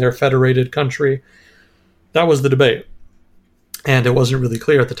Peninsula and their federated country? That was the debate. And it wasn't really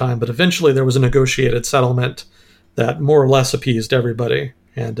clear at the time, but eventually there was a negotiated settlement that more or less appeased everybody.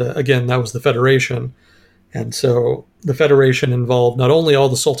 And again, that was the federation. And so the federation involved not only all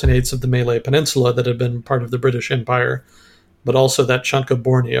the sultanates of the Malay Peninsula that had been part of the British Empire, but also that chunk of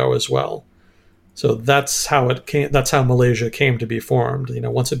Borneo as well. So that's how it came. That's how Malaysia came to be formed.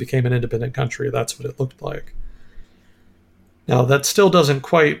 Once it became an independent country, that's what it looked like. Now, that still doesn't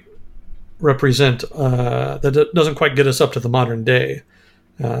quite represent. That doesn't quite get us up to the modern day,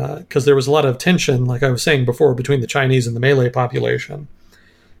 because there was a lot of tension, like I was saying before, between the Chinese and the Malay population,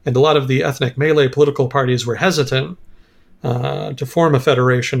 and a lot of the ethnic Malay political parties were hesitant to form a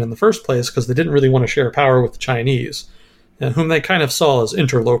federation in the first place because they didn't really want to share power with the Chinese, whom they kind of saw as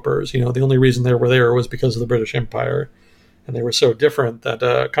interlopers. The only reason they were there was because of the British Empire, and they were so different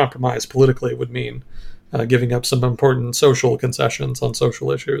that compromise politically would mean giving up some important social concessions on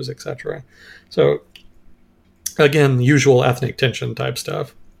social issues, etc. So, again, usual ethnic tension type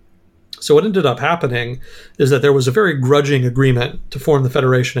stuff. So what ended up happening is that there was a very grudging agreement to form the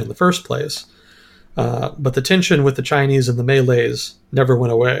federation in the first place. But the tension with the Chinese and the Malays never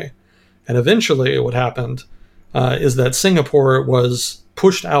went away. And eventually what happened is that Singapore was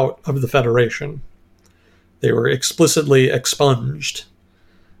pushed out of the federation. They were explicitly expunged.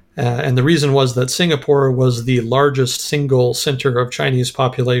 And the reason was that Singapore was the largest single center of Chinese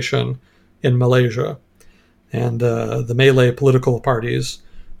population in Malaysia. And the Malay political parties,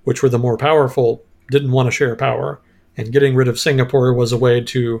 which were the more powerful, didn't want to share power. And getting rid of Singapore was a way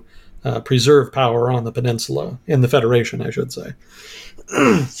to preserve power on the peninsula, in the Federation, I should say.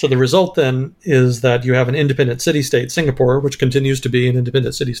 So the result then is that you have an independent city-state, Singapore, which continues to be an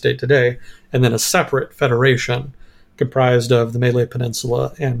independent city-state today, and then a separate federation comprised of the Malay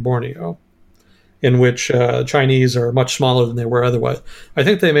Peninsula and Borneo, in which Chinese are much smaller than they were otherwise. I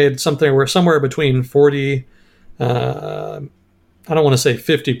think they made somewhere between 40, I don't want to say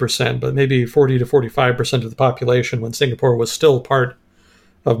 50%, but maybe 40 to 45% of the population when Singapore was still part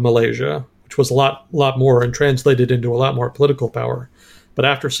of Malaysia, which was a lot more and translated into a lot more political power. But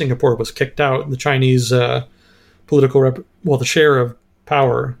after Singapore was kicked out, the Chinese the share of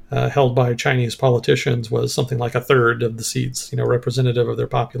power held by Chinese politicians was something like a third of the seats, representative of their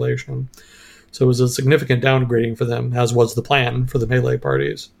population. So it was a significant downgrading for them, as was the plan for the Malay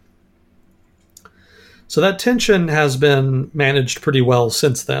parties. So that tension has been managed pretty well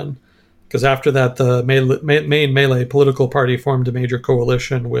since then, because after that, the main Malay political party formed a major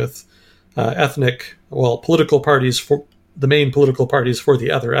coalition with political parties for the main political parties for the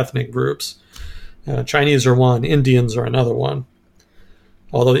other ethnic groups. Chinese are one, Indians are another one,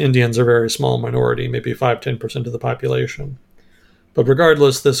 although Indians are a very small minority, maybe 5-10% of the population. But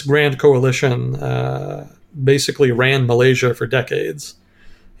regardless, this grand coalition basically ran Malaysia for decades.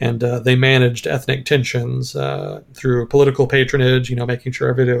 And they managed ethnic tensions through political patronage, making sure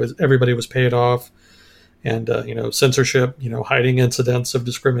everybody was paid off, and censorship, hiding incidents of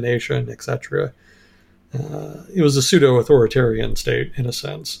discrimination, etc. It was a pseudo-authoritarian state, in a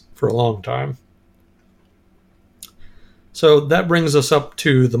sense, for a long time. So that brings us up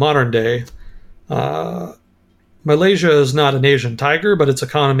to the modern day. Malaysia is not an Asian tiger, but its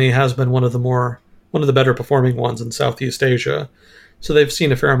economy has been one of the better performing ones in Southeast Asia. So they've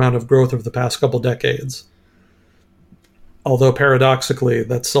seen a fair amount of growth over the past couple decades. Although paradoxically,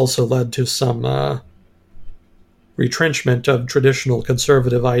 that's also led to some retrenchment of traditional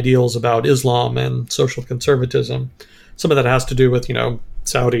conservative ideals about Islam and social conservatism. Some of that has to do with,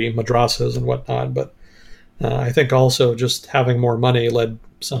 Saudi madrasas and whatnot, but I think also just having more money led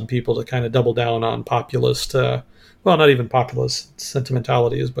some people to kind of double down on populist, not even populist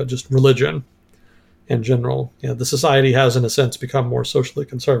sentimentalities, but just religion in general. The society has, in a sense, become more socially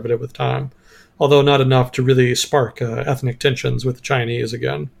conservative with time, although not enough to really spark ethnic tensions with the Chinese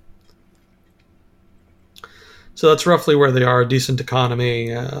again. So that's roughly where they are. Decent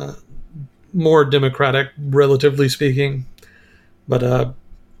economy, more democratic, relatively speaking. But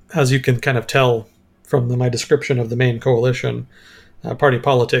as you can kind of tell from my description of the main coalition, party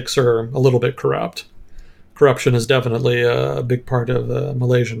politics are a little bit corrupt. Corruption is definitely a big part of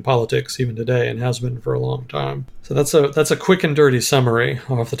Malaysian politics even today, and has been for a long time. So that's a quick and dirty summary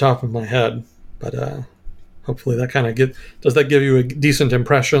off the top of my head. But hopefully that kind of does that give you a decent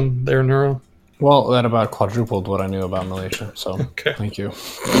impression there, Neuro? Well, that about quadrupled what I knew about Malaysia, so okay. Thank you.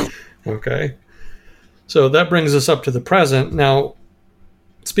 Okay. So that brings us up to the present. Now,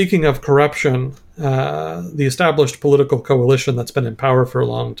 speaking of corruption, the established political coalition that's been in power for a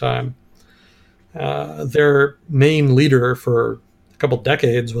long time, their main leader for a couple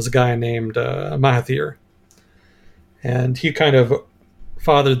decades was a guy named Mahathir. And he kind of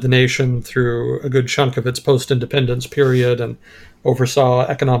fathered the nation through a good chunk of its post-independence period and oversaw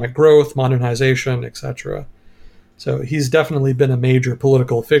economic growth, modernization, etc. So he's definitely been a major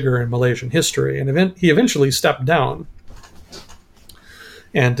political figure in Malaysian history. And he eventually stepped down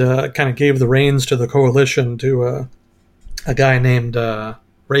and kind of gave the reins to the coalition to a guy named Najib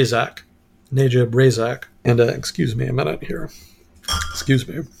Razak. And excuse me a minute here. Excuse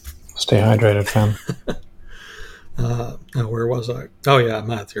me. Stay hydrated, fam. Where was I? Oh, yeah,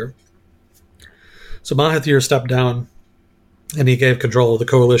 Mahathir. So Mahathir stepped down, and he gave control of the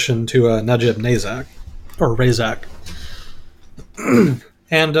coalition to Najib Razak.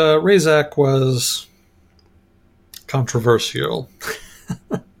 And Razak was controversial.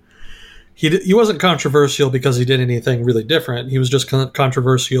 He wasn't controversial because he did anything really different. He was just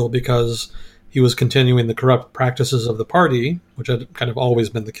controversial because he was continuing the corrupt practices of the party, which had kind of always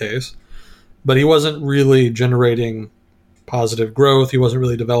been the case. But he wasn't really generating positive growth. He wasn't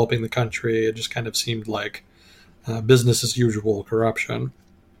really developing the country. It just kind of seemed like business as usual corruption.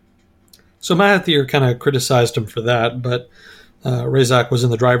 So Mahathir kind of criticized him for that, but Razak was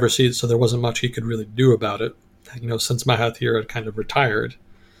in the driver's seat, so there wasn't much he could really do about it, since Mahathir had kind of retired.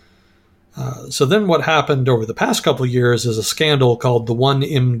 So then what happened over the past couple of years is a scandal called the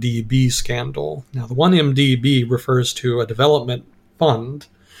 1MDB scandal. Now, the 1MDB refers to a development fund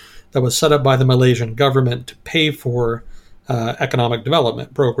that was set up by the Malaysian government to pay for economic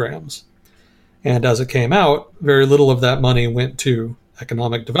development programs. And as it came out, very little of that money went to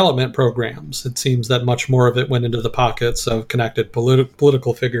economic development programs. It seems that much more of it went into the pockets of connected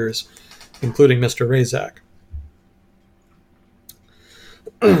political figures, including Mr. Razak.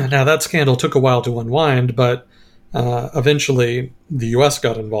 Now, that scandal took a while to unwind, but eventually the U.S.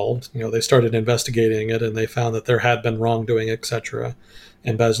 got involved. They started investigating it, and they found that there had been wrongdoing, etc.,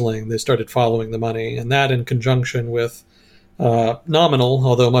 embezzling. They started following the money, and that, in conjunction with nominal,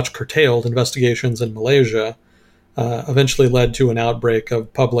 although much curtailed, investigations in Malaysia, eventually led to an outbreak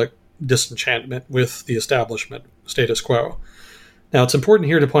of public disenchantment with the establishment status quo. Now, it's important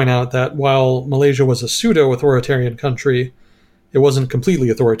here to point out that while Malaysia was a pseudo-authoritarian country, it wasn't completely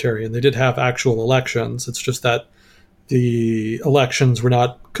authoritarian. They did have actual elections. It's just that the elections were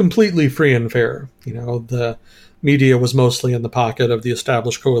not completely free and fair. The media was mostly in the pocket of the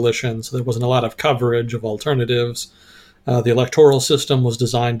established coalition, so there wasn't a lot of coverage of alternatives. The electoral system was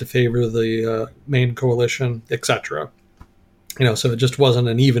designed to favor the main coalition, etc. So it just wasn't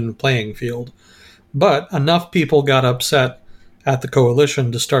an even playing field. But enough people got upset at the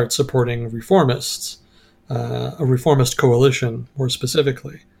coalition to start supporting reformists. A reformist coalition, more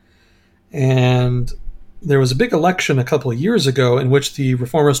specifically. And there was a big election a couple of years ago in which the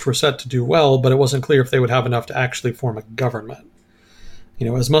reformists were set to do well, but it wasn't clear if they would have enough to actually form a government.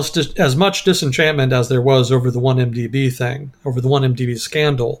 As much disenchantment as there was over the 1MDB thing, over the 1MDB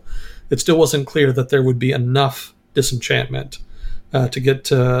scandal, it still wasn't clear that there would be enough disenchantment to get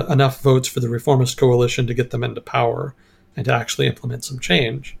enough votes for the reformist coalition to get them into power and to actually implement some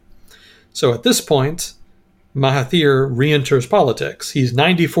change. So at this point, Mahathir re-enters politics. He's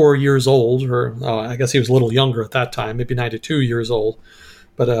 94 years old, or I guess he was a little younger at that time, maybe 92 years old,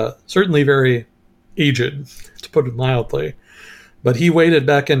 but certainly very aged, to put it mildly. But he waded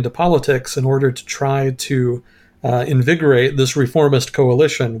back into politics in order to try to invigorate this reformist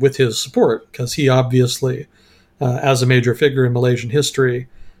coalition with his support, because he obviously, as a major figure in Malaysian history,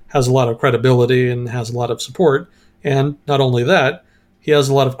 has a lot of credibility and has a lot of support. And not only that, he has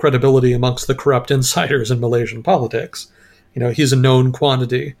a lot of credibility amongst the corrupt insiders in Malaysian politics. He's a known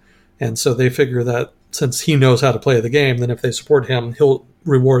quantity. And so they figure that since he knows how to play the game, then if they support him, he'll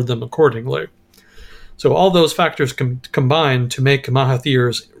reward them accordingly. So all those factors combine to make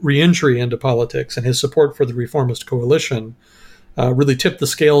Mahathir's re-entry into politics and his support for the reformist coalition really tip the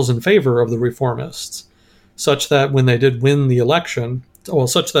scales in favor of the reformists, such that when they did win the election,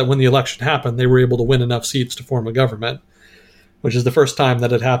 happened, they were able to win enough seats to form a government, which is the first time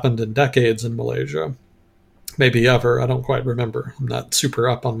that it happened in decades in Malaysia. Maybe ever. I don't quite remember. I'm not super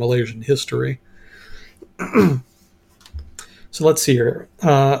up on Malaysian history. So let's see here.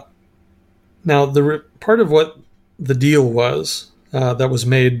 Now, part of what the deal was that was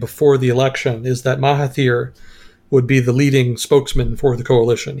made before the election is that Mahathir would be the leading spokesman for the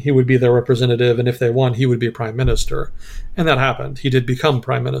coalition. He would be their representative, and if they won, he would be prime minister. And that happened. He did become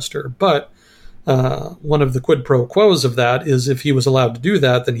prime minister. But one of the quid pro quos of that is if he was allowed to do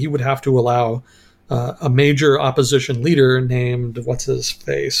that, then he would have to allow a major opposition leader named, what's his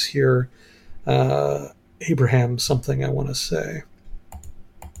face here, Abraham something, I want to say.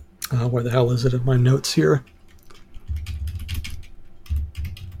 Where the hell is it in my notes here?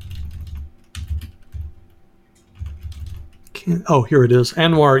 Here it is,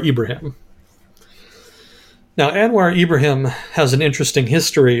 Anwar Ibrahim. Now, Anwar Ibrahim has an interesting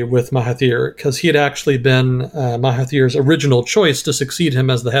history with Mahathir because he had actually been Mahathir's original choice to succeed him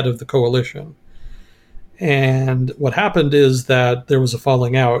as the head of the coalition. And what happened is that there was a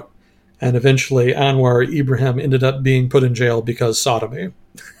falling out, and eventually Anwar Ibrahim ended up being put in jail because sodomy.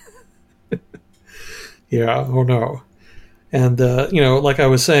 Yeah, oh no. And, like I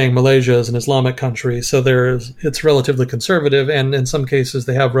was saying, Malaysia is an Islamic country, so it's relatively conservative, and in some cases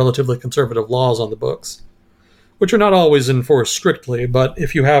they have relatively conservative laws on the books, which are not always enforced strictly, but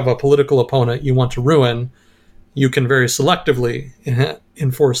if you have a political opponent you want to ruin, you can very selectively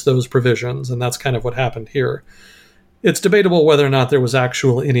enforce those provisions, and that's kind of what happened here. It's debatable whether or not there was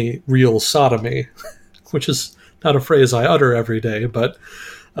any real sodomy, which is not a phrase I utter every day, but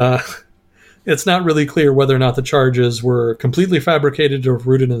it's not really clear whether or not the charges were completely fabricated or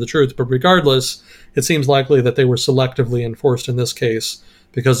rooted in the truth, but regardless, it seems likely that they were selectively enforced in this case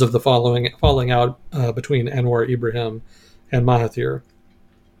because of the falling out between Anwar Ibrahim and Mahathir.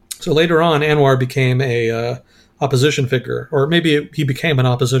 So later on, Anwar became a opposition figure, or maybe he became an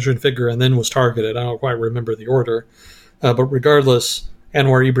opposition figure and then was targeted. I don't quite remember the order. But regardless,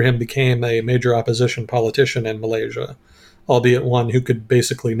 Anwar Ibrahim became a major opposition politician in Malaysia, albeit one who could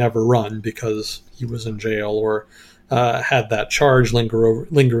basically never run because he was in jail or had that charge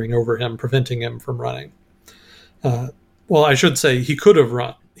lingering over him, preventing him from running. Well, I should say he could have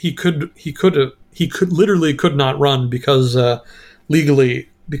run. He literally could not run because legally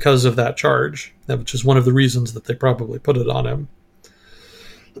because of that charge, which is one of the reasons that they probably put it on him.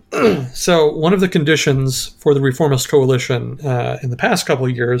 So one of the conditions for the Reformist Coalition in the past couple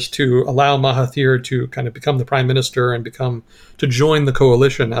of years to allow Mahathir to kind of become the prime minister and to join the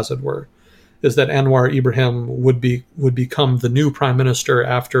coalition, as it were, is that Anwar Ibrahim would become the new prime minister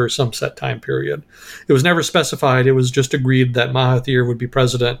after some set time period. It was never specified. It was just agreed that Mahathir would be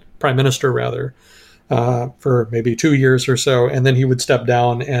prime minister rather, for maybe 2 years or so, and then he would step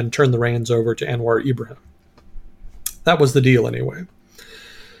down and turn the reins over to Anwar Ibrahim. That was the deal anyway.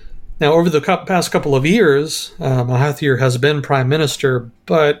 Now, over the past couple of years, Mahathir has been prime minister,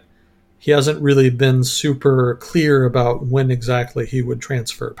 but he hasn't really been super clear about when exactly he would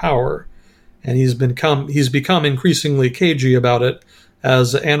transfer power. And he's become increasingly cagey about it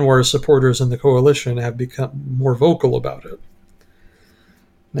as Anwar's supporters in the coalition have become more vocal about it.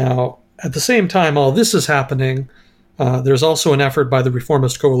 Now, at the same time all this is happening, there's also an effort by the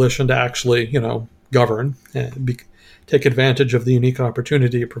Reformist Coalition to actually, govern and take advantage of the unique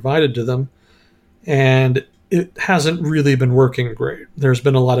opportunity provided to them. And it hasn't really been working great. There's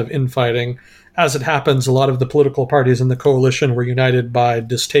been a lot of infighting. As it happens, a lot of the political parties in the coalition were united by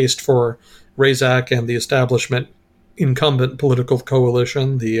distaste for Razak and the establishment incumbent political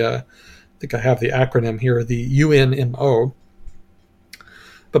coalition, I think I have the acronym here, the UNMO.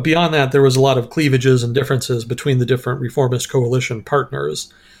 But beyond that, there was a lot of cleavages and differences between the different Reformist Coalition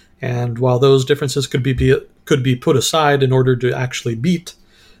partners. And while those differences could be put aside in order to actually beat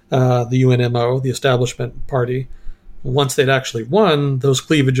the UNMO, the establishment party, once they'd actually won, those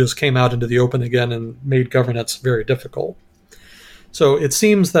cleavages came out into the open again and made governance very difficult. So it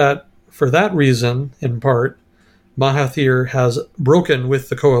seems that for that reason, in part, Mahathir has broken with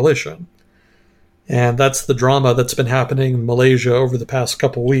the coalition. And that's the drama that's been happening in Malaysia over the past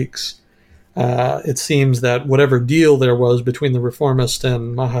couple weeks. It seems that whatever deal there was between the reformist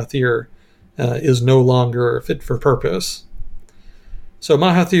and Mahathir is no longer fit for purpose. So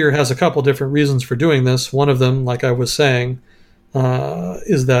Mahathir has a couple different reasons for doing this. One of them, like I was saying,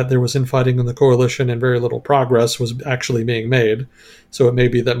 is that there was infighting in the coalition and very little progress was actually being made. So it may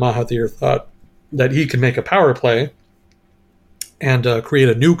be that Mahathir thought that he could make a power play and create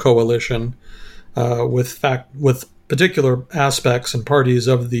a new coalition with particular aspects and parties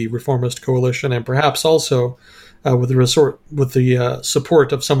of the reformist coalition, and perhaps also with the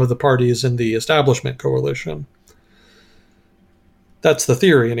support of some of the parties in the establishment coalition. That's the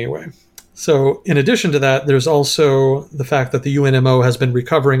theory, anyway. So, in addition to that, there's also the fact that the UNMO has been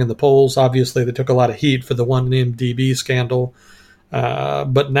recovering in the polls. Obviously, they took a lot of heat for the 1MDB scandal,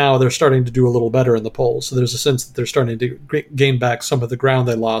 but now they're starting to do a little better in the polls. So there's a sense that they're starting to gain back some of the ground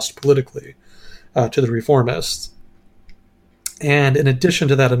they lost politically to the reformists. And in addition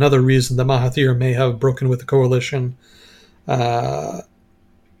to that, another reason that Mahathir may have broken with the coalition, some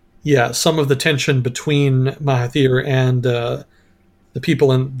of the tension between Mahathir and the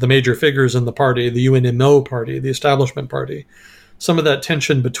people in the major figures in the party, the UNMO party, the establishment party, some of that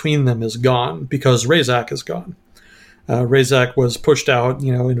tension between them is gone because Razak is gone. Razak was pushed out,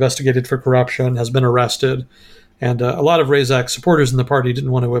 investigated for corruption, has been arrested, and a lot of Razak's supporters in the party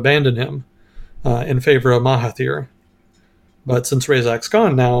didn't want to abandon him in favor of Mahathir. But since Razak's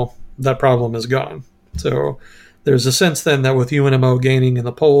gone now, that problem is gone. So there's a sense then that with UNMO gaining in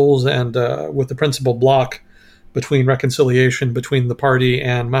the polls and with the principal block between reconciliation between the party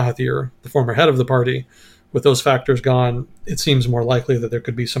and Mahathir, the former head of the party, with those factors gone, it seems more likely that there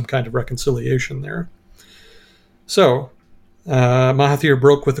could be some kind of reconciliation there. So Mahathir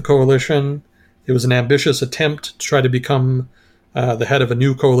broke with the coalition. It was an ambitious attempt to try to become the head of a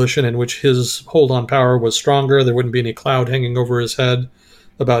new coalition in which his hold on power was stronger. There wouldn't be any cloud hanging over his head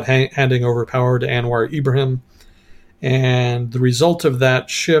about handing over power to Anwar Ibrahim. And the result of that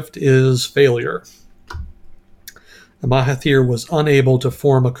shift is failure. Mahathir was unable to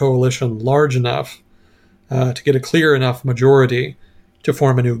form a coalition large enough to get a clear enough majority to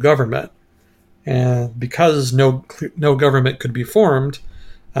form a new government. And because no government could be formed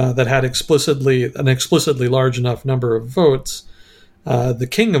that had an explicitly large enough number of votes, the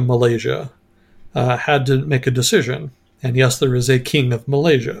king of Malaysia had to make a decision. And yes, there is a king of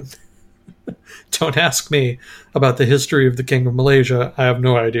Malaysia. don't ask me about the history of the King of Malaysia. I have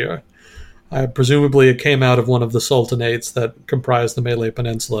no idea. Presumably it came out of one of the sultanates that comprised the Malay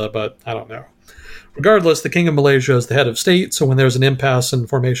Peninsula, but I don't know. Regardless, the King of Malaysia is the head of state, so when there's an impasse in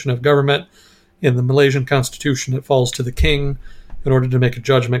formation of government, in the Malaysian constitution, it falls to the king in order to make a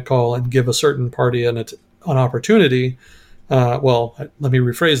judgment call and give a certain party an opportunity. Let me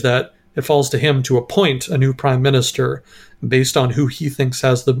rephrase that. It falls to him to appoint a new prime minister based on who he thinks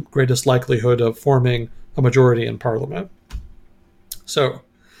has the greatest likelihood of forming a majority in parliament. So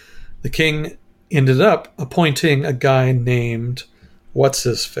the king ended up appointing a guy named, what's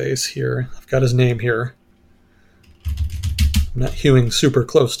his face here? I've got his name here. I'm not hewing super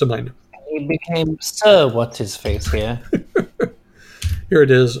close to mine. He became Sir what's his face here. Here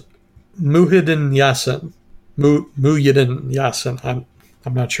it is. Muhyiddin Yassin. Muhyiddin Yassin.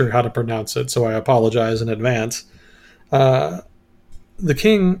 I'm not sure how to pronounce it, so I apologize in advance. The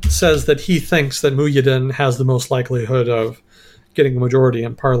king says that he thinks that Muhyiddin has the most likelihood of getting a majority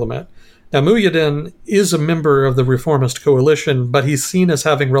in parliament. Now, Muhyiddin is a member of the reformist coalition, but he's seen as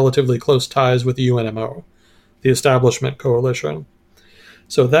having relatively close ties with the UNMO, the establishment coalition.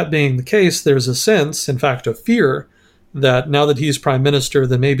 So that being the case, there's a sense, in fact, of fear that now that he's prime minister,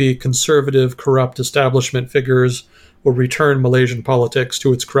 then maybe conservative, corrupt establishment figures will return Malaysian politics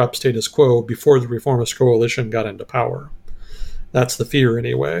to its corrupt status quo before the reformist coalition got into power. That's the fear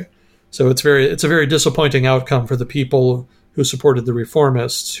anyway. So it's a very disappointing outcome for the people who supported the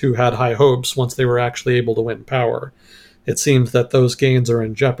reformists, who had high hopes once they were actually able to win power. It seems that those gains are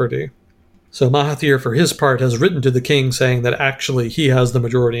in jeopardy. So Mahathir, for his part, has written to the king saying that actually he has the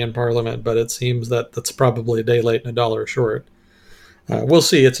majority in parliament, but it seems that that's probably a day late and a dollar short. We'll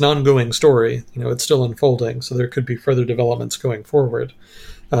see. It's an ongoing story. It's still unfolding, so there could be further developments going forward.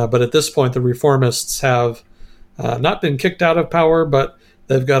 But at this point, the reformists have not been kicked out of power, but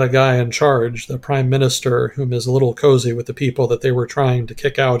they've got a guy in charge, the prime minister, whom is a little cozy with the people that they were trying to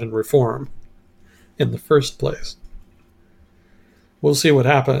kick out and reform in the first place. We'll see what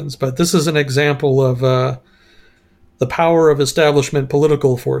happens, but this is an example of the power of establishment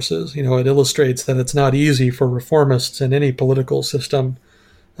political forces. It illustrates that it's not easy for reformists in any political system,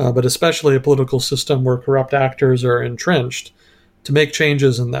 but especially a political system where corrupt actors are entrenched, to make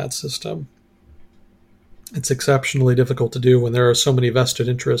changes in that system. It's exceptionally difficult to do when there are so many vested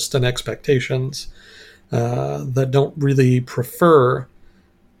interests and expectations that don't really prefer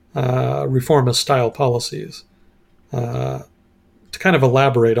reformist-style policies. To kind of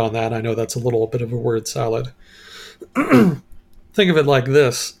elaborate on that, I know that's a little bit of a word salad. Think of it like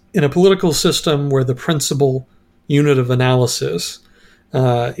this. In a political system where the principal unit of analysis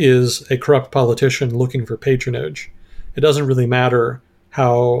is a corrupt politician looking for patronage, it doesn't really matter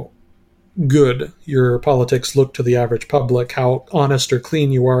how good your politics look to the average public, how honest or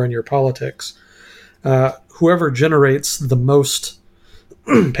clean you are in your politics. Whoever generates the most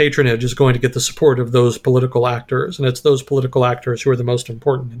patronage is going to get the support of those political actors, and it's those political actors who are the most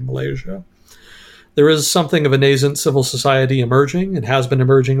important in Malaysia. There is something of a nascent civil society emerging, and has been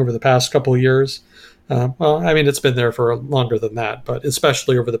emerging over the past couple of years. It's been there for longer than that, but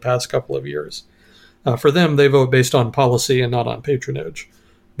especially over the past couple of years. For them, they vote based on policy and not on patronage.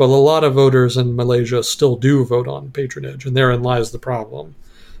 But a lot of voters in Malaysia still do vote on patronage, and therein lies the problem.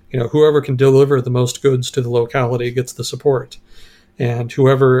 Whoever can deliver the most goods to the locality gets the support. And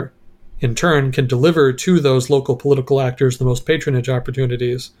whoever, in turn, can deliver to those local political actors the most patronage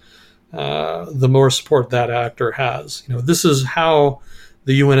opportunities, the more support that actor has. This is how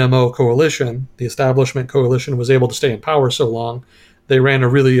the UNMO coalition, the establishment coalition, was able to stay in power so long. They ran a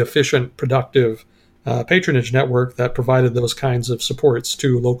really efficient, productive patronage network that provided those kinds of supports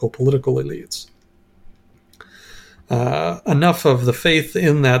to local political elites. Enough of the faith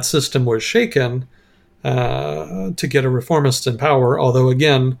in that system was shaken to get a reformist in power, although,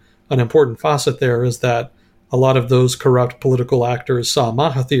 again, an important facet there is that a lot of those corrupt political actors saw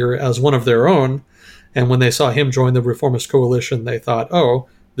Mahathir as one of their own, and when they saw him join the reformist coalition, they thought, oh,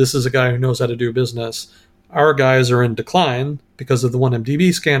 this is a guy who knows how to do business. Our guys are in decline because of the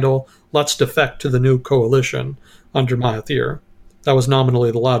 1MDB scandal. Let's defect to the new coalition under Mahathir. That was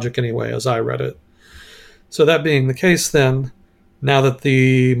nominally the logic anyway, as I read it. So that being the case then, now that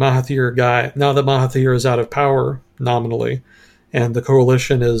Mahathir is out of power, nominally, and the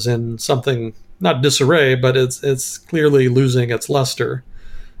coalition is in something, not disarray, but it's clearly losing its luster,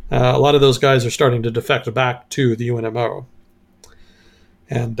 a lot of those guys are starting to defect back to the UNMO.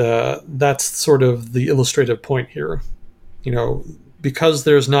 And that's sort of the illustrative point here. Because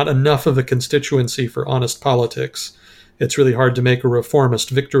there's not enough of a constituency for honest politics, it's really hard to make a reformist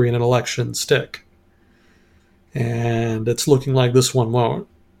victory in an election stick. And it's looking like this one won't.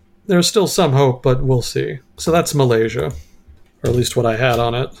 there's still some hope, but we'll see. So that's Malaysia, or at least what I had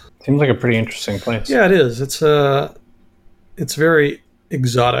on it. Seems like a pretty interesting place. Yeah, it is. It's very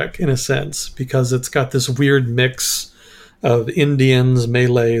exotic in a sense because it's got this weird mix of Indians,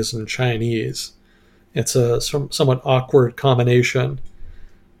 Malays, and Chinese. It's a somewhat awkward combination,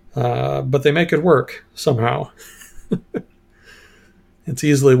 but they make it work somehow. It's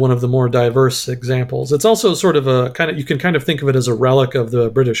easily one of the more diverse examples. It's also sort of you can kind of think of it as a relic of the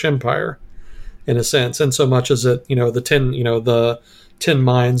British Empire, in a sense, in so much as it, the tin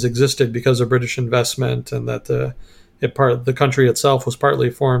mines existed because of British investment, and that the country itself was partly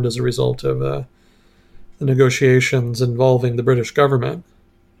formed as a result of the negotiations involving the British government.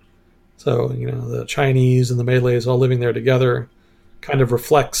 So, the Chinese and the Malays all living there together kind of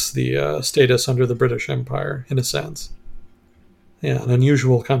reflects the status under the British Empire, in a sense. Yeah, an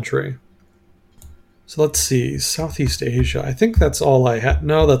unusual country. So let's see, Southeast Asia. I think that's all I had.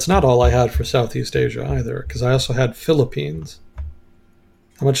 No, that's not all I had for Southeast Asia either, because I also had Philippines.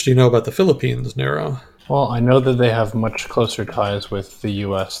 How much do you know about the Philippines, Nero? Well, I know that they have much closer ties with the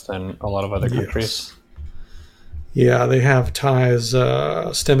U.S. than a lot of other countries. Yeah, they have ties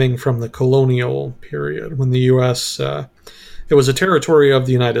stemming from the colonial period when the U.S. It was a territory of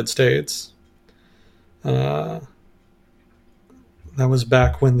the United States. That was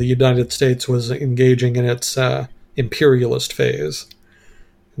back when the United States was engaging in its imperialist phase.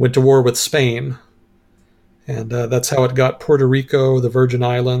 Went to war with Spain. And that's how it got Puerto Rico, the Virgin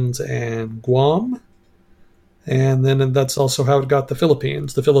Islands, and Guam. And then that's also how it got the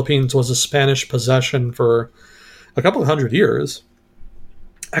Philippines. The Philippines was a Spanish possession for a couple of 100 years.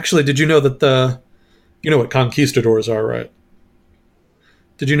 Actually, did you know that you know what conquistadors are, right?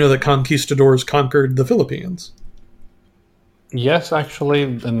 Did you know that conquistadors conquered the Philippines? Yes, actually,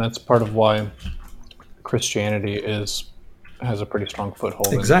 and that's part of why Christianity has a pretty strong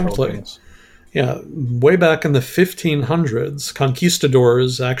foothold in the Philippines. Yeah, way back in the 1500s,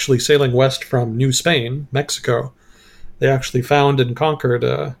 conquistadors actually sailing west from New Spain, Mexico, they actually found and conquered,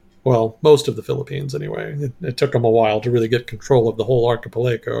 most of the Philippines anyway. It took them a while to really get control of the whole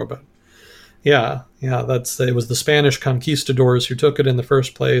archipelago, but it was the Spanish conquistadors who took it in the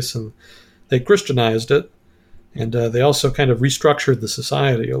first place, and they Christianized it. And they also kind of restructured the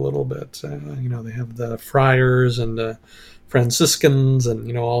society a little bit. They have the friars and Franciscans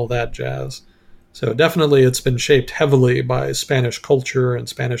and, all that jazz. So definitely it's been shaped heavily by Spanish culture and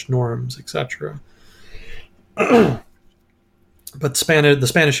Spanish norms, etc. But the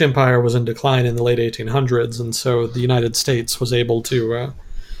Spanish Empire was in decline in the late 1800s, and so the United States was able to,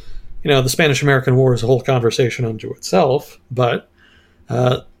 the Spanish-American War is a whole conversation unto itself, but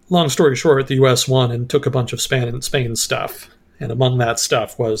long story short, the U.S. won and took a bunch of Spain stuff, and among that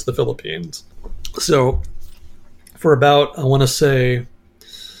stuff was the Philippines. So for about, I want to say,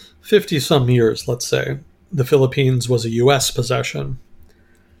 50-some years, let's say, the Philippines was a U.S. possession.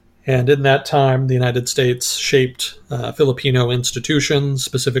 And in that time, the United States shaped Filipino institutions,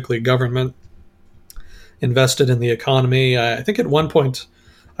 specifically government, invested in the economy. I think at one point,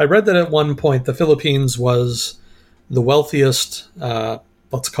 I read that at one point the Philippines was the wealthiest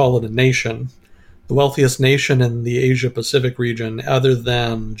let's call it a nation, the wealthiest nation in the Asia-Pacific region other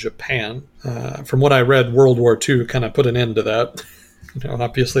than Japan. From what I read, World War II kind of put an end to that.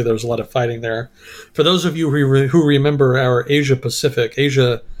 Obviously there was a lot of fighting there. For those of you who remember our Pacific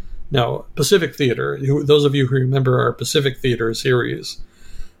Theater, those of you who remember our Pacific Theater series,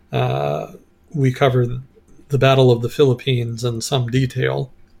 we covered the Battle of the Philippines in some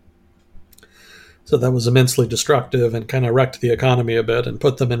detail. So that was immensely destructive and kind of wrecked the economy a bit and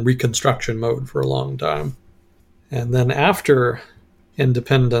put them in reconstruction mode for a long time. And then after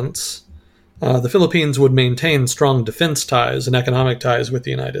independence, the Philippines would maintain strong defense ties and economic ties with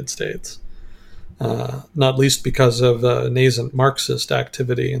the United States, not least because of nascent Marxist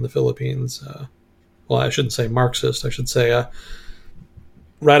activity in the Philippines. I shouldn't say Marxist, I should say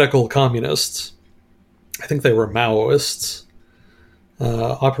radical communists. I think they were Maoists.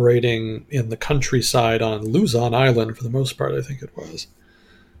 Operating in the countryside on Luzon Island for the most part, I think it was.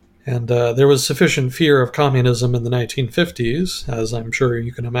 And there was sufficient fear of communism in the 1950s, as I'm sure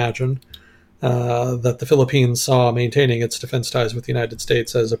you can imagine, that the Philippines saw maintaining its defense ties with the United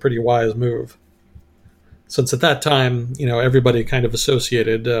States as a pretty wise move. Since at that time, everybody kind of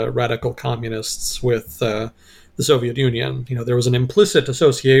associated radical communists with the Soviet Union. There was an implicit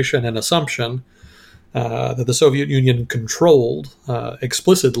association and assumption that the Soviet Union controlled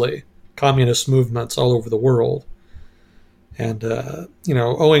explicitly communist movements all over the world. And,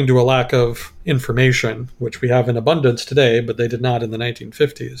 owing to a lack of information, which we have in abundance today, but they did not in the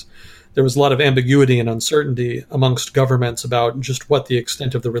 1950s, there was a lot of ambiguity and uncertainty amongst governments about just what the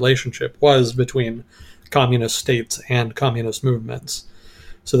extent of the relationship was between communist states and communist movements.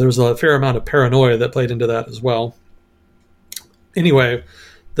 So there was a fair amount of paranoia that played into that as well. Anyway,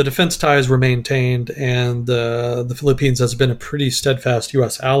 the defense ties were maintained, and the Philippines has been a pretty steadfast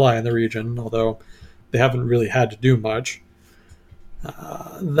U.S. ally in the region, although they haven't really had to do much.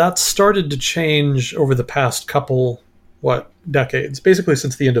 That started to change over the past couple, decades, basically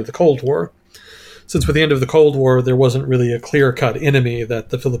since the end of the Cold War. Since with the end of the Cold War, there wasn't really a clear-cut enemy that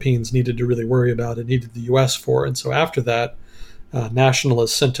the Philippines needed to really worry about and needed the U.S. for. And so after that,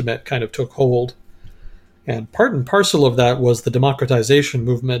 nationalist sentiment kind of took hold. And part and parcel of that was the democratization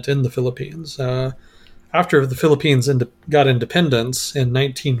movement in the Philippines. After the Philippines got independence in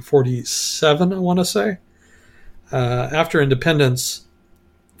 1947, I want to say, after independence,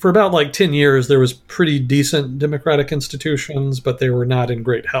 for about 10 years, there was pretty decent democratic institutions, but they were not in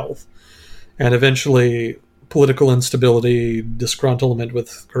great health. And eventually, political instability, disgruntlement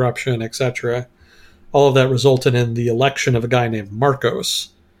with corruption, etc., all of that resulted in the election of a guy named Marcos.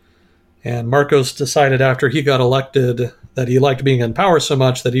 And Marcos decided after he got elected that he liked being in power so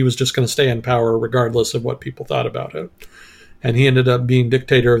much that he was just going to stay in power regardless of what people thought about it. And he ended up being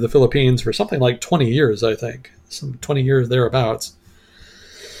dictator of the Philippines for something like 20 years, I think. Some 20 years thereabouts.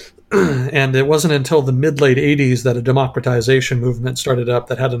 And it wasn't until the mid-late 80s that a democratization movement started up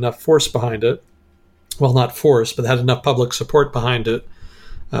that had enough force behind it. Well, not force, but had enough public support behind it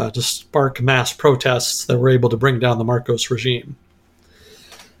to spark mass protests that were able to bring down the Marcos regime.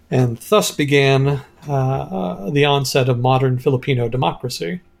 And thus began the onset of modern Filipino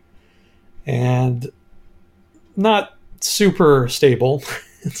democracy. And not super stable.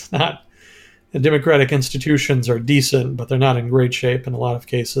 It's not. The democratic institutions are decent, but they're not in great shape in a lot of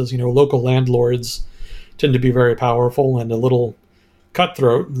cases. Local landlords tend to be very powerful and a little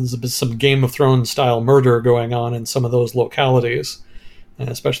cutthroat. There's some Game of Thrones style murder going on in some of those localities,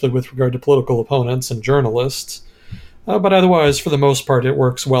 especially with regard to political opponents and journalists. But otherwise, for the most part, it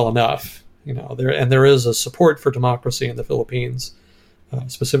works well enough. There is a support for democracy in the Philippines,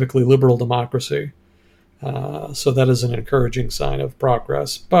 specifically liberal democracy. So that is an encouraging sign of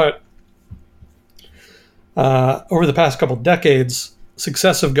progress. But over the past couple decades,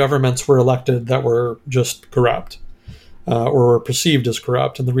 successive governments were elected that were just corrupt, or were perceived as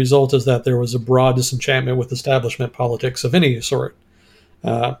corrupt. And the result is that there was a broad disenchantment with establishment politics of any sort.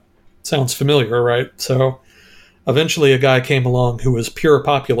 Sounds familiar, right? So eventually a guy came along who was pure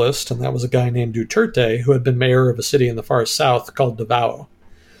populist, and that was a guy named Duterte, who had been mayor of a city in the far south called Davao.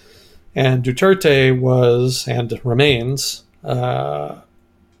 And Duterte was, and remains,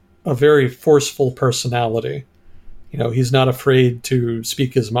 a very forceful personality. He's not afraid to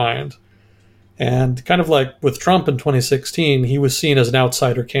speak his mind. And kind of like with Trump in 2016, he was seen as an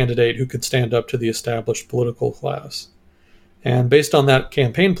outsider candidate who could stand up to the established political class. And based on that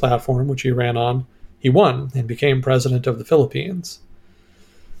campaign platform, which he ran on, he won and became president of the Philippines.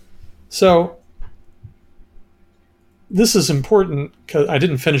 So this is important because I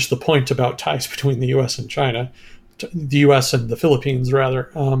didn't finish the point about ties between the U.S. and China. The U.S. and the Philippines,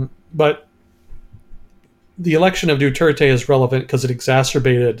 rather. But the election of Duterte is relevant because it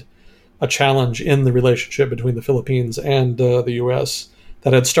exacerbated a challenge in the relationship between the Philippines and the U.S.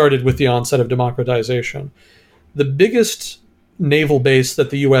 that had started with the onset of democratization. The biggest naval base that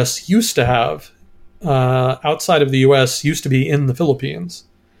the U.S. used to have outside of the U.S. used to be in the Philippines.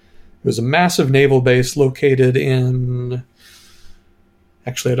 It was a massive naval base located in...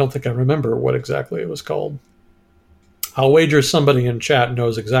 Actually, I don't think I remember what exactly it was called. I'll wager somebody in chat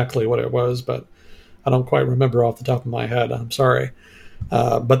knows exactly what it was, but I don't quite remember off the top of my head. I'm sorry.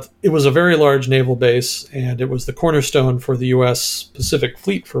 But it was a very large naval base, and it was the cornerstone for the U.S. Pacific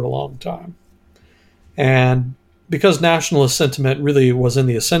Fleet for a long time. And because nationalist sentiment really was in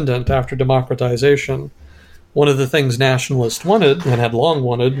the ascendant after democratization, one of the things nationalists wanted, and had long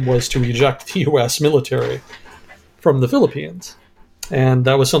wanted, was to reject the U.S. military from the Philippines. And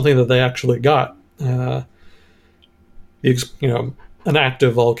that was something that they actually got. An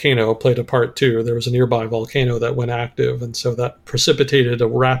active volcano played a part too. There was a nearby volcano that went active, and so that precipitated a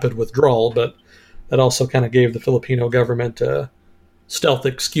rapid withdrawal, but that also kind of gave the Filipino government a stealth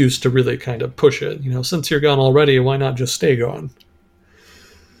excuse to really kind of push it. Since you're gone already, why not just stay gone?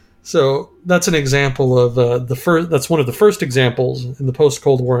 So that's an example of that's one of the first examples in the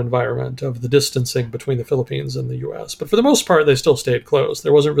post-Cold War environment of the distancing between the Philippines and the U.S. But for the most part, they still stayed close.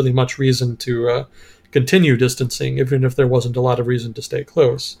 There wasn't really much reason to continue distancing, even if there wasn't a lot of reason to stay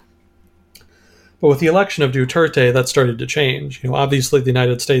close. But with the election of Duterte, that started to change. Obviously the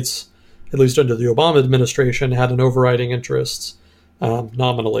United States, at least under the Obama administration, had an overriding interest,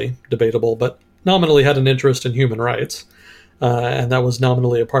 nominally debatable, but nominally had an interest in human rights. And that was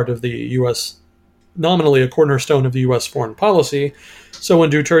nominally a part of the U.S., nominally a cornerstone of the U.S. foreign policy. So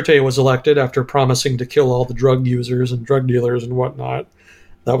when Duterte was elected, after promising to kill all the drug users and drug dealers and whatnot,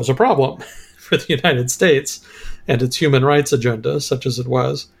 that was a problem for the United States and its human rights agenda, such as it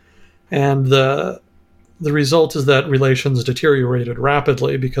was. And the result is that relations deteriorated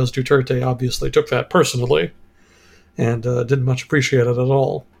rapidly because Duterte obviously took that personally and didn't much appreciate it at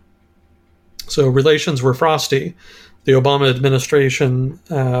all. So relations were frosty. The Obama administration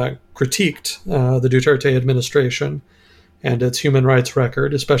critiqued the Duterte administration and its human rights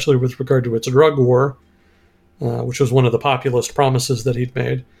record, especially with regard to its drug war, which was one of the populist promises that he'd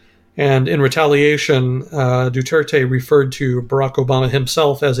made. And in retaliation, Duterte referred to Barack Obama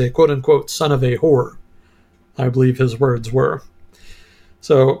himself as a quote-unquote son of a whore, I believe his words were.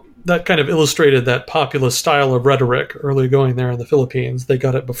 So that kind of illustrated that populist style of rhetoric early going there in the Philippines. They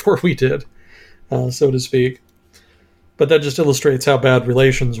got it before we did, so to speak. But that just illustrates how bad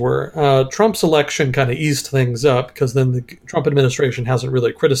relations were. Trump's election kind of eased things up because then the Trump administration hasn't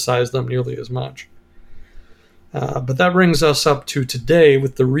really criticized them nearly as much. But that brings us up to today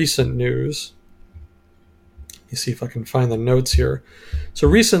with the recent news. Let me see if I can find the notes here. So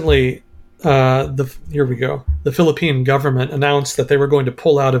recently, here we go. The Philippine government announced that they were going to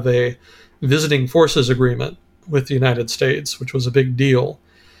pull out of a visiting forces agreement with the United States, which was a big deal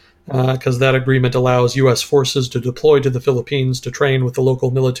because that agreement allows U.S. forces to deploy to the Philippines to train with the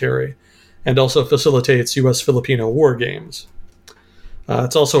local military and also facilitates U.S.-Filipino war games.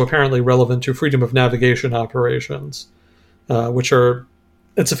 It's also apparently relevant to freedom of navigation operations, which are,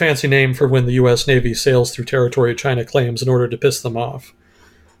 it's a fancy name for when the U.S. Navy sails through territory China claims in order to piss them off.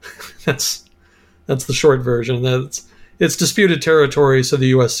 That's the short version. It's disputed territory, so the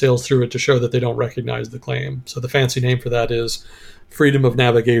U.S. sails through it to show that they don't recognize the claim. So the fancy name for that is freedom of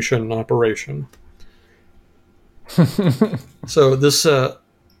navigation operation. So this...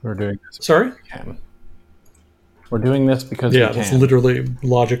 We're doing this. Sorry? We're doing this because we can. Yeah, that's literally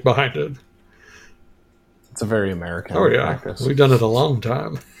logic behind it. It's a very American practice. We've done it a long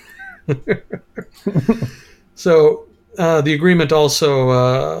time. So the agreement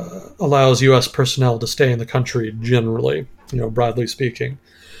also allows U.S. personnel to stay in the country generally, broadly speaking.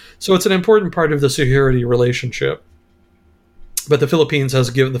 So it's an important part of the security relationship. But the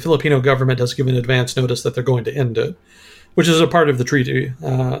Filipino government has given advance notice that they're going to end it, which is a part of the treaty,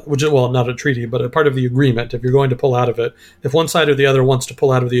 which is, well, not a treaty, but a part of the agreement. If you're going to pull out of it, if one side or the other wants to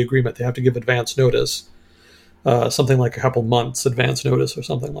pull out of the agreement, they have to give advance notice, something like a couple months advance notice or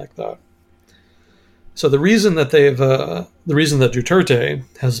something like that. So the reason that Duterte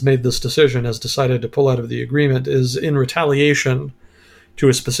has made this decision, has decided to pull out of the agreement, is in retaliation to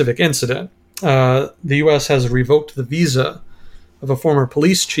a specific incident. The U.S. has revoked the visa of a former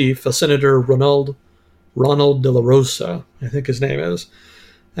police chief, a Senator Ronald de la Rosa, I think his name is.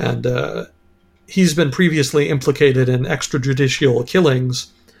 And he's been previously implicated in extrajudicial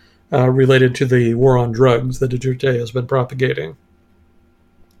killings related to the war on drugs that Duterte has been propagating.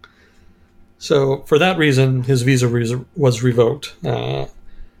 So for that reason, his visa was revoked.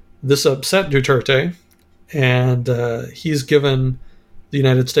 This upset Duterte, and he's given the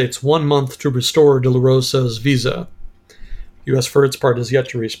United States 1 month to restore de la Rosa's visa. U.S. for its part has yet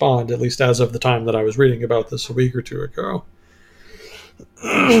to respond, at least as of the time that I was reading about this a week or two ago.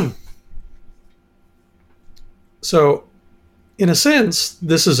 So, in a sense,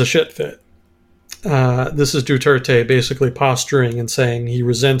 this is a shit fit. This is Duterte basically posturing and saying he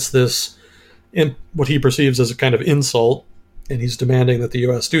resents this, what he perceives as a kind of insult, and he's demanding that the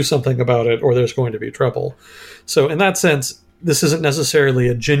U.S. do something about it or there's going to be trouble. So, in that sense, this isn't necessarily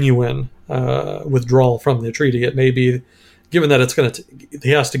a genuine withdrawal from the treaty. It may be, given that he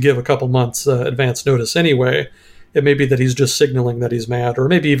has to give a couple months advance notice anyway, it may be that he's just signaling that he's mad, or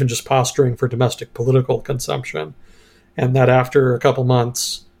maybe even just posturing for domestic political consumption, and that after a couple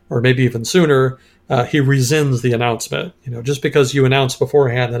months, or maybe even sooner, he rescinds the announcement. Just because you announce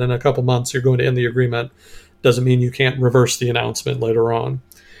beforehand that in a couple months you're going to end the agreement doesn't mean you can't reverse the announcement later on.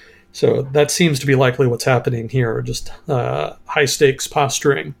 So that seems to be likely what's happening here, just high-stakes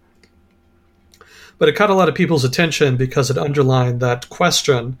posturing. But it caught a lot of people's attention because it underlined that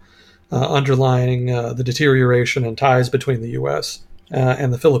question underlying the deterioration in ties between the U.S.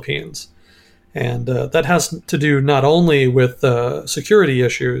 And the Philippines. And that has to do not only with security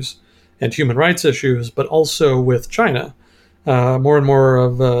issues and human rights issues, but also with China. More and more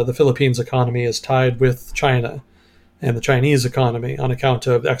of the Philippines' economy is tied with China. and the Chinese economy on account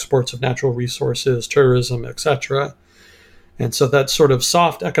of exports of natural resources, tourism, etc. And so that sort of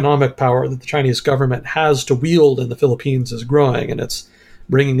soft economic power that the Chinese government has to wield in the Philippines is growing, and it's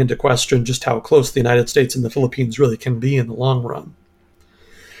bringing into question just how close the United States and the Philippines really can be in the long run.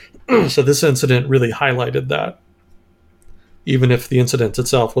 So this incident really highlighted that, even if the incident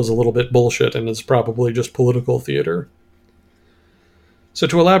itself was a little bit bullshit and is probably just political theater. So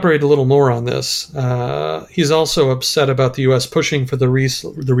to elaborate a little more on this, he's also upset about the U.S. pushing for the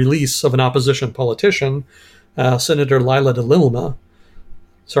release of an opposition politician, Senator Lila de Lima,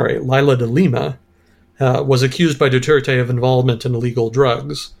 was accused by Duterte of involvement in illegal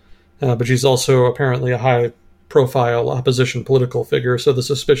drugs, but she's also apparently a high-profile opposition political figure, so the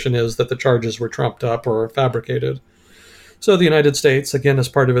suspicion is that the charges were trumped up or fabricated. So the United States, again as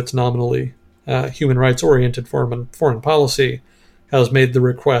part of its nominally human rights-oriented foreign policy, has made the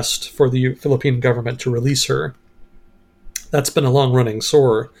request for the Philippine government to release her. That's been a long-running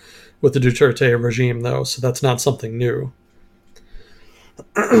sore with the Duterte regime, though, so that's not something new.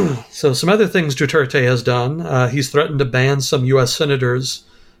 So some other things Duterte has done. He's threatened to ban some U.S. senators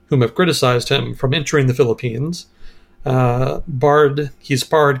whom have criticized him from entering the Philippines. He's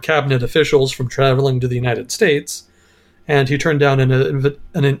barred cabinet officials from traveling to the United States, and he turned down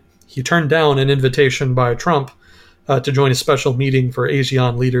an invitation by Trump to join a special meeting for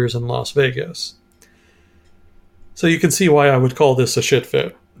ASEAN leaders in Las Vegas. So you can see why I would call this a shit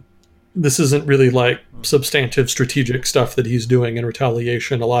fit. This isn't really like substantive strategic stuff that he's doing in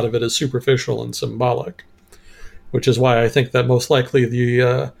retaliation. A lot of it is superficial and symbolic, which is why I think that most likely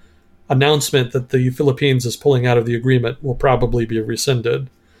the announcement that the Philippines is pulling out of the agreement will probably be rescinded.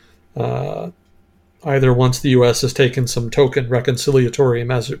 Either once the U.S. has taken some token reconciliatory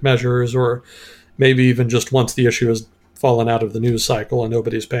measures, or maybe even just once the issue has fallen out of the news cycle and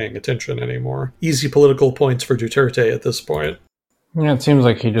nobody's paying attention anymore. Easy political points for Duterte at this point. Yeah, it seems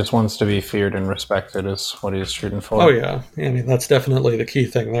like he just wants to be feared and respected is what he's shooting for. Oh, yeah. I mean, that's definitely the key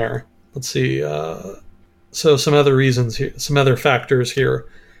thing there. Let's see. So some other reasons here, some other factors here.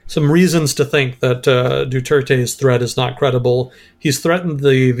 Some reasons to think that Duterte's threat is not credible. He's threatened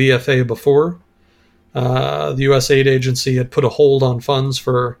the VFA before. The U.S. aid agency had put a hold on funds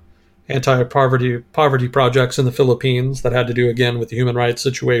for anti-poverty projects in the Philippines that had to do, again, with the human rights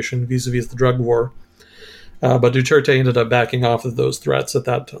situation vis-a-vis the drug war. But Duterte ended up backing off of those threats at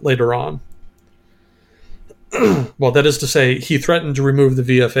that later on. Well, that is to say, he threatened to remove the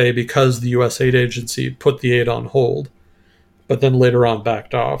VFA because the U.S. aid agency put the aid on hold, but then later on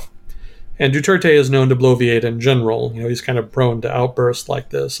backed off. And Duterte is known to bloviate in general. You know, he's kind of prone to outbursts like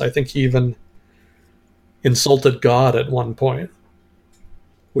this. I think he even insulted God at one point,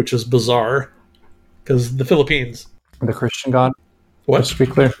 which is bizarre, because the Philippines... The Christian God? What? Just to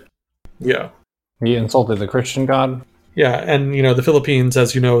be clear. Yeah. He insulted the Christian God? Yeah, and, you know, the Philippines,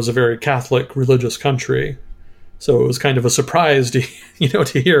 as you know, is a very Catholic religious country. So it was kind of a surprise to, you know,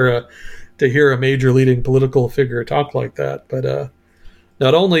 to hear a major leading political figure talk like that. But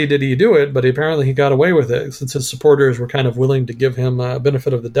not only did he do it, but apparently he got away with it, since his supporters were kind of willing to give him a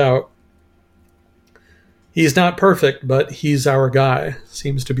benefit of the doubt. He's not perfect, but he's our guy,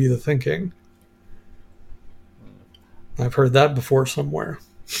 seems to be the thinking. I've heard that before somewhere.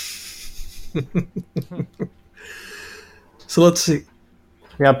 So let's see.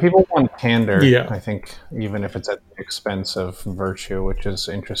 Yeah, people want candor, yeah. I think, even if it's at the expense of virtue, which is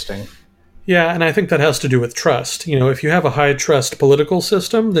interesting. Yeah, and I think that has to do with trust. You know, if you have a high-trust political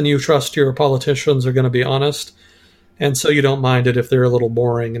system, then you trust your politicians are going to be honest, and so you don't mind it if they're a little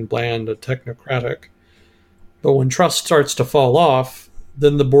boring and bland and technocratic. But when trust starts to fall off,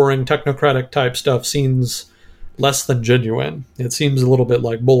 then the boring technocratic type stuff seems less than genuine. It seems a little bit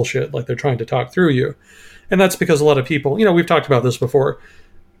like bullshit, like they're trying to talk through you. And that's because a lot of people, you know, we've talked about this before,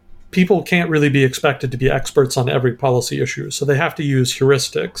 people can't really be expected to be experts on every policy issue, so they have to use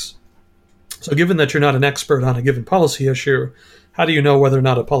heuristics. So given that you're not an expert on a given policy issue, how do you know whether or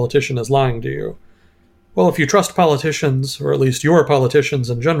not a politician is lying to you? Well, if you trust politicians, or at least your politicians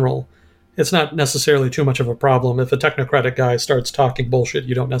in general, it's not necessarily too much of a problem if a technocratic guy starts talking bullshit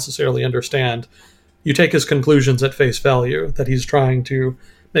you don't necessarily understand. You take his conclusions at face value, that he's trying to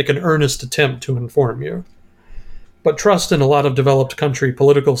make an earnest attempt to inform you. But trust in a lot of developed country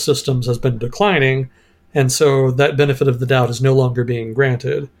political systems has been declining, and so that benefit of the doubt is no longer being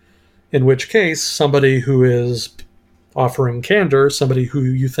granted. In which case, somebody who is offering candor, somebody who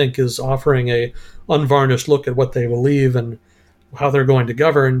you think is offering a unvarnished look at what they believe and how they're going to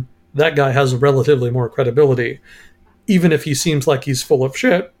govern, that guy has relatively more credibility. Even if he seems like he's full of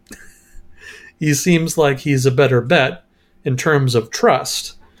shit, he seems like he's a better bet in terms of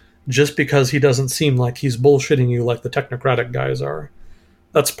trust just because he doesn't seem like he's bullshitting you like the technocratic guys are.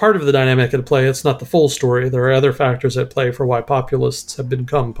 That's part of the dynamic at play. It's not the full story. There are other factors at play for why populists have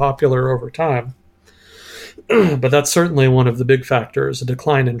become popular over time. But that's certainly one of the big factors, a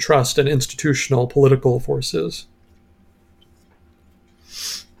decline in trust in institutional political forces.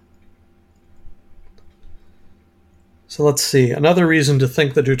 So let's see. Another reason to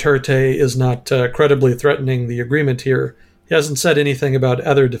think that Duterte is not credibly threatening the agreement here, he hasn't said anything about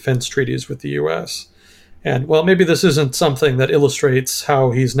other defense treaties with the U.S. And, well, maybe this isn't something that illustrates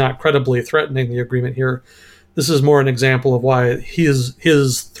how he's not credibly threatening the agreement here. This is more an example of why his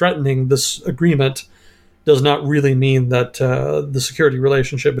threatening this agreement does not really mean that the security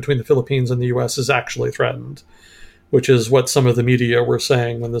relationship between the Philippines and the U.S. is actually threatened, which is what some of the media were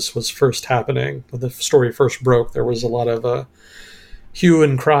saying when this was first happening. When the story first broke, there was a lot of hue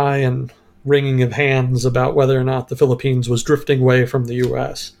and cry and wringing of hands about whether or not the Philippines was drifting away from the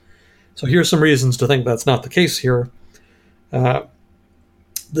U.S. So here's some reasons to think that's not the case here. The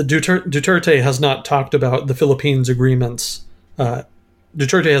Duterte has not talked about the Philippines agreements.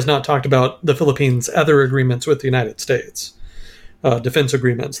 Duterte has not talked about the Philippines' other agreements with the United States, defense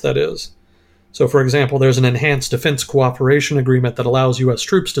agreements, that is. So, for example, there's an enhanced defense cooperation agreement that allows U.S.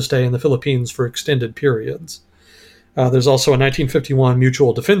 troops to stay in the Philippines for extended periods. There's also a 1951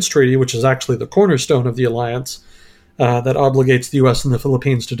 Mutual Defense Treaty, which is actually the cornerstone of the alliance, that obligates the U.S. and the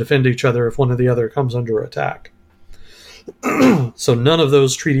Philippines to defend each other if one or the other comes under attack. So none of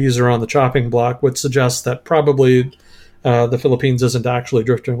those treaties are on the chopping block, which suggests that probably the Philippines isn't actually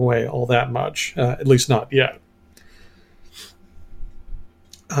drifting away all that much, at least not yet.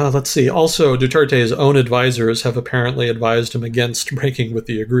 Let's see. Also, Duterte's own advisors have apparently advised him against breaking with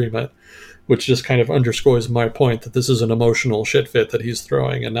the agreement, which just kind of underscores my point that this is an emotional shit fit that he's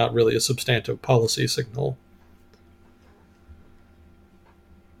throwing and not really a substantive policy signal.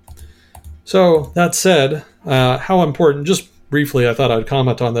 So, that said, how important, just briefly, I thought I'd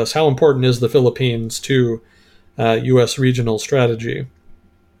comment on this, how important is the Philippines to U.S. regional strategy?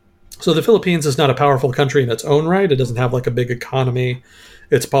 So the Philippines is not a powerful country in its own right. It doesn't have like a big economy.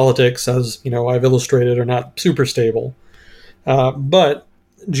 Its politics, as I've illustrated, are not super stable. But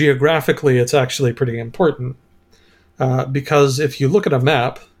geographically, it's actually pretty important. Because if you look at a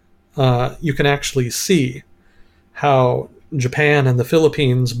map, you can actually see how Japan and the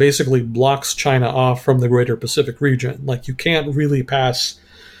Philippines basically blocks China off from the greater Pacific region. Like, you can't really pass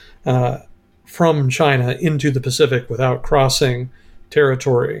from China into the Pacific without crossing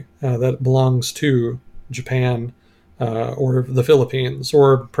territory that belongs to Japan or the Philippines,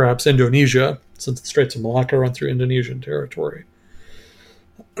 or perhaps Indonesia, since the Straits of Malacca run through Indonesian territory.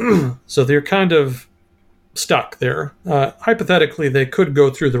 So they're kind of stuck there. Hypothetically, they could go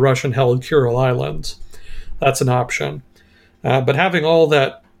through the Russian-held Kuril Islands. That's an option. But having all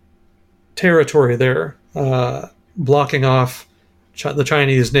that territory there, blocking off the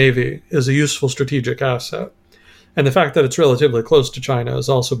Chinese Navy, is a useful strategic asset. And the fact that it's relatively close to China is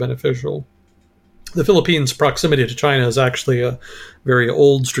also beneficial. The Philippines' proximity to China is actually a very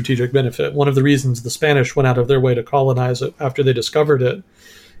old strategic benefit. One of the reasons the Spanish went out of their way to colonize it after they discovered it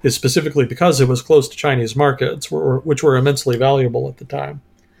is specifically because it was close to Chinese markets, which were immensely valuable at the time.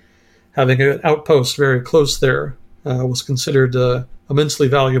 Having an outpost very close there was considered immensely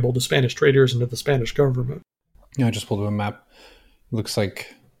valuable to Spanish traders and to the Spanish government. Yeah, I just pulled up a map. It looks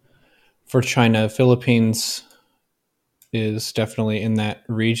like for China, Philippines is definitely in that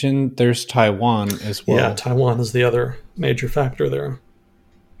region. There's Taiwan as well. Yeah, Taiwan is the other major factor there.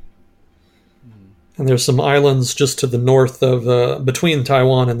 And there's some islands just to the north of, between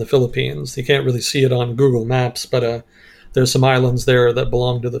Taiwan and the Philippines. You can't really see it on Google Maps, but there's some islands there that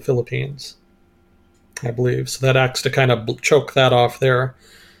belong to the Philippines, I believe. So that acts to kind of choke that off there.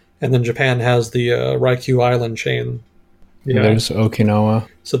 And then Japan has the Ryukyu Island chain. Yeah. There's Okinawa.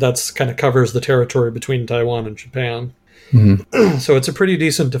 So that's kind of covers the territory between Taiwan and Japan. Mm-hmm. So it's a pretty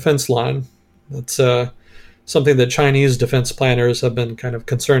decent defense line. That's something that Chinese defense planners have been kind of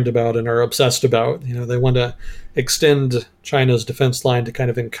concerned about and are obsessed about. They want to extend China's defense line to kind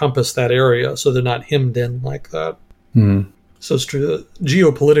of encompass that area so they're not hemmed in like that. Mm-hmm. So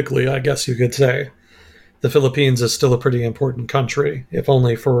geopolitically, I guess you could say, the Philippines is still a pretty important country, if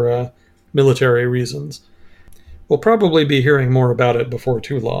only for military reasons. We'll probably be hearing more about it before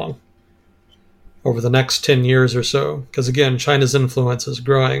too long, over the next 10 years or so, because again, China's influence is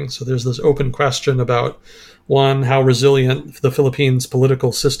growing. So there's this open question about, one, how resilient the Philippines'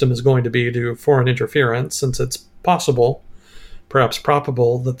 political system is going to be to foreign interference, since it's possible, perhaps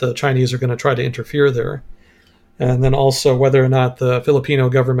probable, that the Chinese are going to try to interfere there. And then also whether or not the Filipino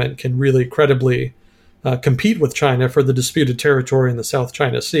government can really credibly compete with China for the disputed territory in the South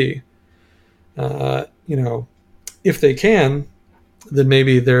China Sea. If they can, then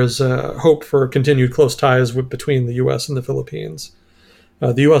maybe there's hope for continued close ties between the U.S. and the Philippines.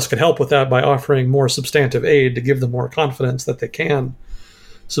 The U.S. can help with that by offering more substantive aid to give them more confidence that they can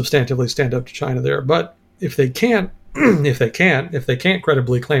substantively stand up to China there. But if they can't, if they can't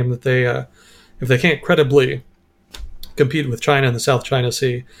credibly claim that if they can't credibly compete with China in the South China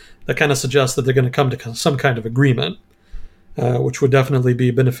Sea, that kind of suggests that they're going to come to some kind of agreement, which would definitely be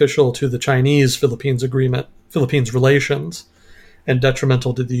beneficial to the Chinese-Philippines relations, and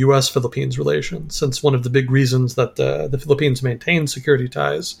detrimental to the U.S.-Philippines relations, since one of the big reasons that the Philippines maintain security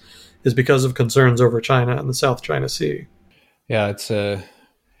ties is because of concerns over China and the South China Sea. Yeah, it's a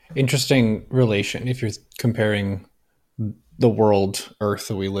interesting relation if you're comparing the world, Earth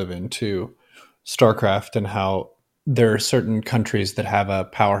that we live in, to StarCraft, and how there are certain countries that have a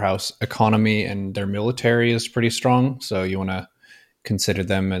powerhouse economy and their military is pretty strong. So you want to consider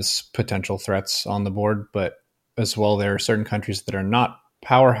them as potential threats on the board. But as well, there are certain countries that are not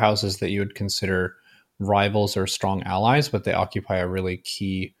powerhouses that you would consider rivals or strong allies, but they occupy a really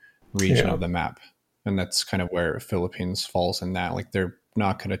key region of the map. And that's kind of where Philippines falls in that. Like, they're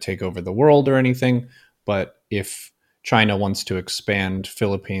not going to take over the world or anything, but if China wants to expand,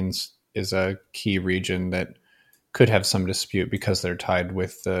 Philippines is a key region that could have some dispute because they're tied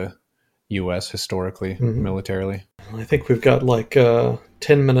with the U.S. historically, militarily. I think we've got like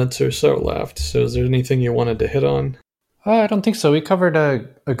 10 minutes or so left. So is there anything you wanted to hit on? I don't think so. We covered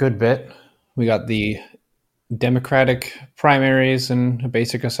a good bit. We got the Democratic primaries and a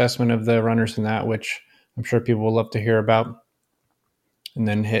basic assessment of the runners in that, which I'm sure people will love to hear about. And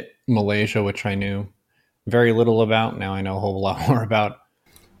then hit Malaysia, which I knew very little about. Now I know a whole lot more about.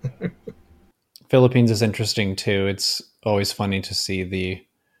 Philippines is interesting too. It's always funny to see the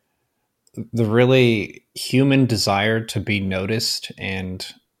really human desire to be noticed and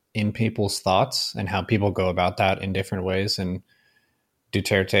in people's thoughts, and how people go about that in different ways. And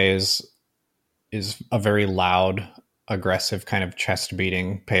Duterte is a very loud, aggressive, kind of chest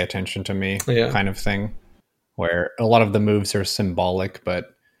beating, pay attention to me kind of thing, where a lot of the moves are symbolic,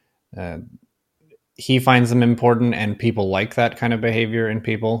 but he finds them important, and people like that kind of behavior in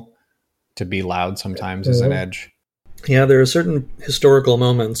people. To be loud sometimes is an edge. Yeah, there are certain historical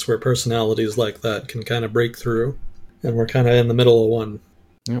moments where personalities like that can kind of break through, and we're kind of in the middle of one.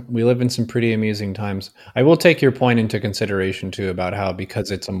 We live in some pretty amusing times. I will take your point into consideration too about how,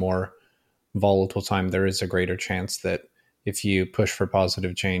 because it's a more volatile time, there is a greater chance that if you push for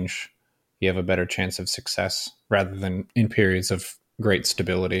positive change, you have a better chance of success, rather than in periods of great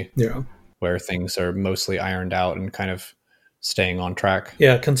stability, where things are mostly ironed out and kind of staying on track.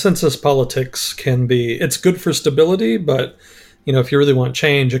 Yeah, consensus politics it's good for stability, but if you really want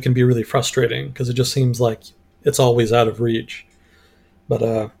change, it can be really frustrating because it just seems like it's always out of reach.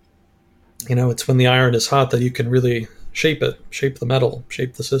 But it's when the iron is hot that you can really shape the metal,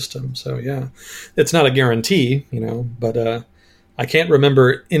 shape the system. So yeah, it's not a guarantee, but I can't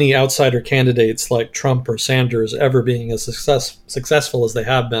remember any outsider candidates like Trump or Sanders ever being as successful as they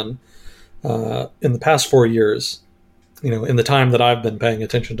have been in the past 4 years. In the time that I've been paying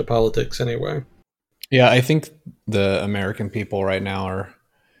attention to politics anyway. Yeah, I think the American people right now are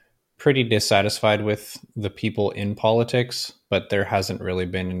pretty dissatisfied with the people in politics, but there hasn't really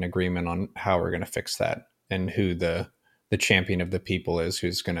been an agreement on how we're going to fix that and who the champion of the people is,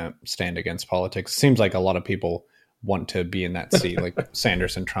 who's going to stand against politics. It seems like a lot of people want to be in that seat. Like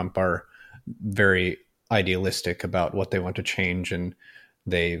Sanders and Trump are very idealistic about what they want to change, and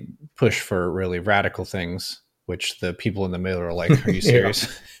they push for really radical things, which the people in the middle are like, are you serious?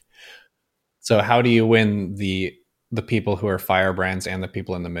 So how do you win the people who are firebrands and the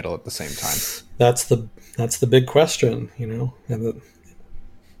people in the middle at the same time? That's the big question, and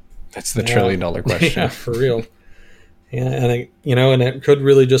that's the $1 trillion question. Yeah, for real. Yeah, and it could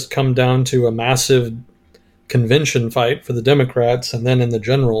really just come down to a massive convention fight for the Democrats, and then in the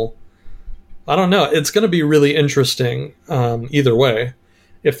general, I don't know. It's going to be really interesting either way.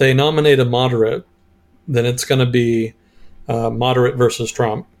 If they nominate a moderate, then it's going to be moderate versus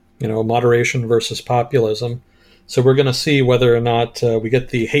Trump, moderation versus populism. So we're going to see whether or not we get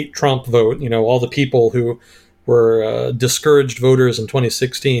the hate Trump vote, all the people who were discouraged voters in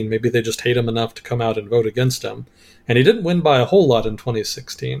 2016. Maybe they just hate him enough to come out and vote against him. And he didn't win by a whole lot in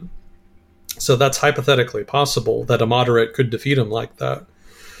 2016. So that's hypothetically possible that a moderate could defeat him like that.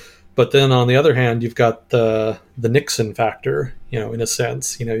 But then on the other hand, you've got the Nixon factor, in a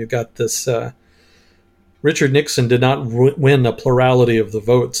sense. You've got this Richard Nixon did not win a plurality of the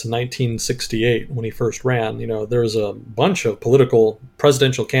votes in 1968 when he first ran. There was a bunch of political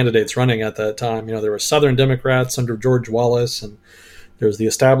presidential candidates running at that time. There were Southern Democrats under George Wallace, and there was the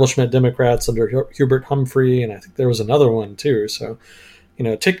establishment Democrats under Hubert Humphrey, and I think there was another one too. So,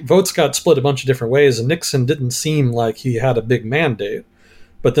 votes got split a bunch of different ways, and Nixon didn't seem like he had a big mandate.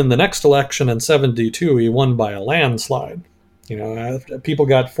 But then the next election in 72, he won by a landslide. People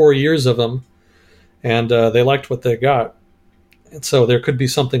got 4 years of him, and they liked what they got. And so there could be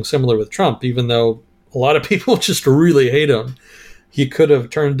something similar with Trump, even though a lot of people just really hate him. He could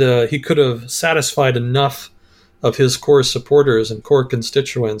have satisfied enough of his core supporters and core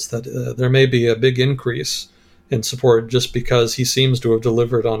constituents that there may be a big increase in support just because he seems to have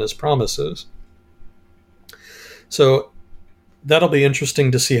delivered on his promises. So that'll be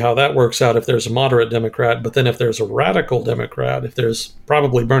interesting to see how that works out if there's a moderate Democrat, but then if there's a radical Democrat, if there's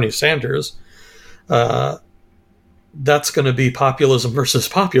probably Bernie Sanders, that's going to be populism versus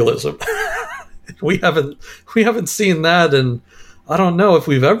populism. We haven't seen that, and I don't know if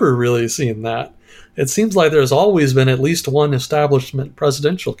we've ever really seen that. It seems like there's always been at least one establishment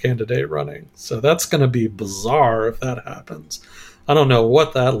presidential candidate running. So that's going to be bizarre if that happens. I don't know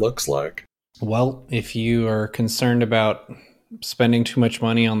what that looks like. Well, if you are concerned about spending too much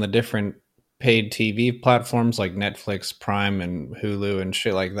money on the different paid TV platforms like Netflix, Prime, and Hulu and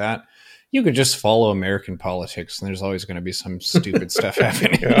shit like that, you could just follow American politics, and there's always going to be some stupid stuff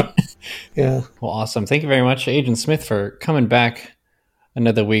happening. Yeah. Well, awesome. Thank you very much, Agent Smith, for coming back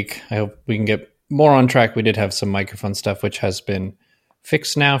another week. I hope we can get more on track. We did have some microphone stuff, which has been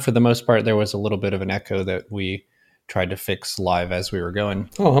fixed now for the most part. There was a little bit of an echo that we tried to fix live as we were going.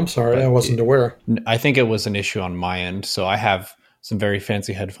 Oh, I'm sorry. I wasn't aware. I think it was an issue on my end. So I have some very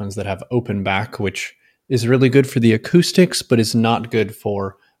fancy headphones that have open back, which is really good for the acoustics, but is not good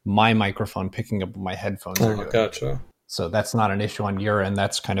for my microphone picking up what my headphones are doing. Gotcha. So that's not an issue on your end.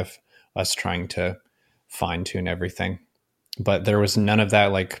 That's kind of us trying to fine tune everything. But there was none of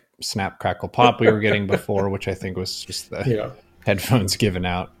that like snap, crackle, pop we were getting before, which I think was just the headphones given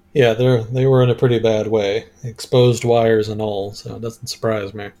out. Yeah, they were in a pretty bad way. Exposed wires and all, so it doesn't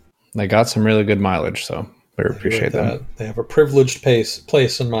surprise me. They got some really good mileage, so we appreciate that. They have a privileged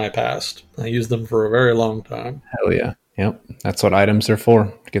place in my past. I used them for a very long time. Hell yeah. Yep. That's what items are for,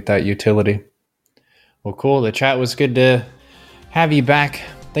 to get that utility. Well, cool. The chat was good to have you back.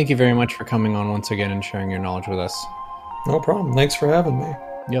 Thank you very much for coming on once again and sharing your knowledge with us. No problem. Thanks for having me.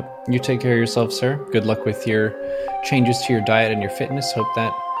 Yep. You take care of yourself, sir. Good luck with your changes to your diet and your fitness. Hope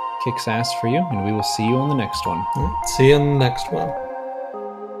that kicks ass for you, and we will see you on the next one. All right. See you in the next one.